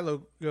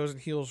Kylo goes and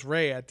heals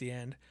Rey at the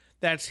end,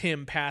 that's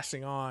him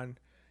passing on,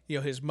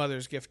 his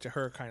mother's gift to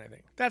her, kind of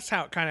thing. That's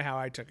how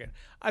I took it.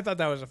 I thought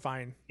that was a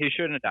fine. He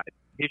shouldn't have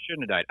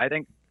died. I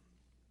think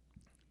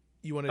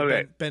You wanted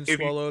Okay, Ben if you-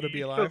 Swallow to be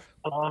you alive.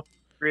 took all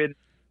three of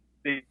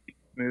these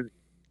movies.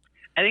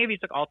 I think if you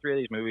took all three of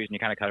these movies and you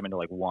kind of cut them into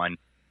like one,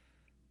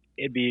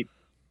 it'd be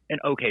an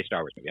okay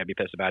Star Wars movie. I'd be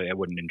pissed about it. I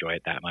wouldn't enjoy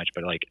it that much,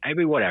 but like, I'd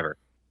be whatever.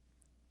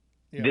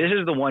 Yeah. This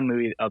is the one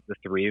movie of the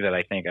three that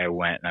I think I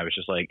went and I was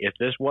just like, if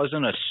this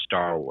wasn't a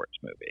Star Wars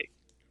movie,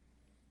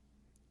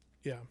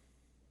 Yeah.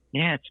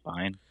 yeah, it's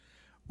fine.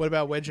 What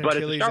about Wedge But it's a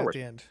Antilles Star at Wars.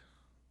 the end?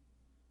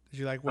 Did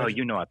you like Oh, Wedge?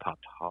 I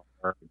popped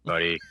hard,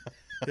 buddy.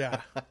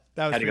 Yeah,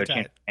 that was Had to go pretty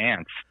change tight.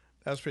 pants.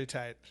 That was pretty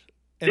tight.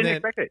 And Didn't then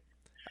expect it.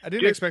 I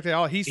didn't Dude, expect it at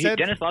all. He said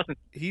Dennis Lawson.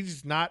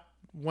 he's not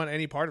want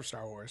any part of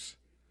Star Wars.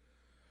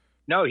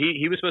 No,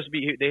 he was supposed to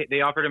be.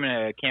 They offered him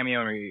a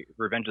cameo in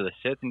Revenge of the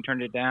Sith and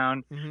turned it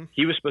down. Mm-hmm.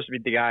 He was supposed to be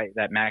the guy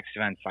that Max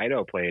von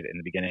Sydow played in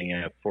the beginning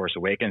of Force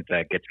Awakens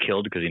that gets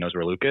killed because he knows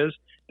where Luke is.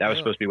 That was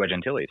Oh. supposed to be Wedge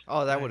Antilles.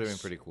 Oh, that would have been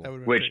Nice. pretty cool. That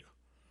would've been Which- pretty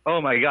Oh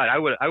my God, I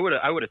would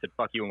have said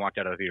fuck you and walked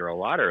out of the theater a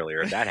lot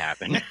earlier if that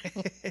happened.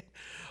 cool.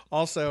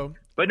 Also,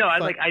 But no,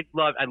 Fun- I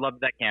loved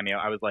that cameo.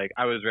 I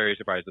was very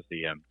surprised to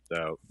see him.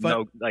 So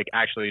Fun-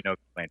 actually no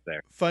complaints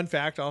there. fun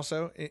fact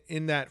also,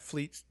 in that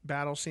fleet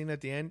battle scene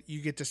at the end,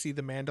 you get to see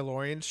the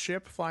Mandalorian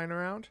ship flying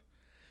around.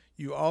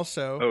 You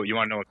also Oh, you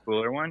want to know a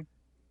cooler one?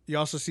 you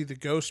also see the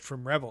ghost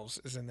from Rebels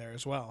is in there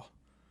as well.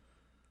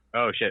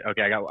 Oh shit.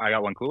 Okay, I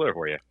got one cooler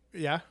for you.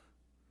 Yeah.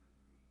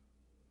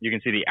 You can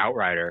see the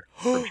Outrider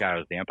from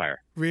Shadows of the Empire.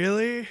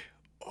 Really?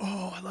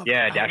 Oh, I love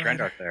Yeah, the Dash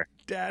Outrider. Rendar's there.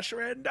 Dash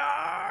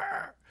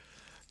Rendar.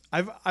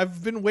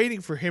 I've been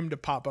waiting for him to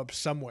pop up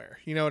somewhere.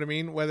 You know what I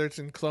mean? Whether it's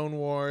in Clone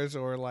Wars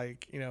or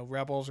like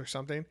Rebels or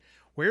something.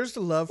 Where's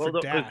the love for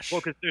Dash? Well,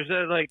 because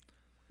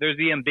there's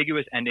the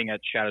ambiguous ending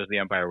at Shadows of the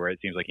Empire where it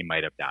seems like he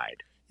might have died,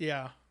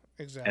 Yeah,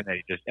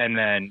 exactly. and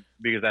then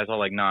because that's all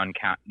like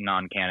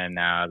non-canon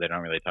now, they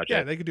don't really touch Yeah,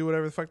 it. they could do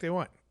whatever the fuck they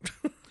want.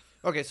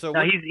 Okay, so No,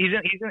 what- he's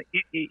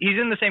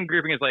in the same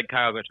grouping as like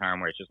Kyle Katarn,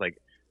 where it's just like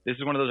this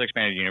is one of those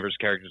expanded universe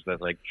characters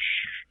that's like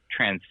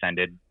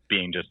transcended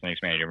being just an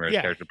expanded universe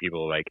Yeah. character.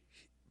 People are like,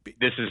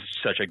 this is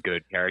such a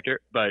good character,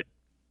 but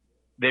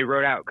they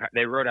wrote out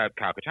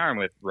Kyle Katarn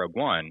with Rogue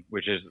One,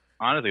 which is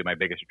honestly my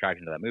biggest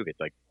attraction to that movie. It's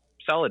like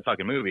solid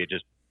fucking movie. It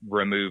just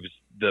removes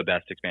the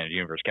best expanded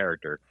universe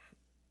character.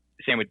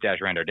 Same with Dash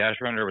Rendar. Dash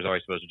Rendar was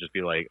always supposed to just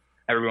be like,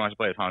 everyone wants to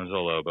play as Han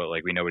Solo, but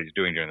like we know what he's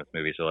doing during this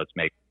movie, so let's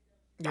make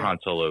Han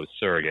Solo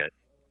surrogate.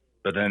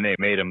 But then they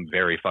made him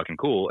very fucking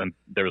cool, and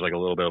there was like a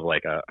little bit of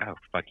like, oh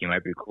fuck, he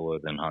might be cooler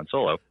than Han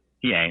Solo.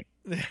 He ain't.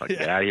 Fuck,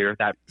 get out of here with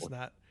that. He's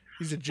not.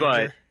 He's a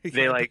ginger. But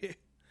they like,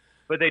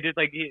 but they did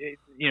like,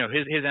 you know,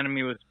 his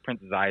enemy was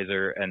Prince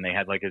Zeiser, and they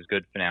had like his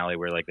good finale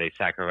where like they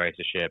sacrificed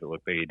a ship. It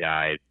looked like he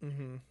died,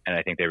 and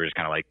I think they were just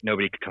kind of like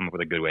nobody could come up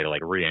with a good way to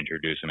like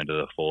reintroduce him into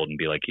the fold and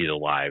be like he's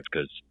alive,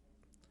 because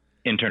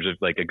in terms of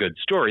like a good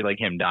story, like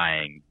him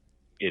dying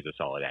is a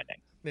solid ending.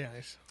 Yeah.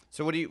 Nice.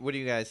 So what do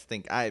you guys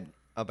think?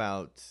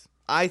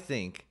 I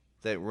think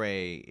that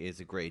Rey is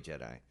a gray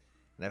Jedi,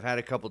 and I've had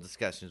a couple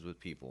discussions with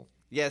people.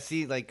 Yeah,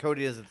 see, like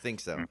Cody doesn't think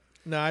so.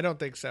 No, I don't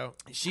think so.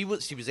 She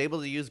was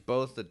able to use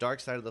both the dark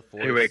side of the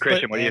Force. Hey, wait,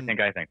 Christian, what do you think?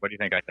 I think. What do you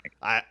think? I think.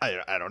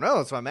 I don't know.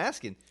 That's why I'm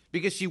asking,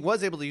 because she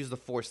was able to use the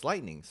Force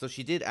lightning, so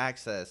she did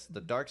access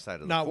the dark side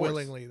of the Not Force. Not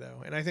willingly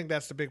though, and I think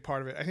that's the big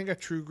part of it. I think a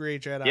true gray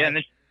Jedi. Yeah, and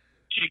then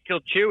she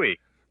killed Chewie,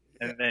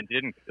 and then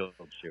didn't kill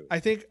Chewie. I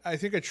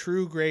think a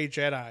true gray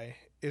Jedi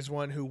is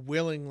one who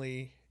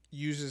willingly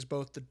uses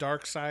both the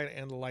dark side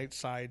and the light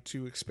side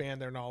to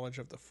expand their knowledge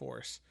of the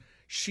Force.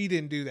 She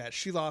didn't do that.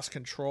 She lost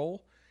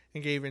control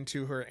and gave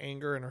into her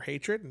anger and her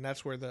hatred, and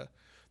that's where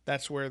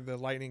the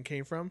lightning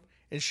came from.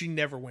 And she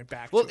never went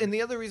back. Well, to and it.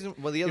 the other reason,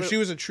 if she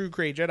was a true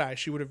gray Jedi,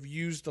 she would have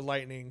used the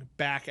lightning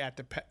back at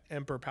the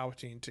Emperor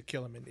Palpatine to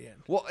kill him in the end.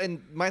 Well,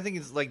 and my thing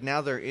is like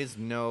now there is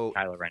no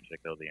Kylo Ren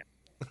should kill the end.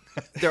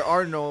 there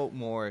are no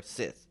more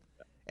Sith,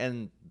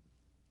 and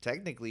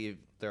technically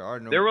there are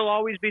no. There will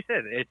always be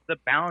Sith. It's the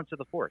balance of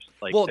the Force.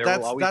 Like, well, there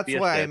will always that's be a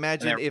why I Sith,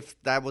 imagine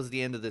if that was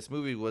the end of this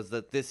movie, was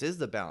that this is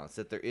the balance,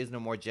 that there is no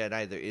more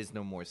Jedi, there is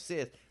no more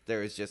Sith,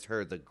 there is just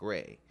her, the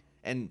gray,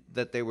 and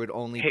that there would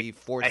only be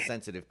Force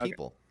sensitive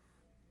people.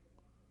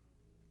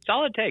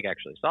 Solid take,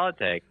 actually. Solid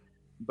take.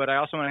 But I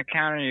also want to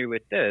counter you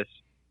with this.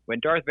 When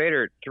Darth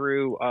Vader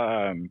threw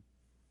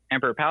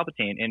Emperor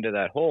Palpatine into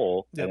that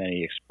hole, and then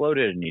he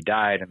exploded and he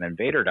died, and then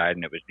Vader died,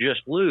 and it was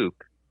just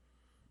Luke,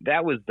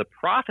 that was the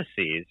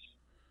prophecies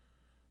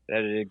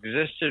that had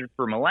existed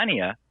for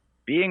millennia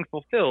being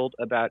fulfilled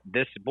about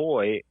this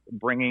boy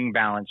bringing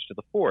balance to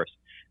the Force.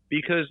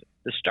 Because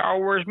the Star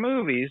Wars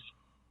movies,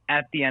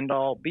 at the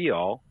end-all,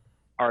 be-all,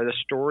 are the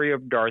story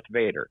of Darth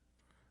Vader.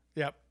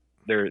 Yep.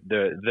 They're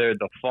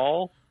the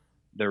fall,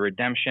 the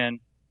redemption,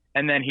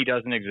 and then he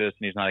doesn't exist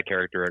and he's not a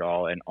character at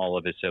all, and all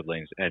of his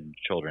siblings and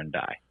children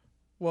die.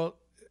 Well,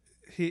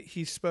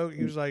 he spoke.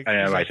 He was like, I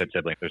know, I like, said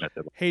siblings. There's no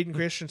siblings. Hayden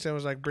Christensen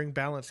was like, bring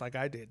balance like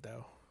I did,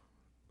 though.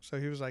 So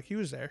he was like, he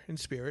was there in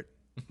spirit.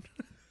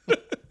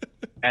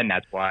 And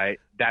that's why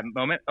that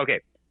moment. Okay,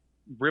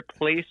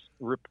 replace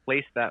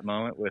that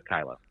moment with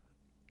Kylo.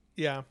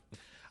 Yeah,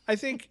 I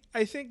think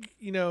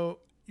you know.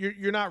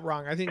 You're not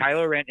wrong. I think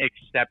Kylo Ren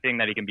accepting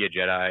that he can be a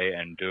Jedi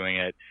and doing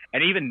it,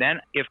 and even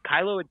then, if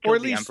Kylo had killed or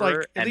at least the Emperor,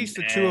 like at least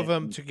the two of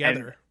them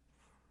together,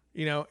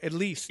 you know, at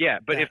least. Yeah,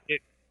 but that.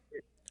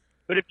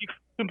 if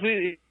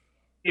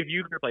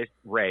you replace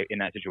Rey in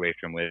that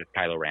situation with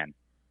Kylo Ren,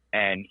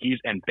 and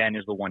Ben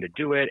is the one to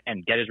do it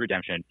and get his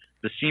redemption,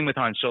 the scene with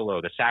Han Solo,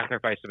 the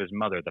sacrifice of his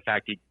mother, the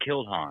fact he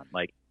killed Han,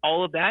 like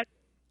all of that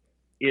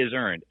is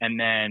earned, and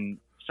then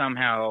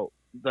somehow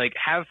like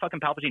have fucking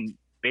Palpatine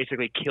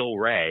basically kill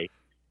Rey.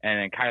 And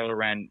then Kylo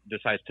Ren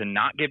decides to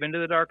not give into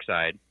the dark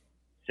side,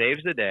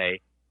 saves the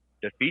day,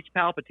 defeats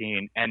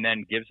Palpatine, and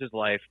then gives his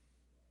life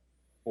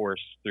Force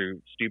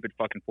through stupid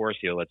fucking Force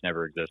heal that's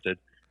never existed.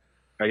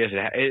 I guess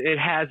it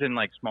has in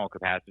like small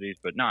capacities,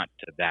 but not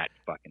to that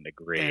fucking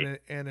degree.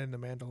 And in the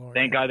Mandalorian.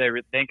 Thank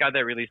God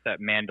they released that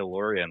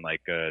Mandalorian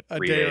like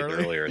 3 days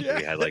earlier. So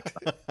we had like.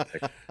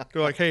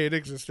 They're like, hey, it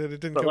existed.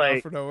 It didn't come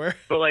out for nowhere.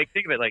 But like,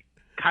 think of it, like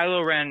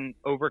Kylo Ren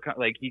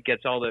he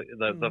gets all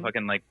the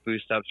fucking like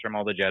boost ups from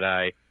all the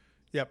Jedi.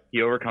 Yep.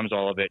 He overcomes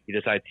all of it. He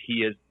decides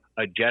he is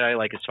a Jedi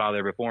like his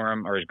father before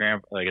him, or his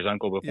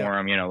uncle before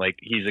him. You know, like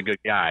he's a good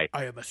guy.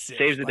 I am a Sith.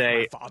 Saves the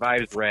day,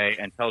 survives Rey,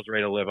 and tells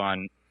Rey to live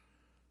on.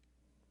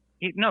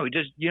 You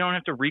don't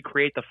have to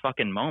recreate the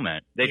fucking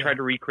moment. They tried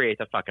to recreate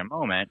the fucking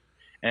moment,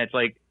 and it's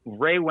like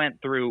Rey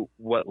went through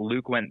what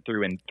Luke went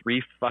through in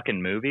 3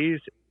 fucking movies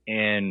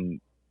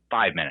in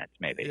 5 minutes,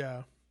 maybe.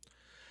 Yeah.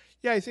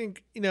 Yeah, I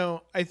think. But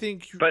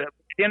at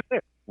the end of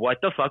it,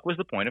 what the fuck was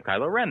the point of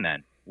Kylo Ren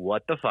then?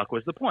 What the fuck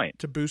was the point?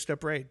 To boost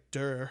up Rey.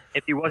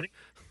 If he wasn't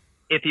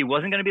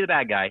going to be the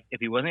bad guy, if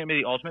he wasn't going to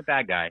be the ultimate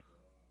bad guy,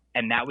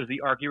 and that was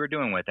the arc you were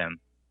doing with him,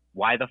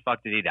 why the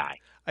fuck did he die?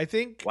 I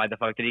think. Why the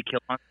fuck did he kill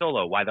Han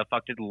Solo? Why the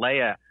fuck did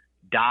Leia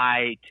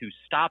die to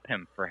stop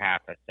him for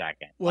half a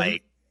second? Well,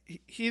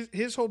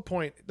 his whole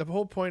point, the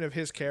whole point of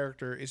his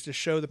character is to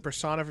show the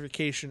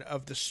personification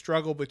of the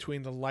struggle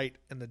between the light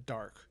and the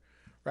dark,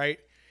 right?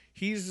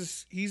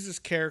 He's this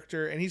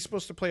character, and he's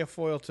supposed to play a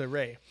foil to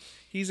Rey.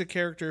 He's a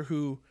character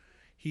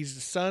he's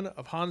the son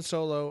of Han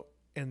Solo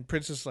and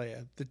Princess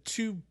Leia, the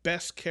two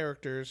best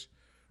characters,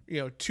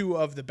 two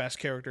of the best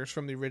characters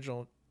from the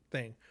original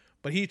thing.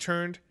 But he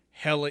turned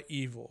hella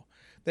evil.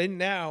 Then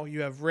now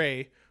you have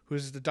Rey,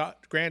 who's the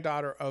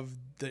granddaughter of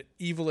the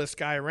evilest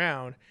guy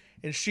around,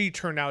 and she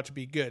turned out to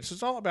be good. So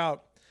it's all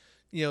about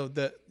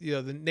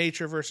the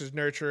nature versus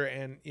nurture,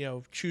 and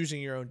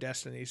choosing your own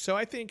destiny. So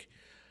I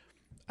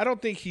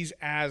don't think he's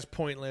as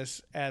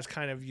pointless as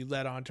kind of you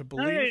led on to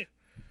believe.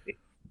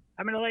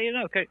 I'm going to let you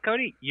know,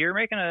 Cody, you're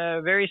making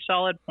a very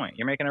solid point.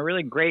 You're making a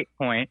really great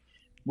point,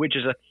 which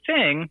is a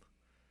thing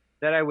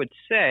that I would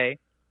say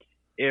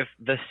if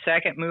the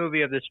second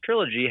movie of this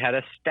trilogy had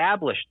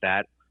established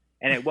that,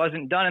 and it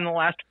wasn't done in the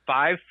last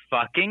 5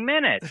 fucking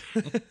minutes.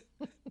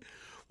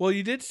 Well,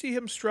 you did see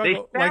him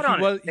struggle. They sat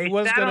on it. He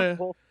was gonna the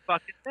whole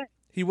fucking thing.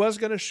 He was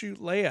gonna shoot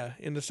Leia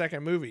in the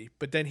second movie,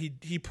 but then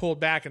he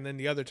pulled back, and then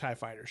the other TIE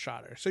fighter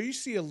shot her. So you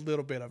see a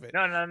little bit of it.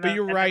 No. But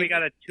you're right. We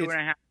got a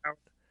 2.5 hour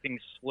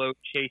slow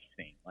chase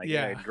scene.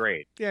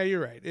 Great. Yeah,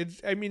 you're right.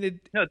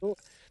 The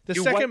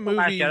you second movie.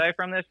 Last Jedi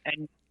from this,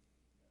 and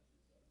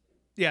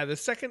yeah, the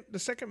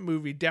second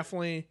movie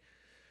definitely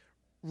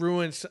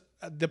ruins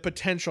the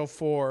potential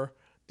for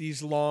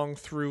these long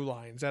through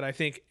lines that I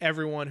think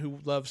everyone who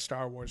loves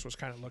Star Wars was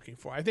kind of looking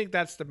for. I think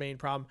that's the main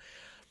problem.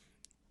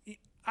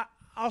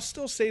 I'll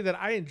still say that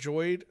I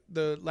enjoyed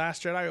The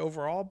Last Jedi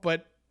overall,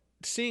 but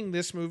seeing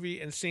this movie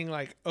and seeing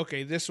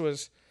this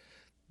was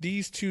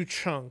these 2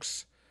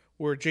 chunks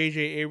were J.J.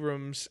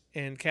 Abrams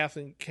and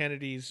Kathleen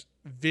Kennedy's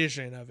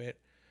vision of it,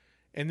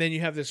 and then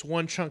you have this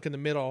one chunk in the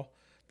middle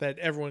that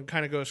everyone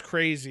kind of goes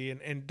crazy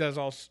and does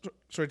all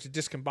sorts of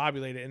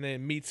discombobulate it, and then it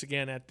meets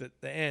again at the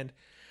end.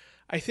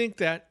 I think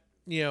that,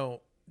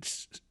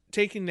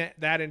 taking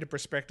that into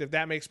perspective,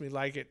 that makes me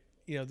like it,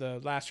 The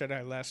Last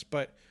Jedi less.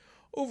 But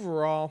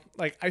overall,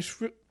 I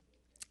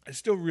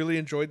still really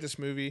enjoyed this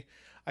movie.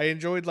 I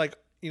enjoyed,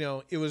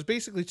 it was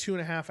basically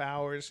 2.5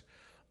 hours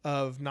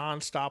of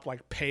nonstop,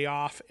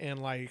 payoff and,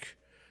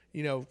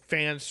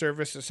 fan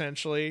service,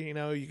 essentially.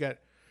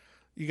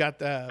 You got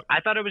the.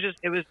 I thought it was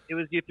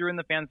you threw in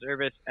the fan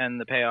service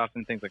and the payoff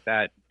and things like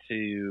that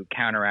to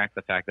counteract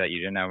the fact that you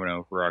didn't have an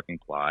overarching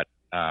plot.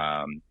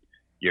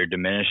 You're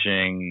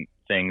diminishing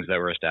things that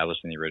were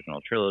established in the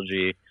original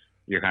trilogy.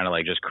 You're kind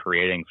of just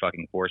creating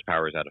fucking force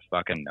powers out of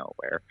fucking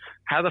nowhere.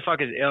 How the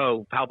fuck is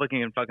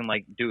Palpatine can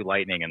fucking do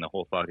lightning and the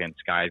whole fucking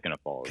sky is gonna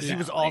fall? Because he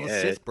was all the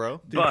Sith,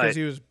 bro. Because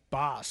he was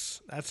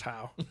boss. That's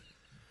how.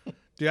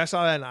 Dude, I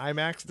saw that in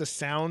IMAX. The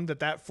sound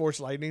that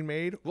force lightning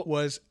made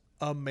was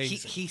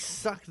amazing. He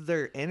sucked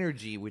their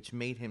energy, which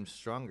made him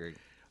stronger.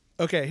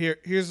 Okay,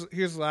 here's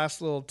the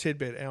last little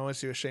tidbit, and I want to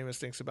see what Seamus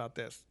thinks about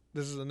this.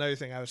 This is another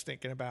thing I was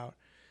thinking about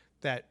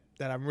that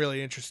I'm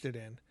really interested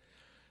in.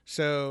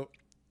 So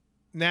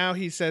now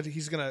he said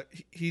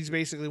he's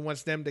basically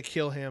wants them to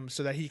kill him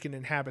so that he can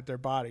inhabit their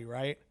body,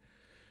 right?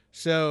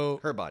 So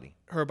her body.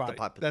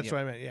 That's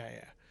what I meant.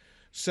 Yeah.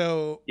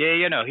 So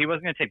he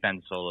wasn't gonna take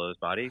Ben Solo's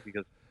body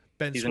because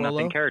he's Swallow? a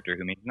nothing character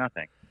who means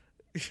nothing.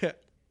 Yeah.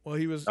 Well,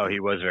 he was. Oh,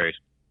 he was very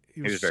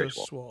so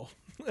swole.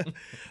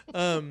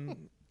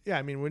 Yeah,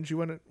 I mean, wouldn't you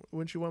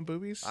want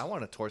boobies? I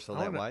want a torso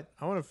that wide.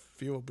 I want to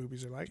feel what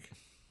boobies are like.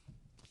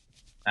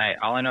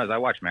 All I know is I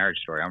watch Marriage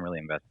Story. I'm really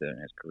invested in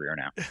his career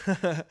now.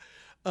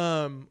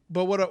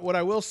 But what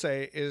I will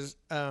say is,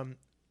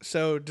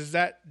 so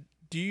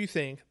do you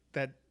think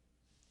that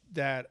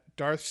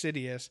Darth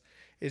Sidious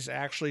is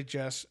actually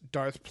just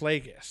Darth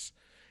Plagueis,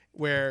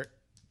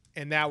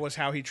 and that was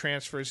how he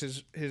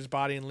transfers his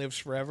body and lives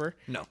forever?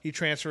 No. He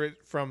transferred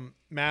it from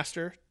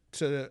master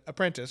to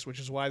apprentice,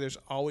 which is why there's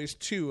always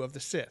 2 of the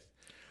Sith.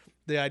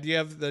 The idea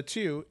of the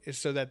 2 is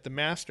so that the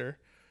master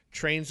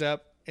trains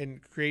up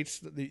and creates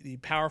the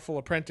powerful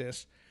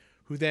apprentice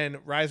who then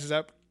rises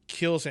up,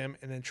 kills him,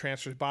 and then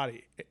transfers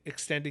body,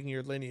 extending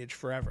your lineage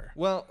forever.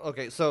 Well,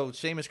 okay, so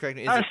Seamus correct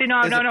me. Is it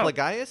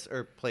Plagueis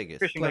or Plagueis?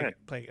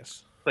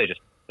 Plagueis.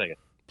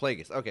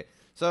 Plagueis. Okay,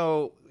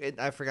 so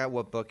I forgot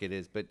what book it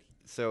is, but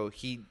so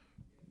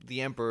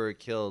the Emperor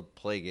killed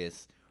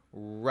Plagueis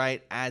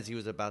right as he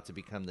was about to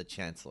become the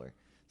Chancellor.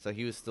 So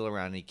he was still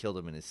around and he killed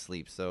him in his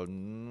sleep. So,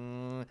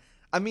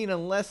 I mean,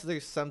 unless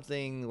there's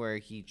something where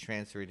he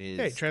transferred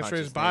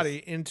his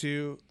body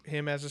into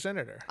him as a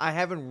senator. I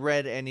haven't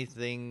read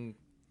anything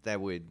that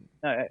would.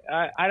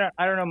 I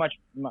don't know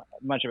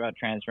much about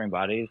transferring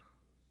bodies.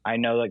 I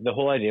know the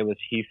whole idea was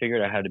he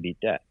figured out how to beat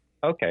death.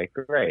 Okay,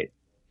 great.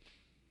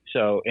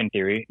 So in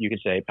theory, you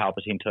could say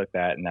Palpatine took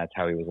that, and that's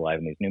how he was alive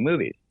in these new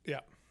movies.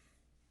 Yeah.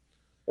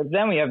 But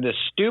then we have this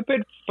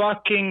stupid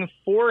fucking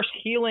force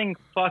healing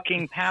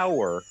fucking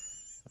power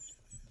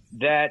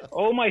that,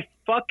 oh my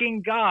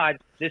fucking god,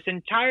 this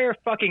entire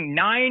fucking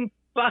 9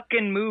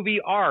 fucking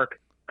movie arc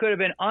could have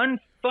been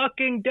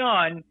unfucking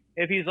done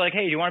if he's like,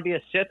 hey, do you want to be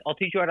a Sith? I'll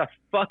teach you how to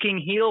fucking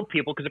heal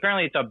people, because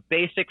apparently it's a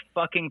basic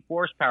fucking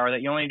force power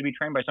that you only need to be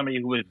trained by somebody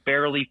who was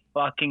barely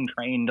fucking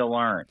trained to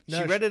learn.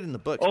 She read it in the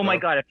book. Oh my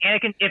god, if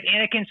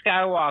Anakin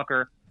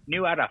Skywalker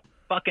knew how to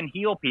fucking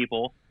heal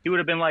people, he would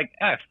have been like,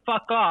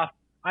 fuck off.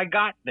 I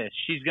got this.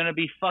 She's going to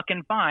be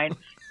fucking fine.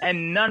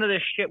 And none of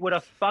this shit would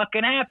have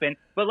fucking happened.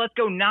 But let's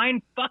go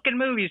 9 fucking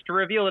movies to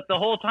reveal that the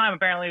whole time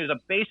apparently it was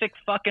a basic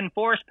fucking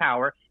force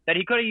power that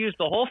he could have used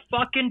the whole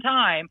fucking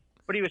time.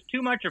 but he was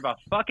too much of a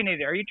fucking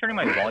idiot. Are you turning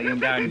my volume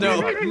down?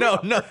 No,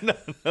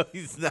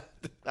 he's not.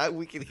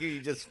 We can hear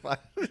you just fine.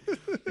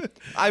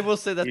 I will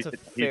say that's a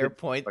fair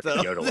point,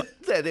 though.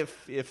 That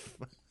if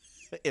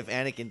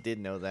Anakin did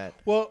know that,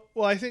 well,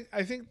 I think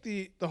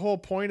the whole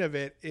point of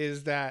it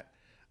is that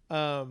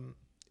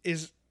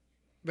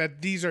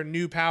these are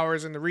new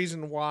powers, and the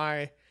reason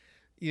why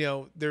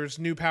there's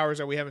new powers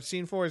that we haven't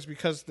seen for is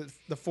because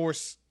the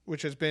Force,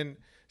 which has been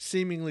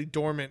seemingly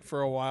dormant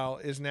for a while,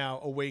 is now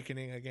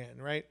awakening again,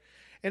 right?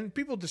 And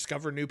people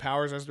discover new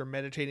powers as they're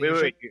meditating.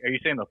 Wait, are you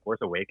saying the Force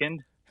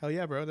Awakened? Hell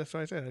yeah, bro. That's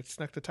what I said. I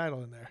snuck the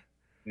title in there.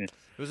 it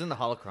was in the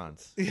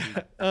holocrons.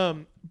 Yeah.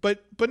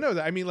 But no,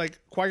 I mean, like,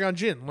 Qui-Gon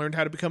Jinn learned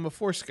how to become a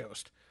Force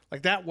ghost.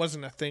 Like, that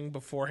wasn't a thing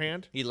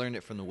beforehand. He learned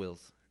it from the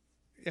Wills.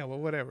 Yeah, well,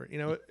 whatever,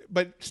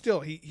 but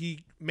still,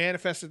 he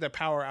manifested that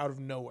power out of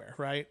nowhere,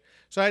 right?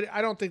 So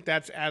I don't think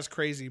that's as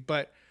crazy.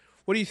 But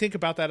what do you think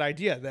about that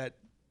idea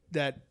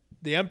that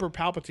the Emperor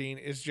Palpatine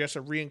is just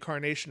a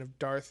reincarnation of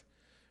Darth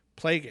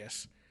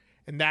Plagueis,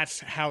 and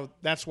that's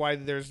why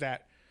there's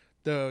that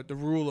the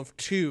rule of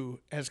 2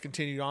 has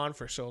continued on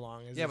for so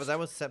long. But that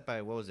was set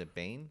by, what was it,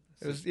 Bane?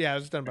 It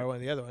was done by one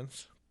of the other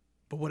ones.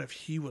 But what if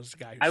he was the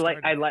guy who I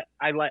started?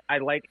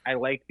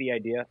 like the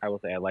idea. I will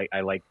say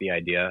I like the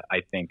idea. I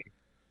think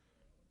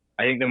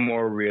the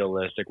more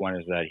realistic one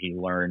is that he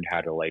learned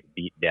how to like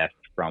beat death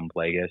from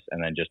Plagueis,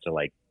 and then just to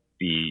like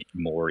be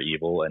more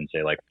evil and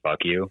say like fuck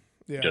you,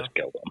 just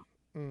kill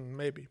them.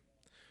 Maybe.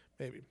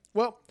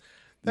 Well,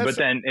 but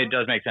then it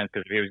does make sense,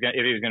 because if he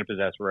was gonna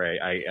possess Rey,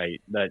 I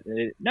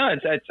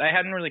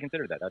hadn't really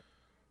considered that.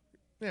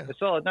 That's a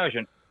solid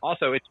notion.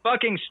 Also, it's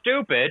fucking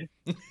stupid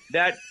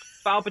that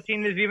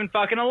Palpatine is even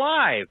fucking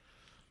alive.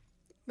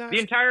 The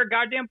entire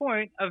goddamn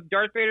point of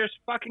Darth Vader's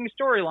fucking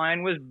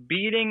storyline was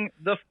beating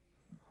the.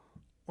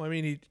 Well, I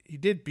mean, he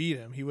did beat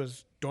him. He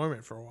was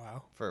dormant for a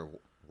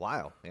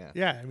while. Yeah.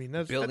 Yeah, I mean,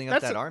 building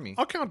up that army.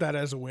 I'll count that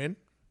as a win.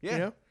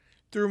 Yeah.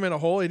 Threw him in a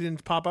hole. He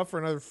didn't pop up for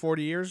another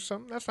 40 years or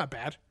something. That's not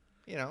bad.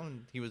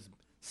 And he was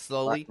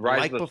slowly, Rise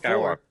like of the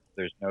before. Skywalker.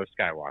 There's no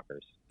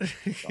Skywalkers.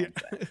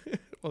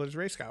 Well, there's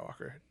Rey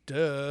Skywalker.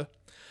 Duh.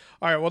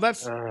 All right. Well,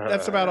 that's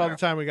about all the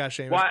time we got,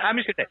 Seamus. I'm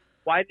just gonna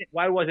say,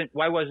 why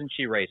wasn't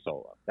she Rey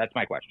Solo? That's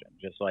my question.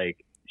 Just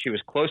like, she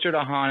was closer to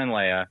Han and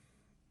Leia.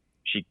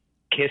 She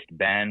kissed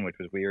Ben, which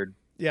was weird.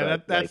 Yeah,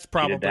 that's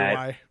probably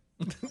why.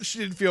 She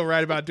didn't feel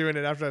right about doing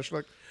it after that. She's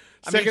like,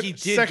 he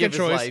did give his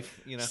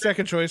life,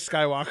 second choice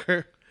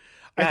Skywalker.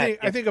 I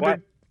think why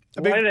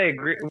did I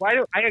agree? Why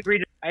do I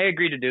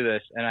agreed to do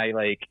this, and I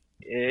like,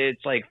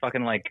 it's like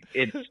fucking like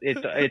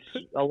it's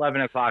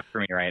 11 o'clock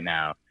for me right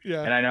now.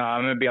 Yeah. And I know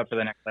I'm gonna be up for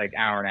the next like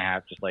hour and a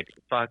half, just like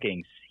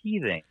fucking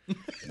seething.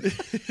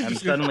 I'm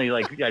suddenly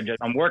like,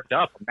 I'm worked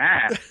up, I'm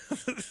mad.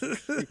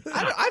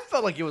 I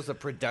felt like it was a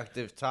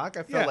productive talk.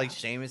 I felt like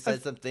Seamus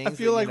said some things. I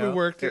feel like we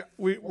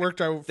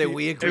worked our that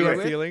we agreed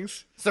with.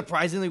 Feelings.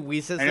 Surprisingly, we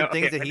said some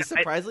things that he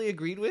surprisingly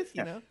agreed with.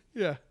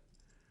 Yeah.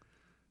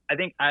 I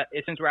think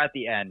since we're at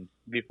the end,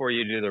 before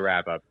you do the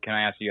wrap up, can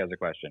I ask you guys a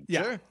question?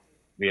 Yeah. Sure.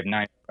 We have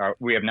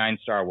 9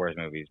 Star Wars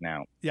movies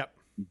now. Yep.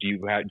 Do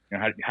you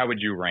how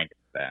would you rank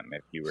them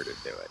if you were to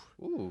do it?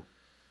 Ooh,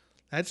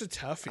 that's a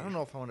toughie. I don't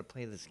know if I want to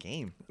play this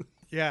game.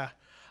 Yeah,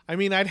 I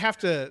mean, I'd have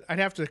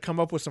to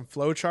come up with some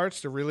flow charts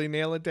to really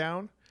nail it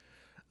down.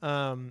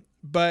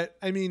 But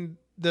I mean,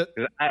 I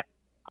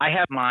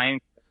have mine.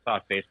 I saw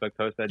a Facebook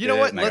post that you know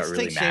what? Let's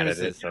take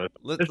Seamus. So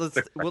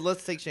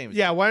let's take Seamus.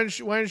 Yeah, why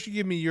don't you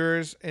give me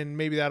yours, and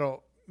maybe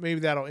that'll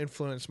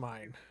influence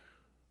mine.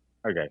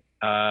 Okay.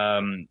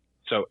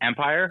 So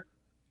Empire.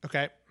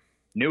 Okay.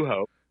 New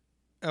Hope.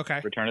 Okay.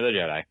 Return of the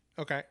Jedi.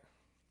 Okay.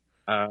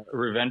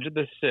 Revenge of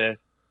the Sith.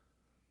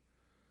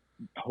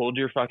 Hold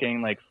your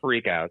fucking like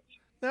freakouts.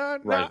 No.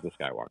 Rise of the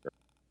Skywalker.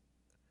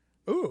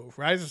 Ooh,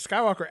 Rise of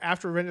Skywalker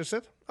after Revenge of the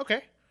Sith.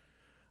 Okay,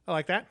 I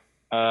like that.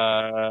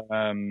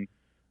 Phantom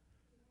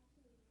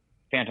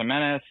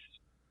Menace,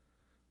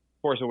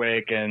 Force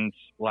Awakens,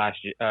 Last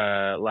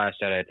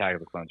Jedi, Attack of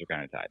the Clones are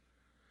kind of tied.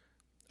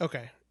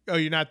 Okay. Oh,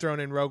 you're not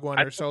throwing in Rogue One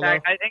or Solo? I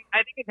think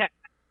it's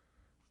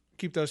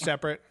keep those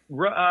separate.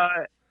 Rogue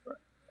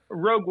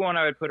One,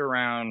 I would put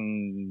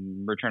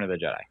around Return of the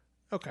Jedi.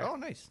 Okay. Oh,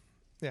 nice.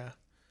 Yeah.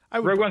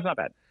 Rogue One's not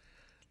bad.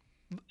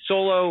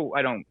 Solo,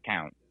 I don't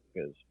count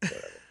because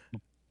whatever.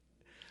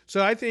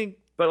 So I think,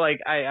 but like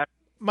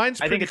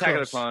mine's I think Attack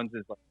close. of the Clones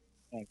is like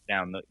hands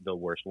down the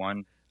worst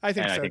one. I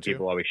think and so I think too.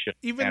 People always should.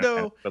 Even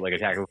though but like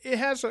Attack of it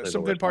has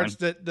some good parts.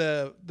 That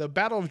the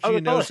Battle of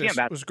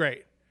Geonosis was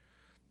great.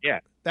 Yeah,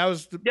 that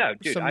was dude,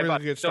 some I really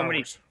bought good so Star many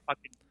Wars.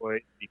 fucking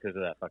toys because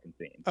of that fucking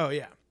scene. Oh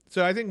yeah.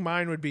 So I think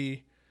mine would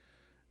be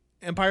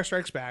Empire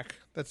Strikes Back.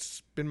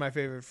 That's been my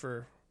favorite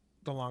for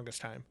the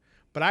longest time.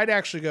 But I'd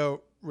actually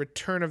go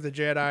Return of the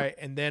Jedi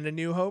and then A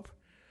New Hope,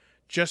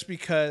 just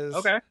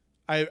because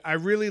I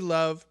really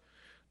love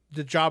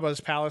the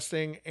Jabba's palace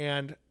thing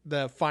and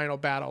the final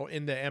battle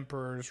in the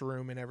Emperor's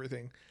room and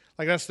everything.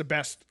 Like that's the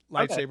best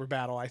lightsaber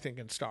battle I think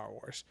in Star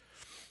Wars.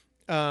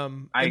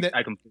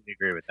 I completely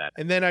agree with that.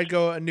 And then I'd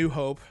go A New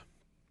Hope,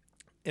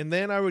 and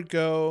then I would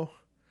go.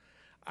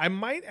 I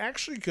might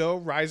actually go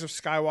Rise of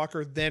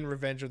Skywalker, then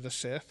Revenge of the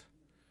Sith,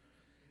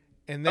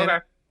 and then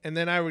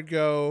Okay. I would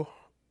go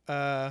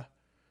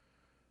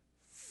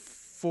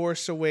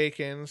Force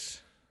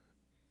Awakens.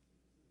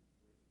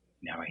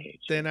 Now I hate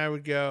you. Then I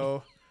would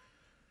go.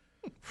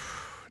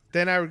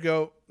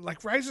 Like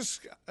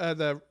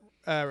the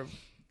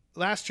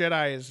Last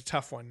Jedi is a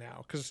tough one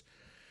now, because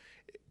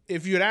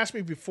if you had asked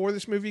me before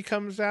this movie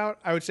comes out,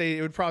 I would say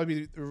it would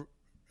probably be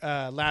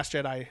Last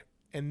Jedi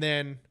and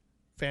then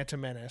Phantom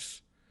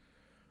Menace.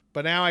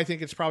 But now I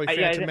think it's probably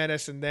Phantom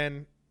Menace and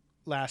then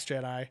Last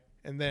Jedi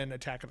and then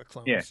Attack of the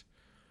Clones. Yeah.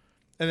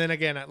 And then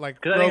again, like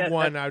 'Cause I Rogue think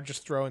One, I would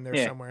just throw in there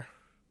somewhere.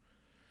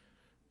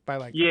 By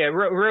like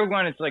Rogue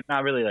One, it's like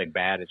not really like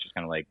bad. It's just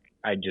kind of like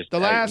when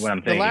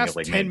I'm thinking of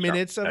like 10 main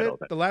minutes of titles,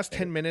 it, the last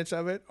 10 minutes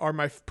of it are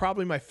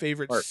probably my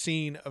favorite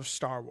scene of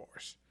Star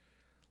Wars.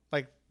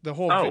 Like the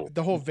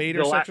whole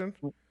Vader section.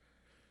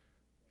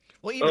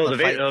 Well, even the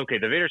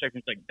Vader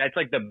section's like that's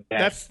like the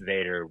best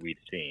Vader we've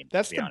seen.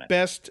 That's to be the honest.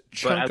 best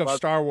chunk of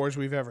Star Wars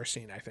we've ever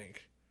seen, I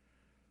think.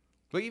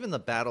 But even the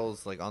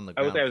battles like on the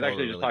I ground. was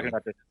actually just talking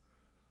about this.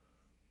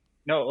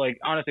 No, like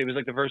honestly, it was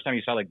like the first time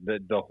you saw like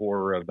the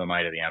horror of the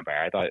might of the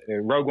Empire. I thought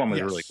Rogue One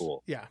was really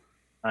cool. Yeah.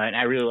 And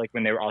I really like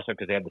when they were also,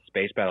 because they had the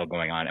space battle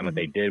going on, and what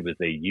they did was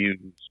they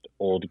used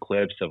old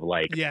clips of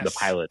like the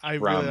pilots. I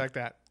really like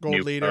that.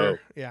 Gold Leader,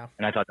 yeah.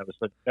 And I thought that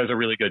was a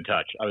really good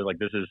touch. I was like,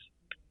 this is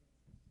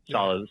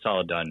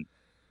solid done.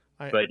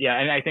 But yeah,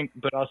 and I think,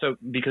 but also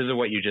because of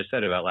what you just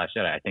said about Last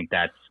Jedi, I think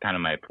that's kind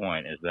of my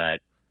point, is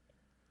that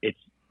it's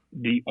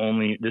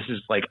this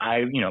is like,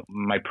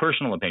 my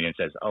personal opinion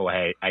says, oh,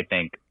 hey, I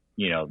think,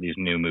 these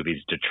new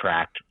movies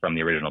detract from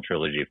the original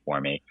trilogy for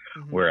me,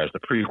 whereas the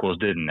prequels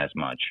didn't as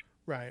much.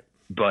 Right.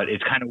 But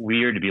it's kind of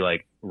weird to be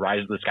like,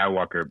 Rise of the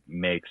Skywalker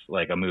makes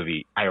like a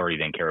movie I already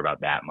didn't care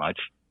about that much.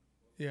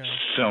 Yeah.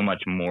 So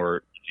much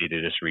more easy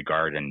to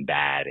disregard and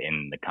bad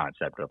in the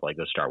concept of like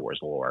the Star Wars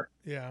lore.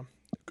 Yeah.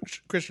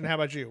 Christian, how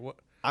about you?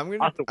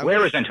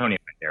 Where is Antonio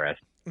Banderas?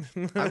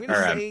 I'm going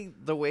to say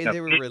the way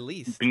they were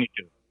released.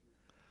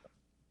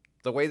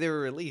 The way they were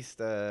released,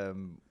 the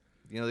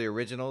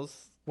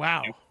originals.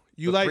 Wow.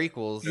 The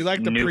prequels. You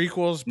like the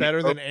prequels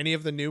better than any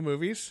of the new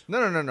movies?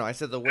 No. I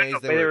said the ways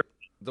they were.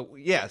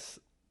 Yes.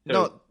 So,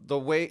 no, the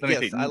way.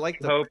 Yes, I like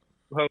the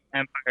Hope,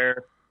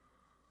 Empire,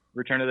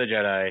 Return of the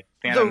Jedi.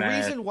 The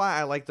reason why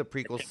I like the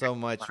prequels so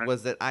much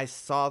was that I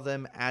saw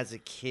them as a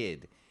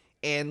kid,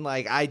 and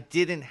like I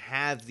didn't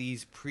have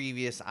these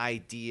previous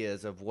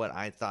ideas of what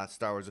I thought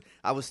Star Wars.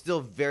 I was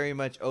still very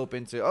much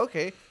open to,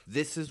 okay,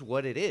 this is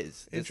what it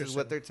is. This is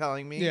what they're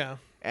telling me. Yeah.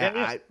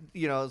 And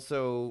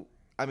so.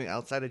 I mean,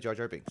 outside of Jar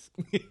Jar Binks,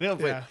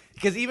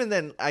 because even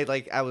then,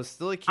 I was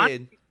still a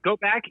kid. Go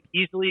back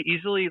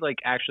easily, like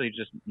actually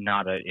just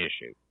not an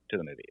issue to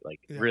the movie, like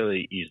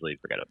really easily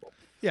forgettable.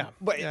 Yeah,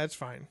 but it's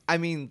fine. I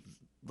mean,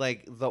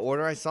 like the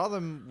order I saw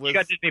them was. You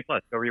got Disney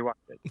Plus, go rewatch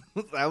it.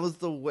 That was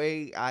the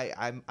way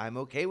I'm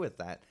okay with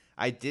that.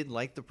 I did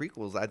like the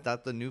prequels. I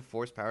thought the new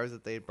Force powers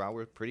that they brought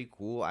were pretty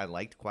cool. I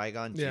liked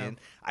Qui-Gon Jinn.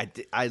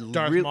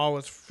 Darth Maul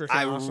was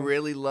freaking awesome. I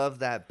really loved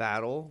that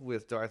battle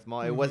with Darth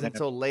Maul. It wasn't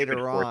until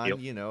later on,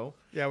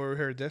 Yeah, we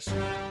heard this.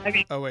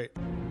 Oh wait.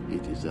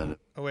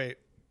 Oh wait.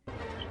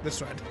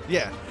 This one.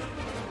 Yeah.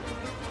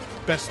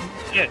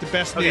 The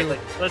best okay, new.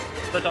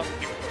 Let's all.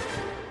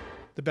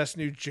 The best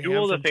new jam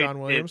Duel from John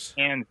Williams.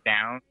 Hands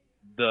down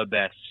the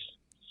best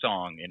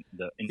song in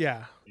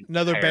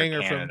another entire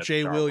banger canon from of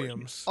Jay Star Wars.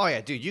 Williams. Oh yeah,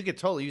 dude, you could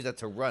totally use that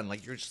to run.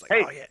 Like you're just like,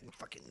 Hey. oh yeah,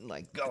 fucking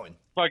like going.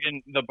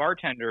 Fucking the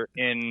bartender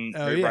in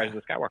Oh, Rise of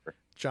the Skywalker.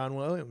 John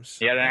Williams.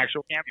 He had an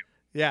actual cameo.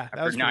 Yeah, that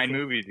After was 9 cool.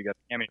 movies, he got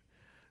a cameo.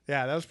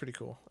 Yeah, that was pretty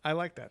cool. I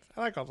like that.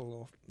 I like all the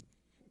little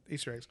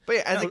Easter eggs. But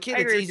yeah, as a kid, I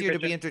it's agree with easier you, to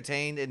be Christian.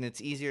 entertained and it's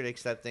easier to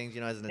accept things.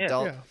 As an Yeah.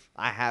 adult, Yeah.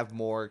 I have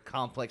more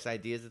complex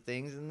ideas of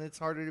things, and it's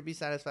harder to be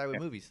satisfied with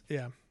movies.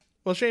 Yeah.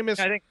 Well, Seamus.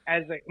 I think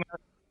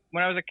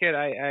when I was a kid,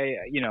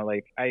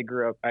 I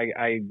grew up.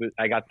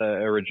 I got the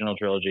original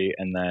trilogy,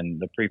 and then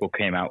the prequel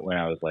came out when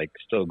I was like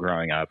still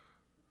growing up,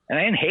 and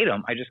I didn't hate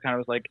them. I just kind of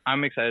was like,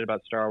 I'm excited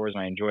about Star Wars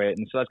and I enjoy it,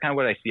 and so that's kind of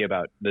what I see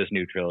about this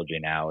new trilogy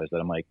now. Is that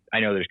I'm like, I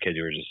know there's kids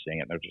who are just seeing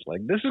it, and they're just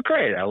like, this is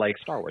great. I like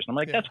Star Wars. And I'm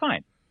like, that's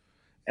fine,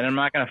 and I'm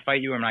not gonna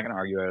fight you. I'm not gonna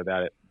argue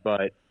about it,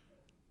 but.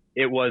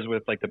 It was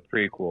with like the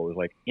prequel. It was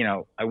like,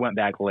 I went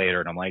back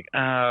later and I'm like,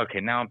 oh, okay,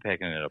 now I'm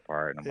picking it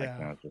apart. And I'm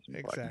like, this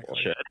is fucking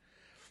bullshit.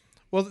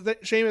 Well,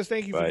 Seamus,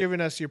 thank you for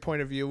giving us your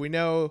point of view. We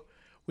know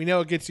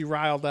it gets you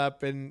riled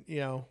up, and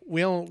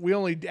we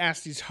only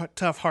ask these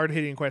tough, hard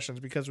hitting questions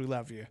because we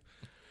love you.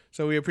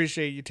 So we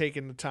appreciate you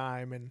taking the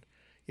time and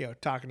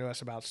talking to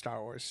us about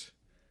Star Wars.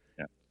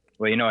 Yeah.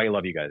 Well, I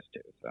love you guys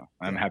too, so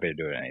I'm happy to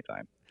do it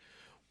anytime.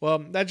 Well,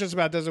 that just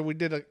about does it. We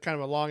did a kind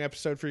of a long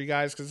episode for you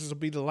guys because this will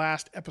be the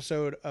last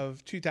episode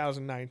of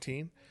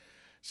 2019.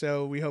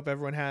 So we hope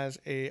everyone has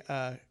a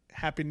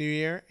happy New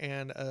Year,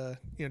 and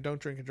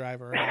don't drink and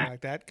drive or anything like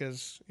that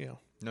because No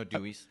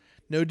Deweys.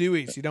 No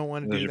Deweys. You don't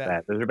want to do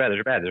that. Those are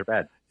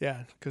bad.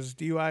 Yeah, because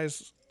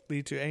DUIs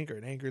lead to anger,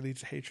 and anger leads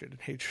to hatred, and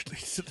hatred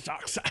leads to the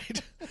dark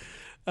side.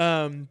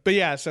 But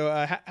yeah, so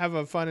have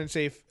a fun and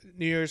safe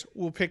New Year's.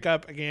 We'll pick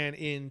up again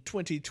in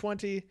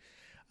 2020.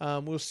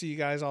 We'll see you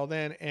guys all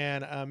then,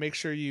 and make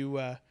sure you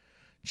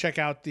check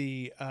out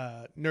the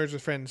Nerds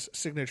with Friends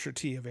signature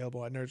tea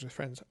available at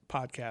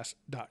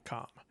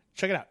nerdswithfriendspodcast.com.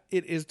 Check it out.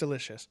 It is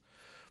delicious.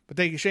 But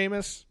thank you,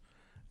 Seamus,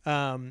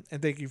 and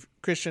thank you,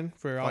 Christian,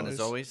 for Fun as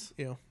always.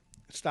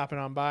 Stopping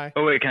on by.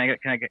 Oh wait, can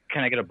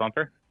I get a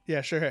bumper?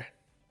 Yeah, sure.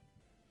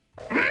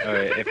 All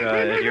right, if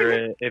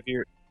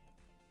you're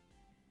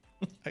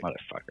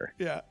motherfucker.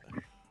 Yeah.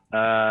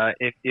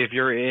 If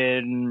you're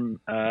in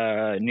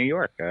New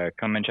York,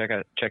 come and check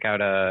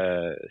out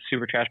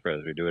Super Trash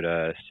Bros. We do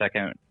it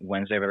second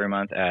Wednesday of every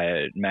month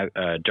at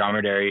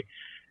Dromedary,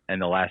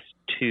 and the last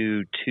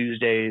 2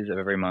 Tuesdays of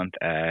every month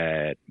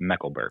at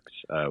Meckelberg's.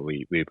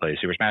 We play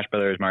Super Smash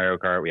Brothers, Mario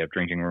Kart. We have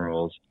drinking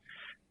rules,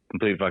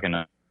 complete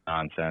fucking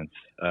nonsense.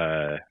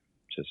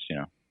 Just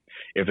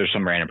if there's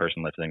some random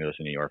person listening to this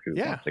in New York who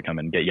wants to come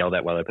and get yelled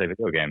at while they play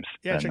video games,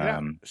 then, check it out.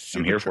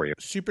 I'm here for you.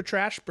 Super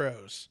Trash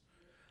Bros.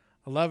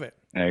 I love it.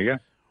 There you go.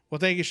 Well,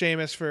 thank you,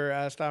 Seamus,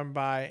 for stopping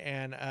by,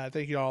 and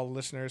thank you to all the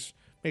listeners.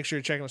 Make sure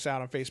you're checking us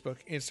out on Facebook,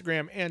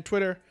 Instagram, and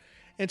Twitter.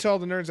 And to all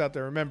the nerds out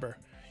there, remember,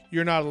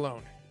 you're not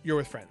alone. You're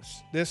with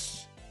friends.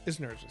 This is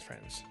Nerds with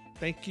Friends.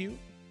 Thank you,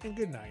 and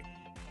good night.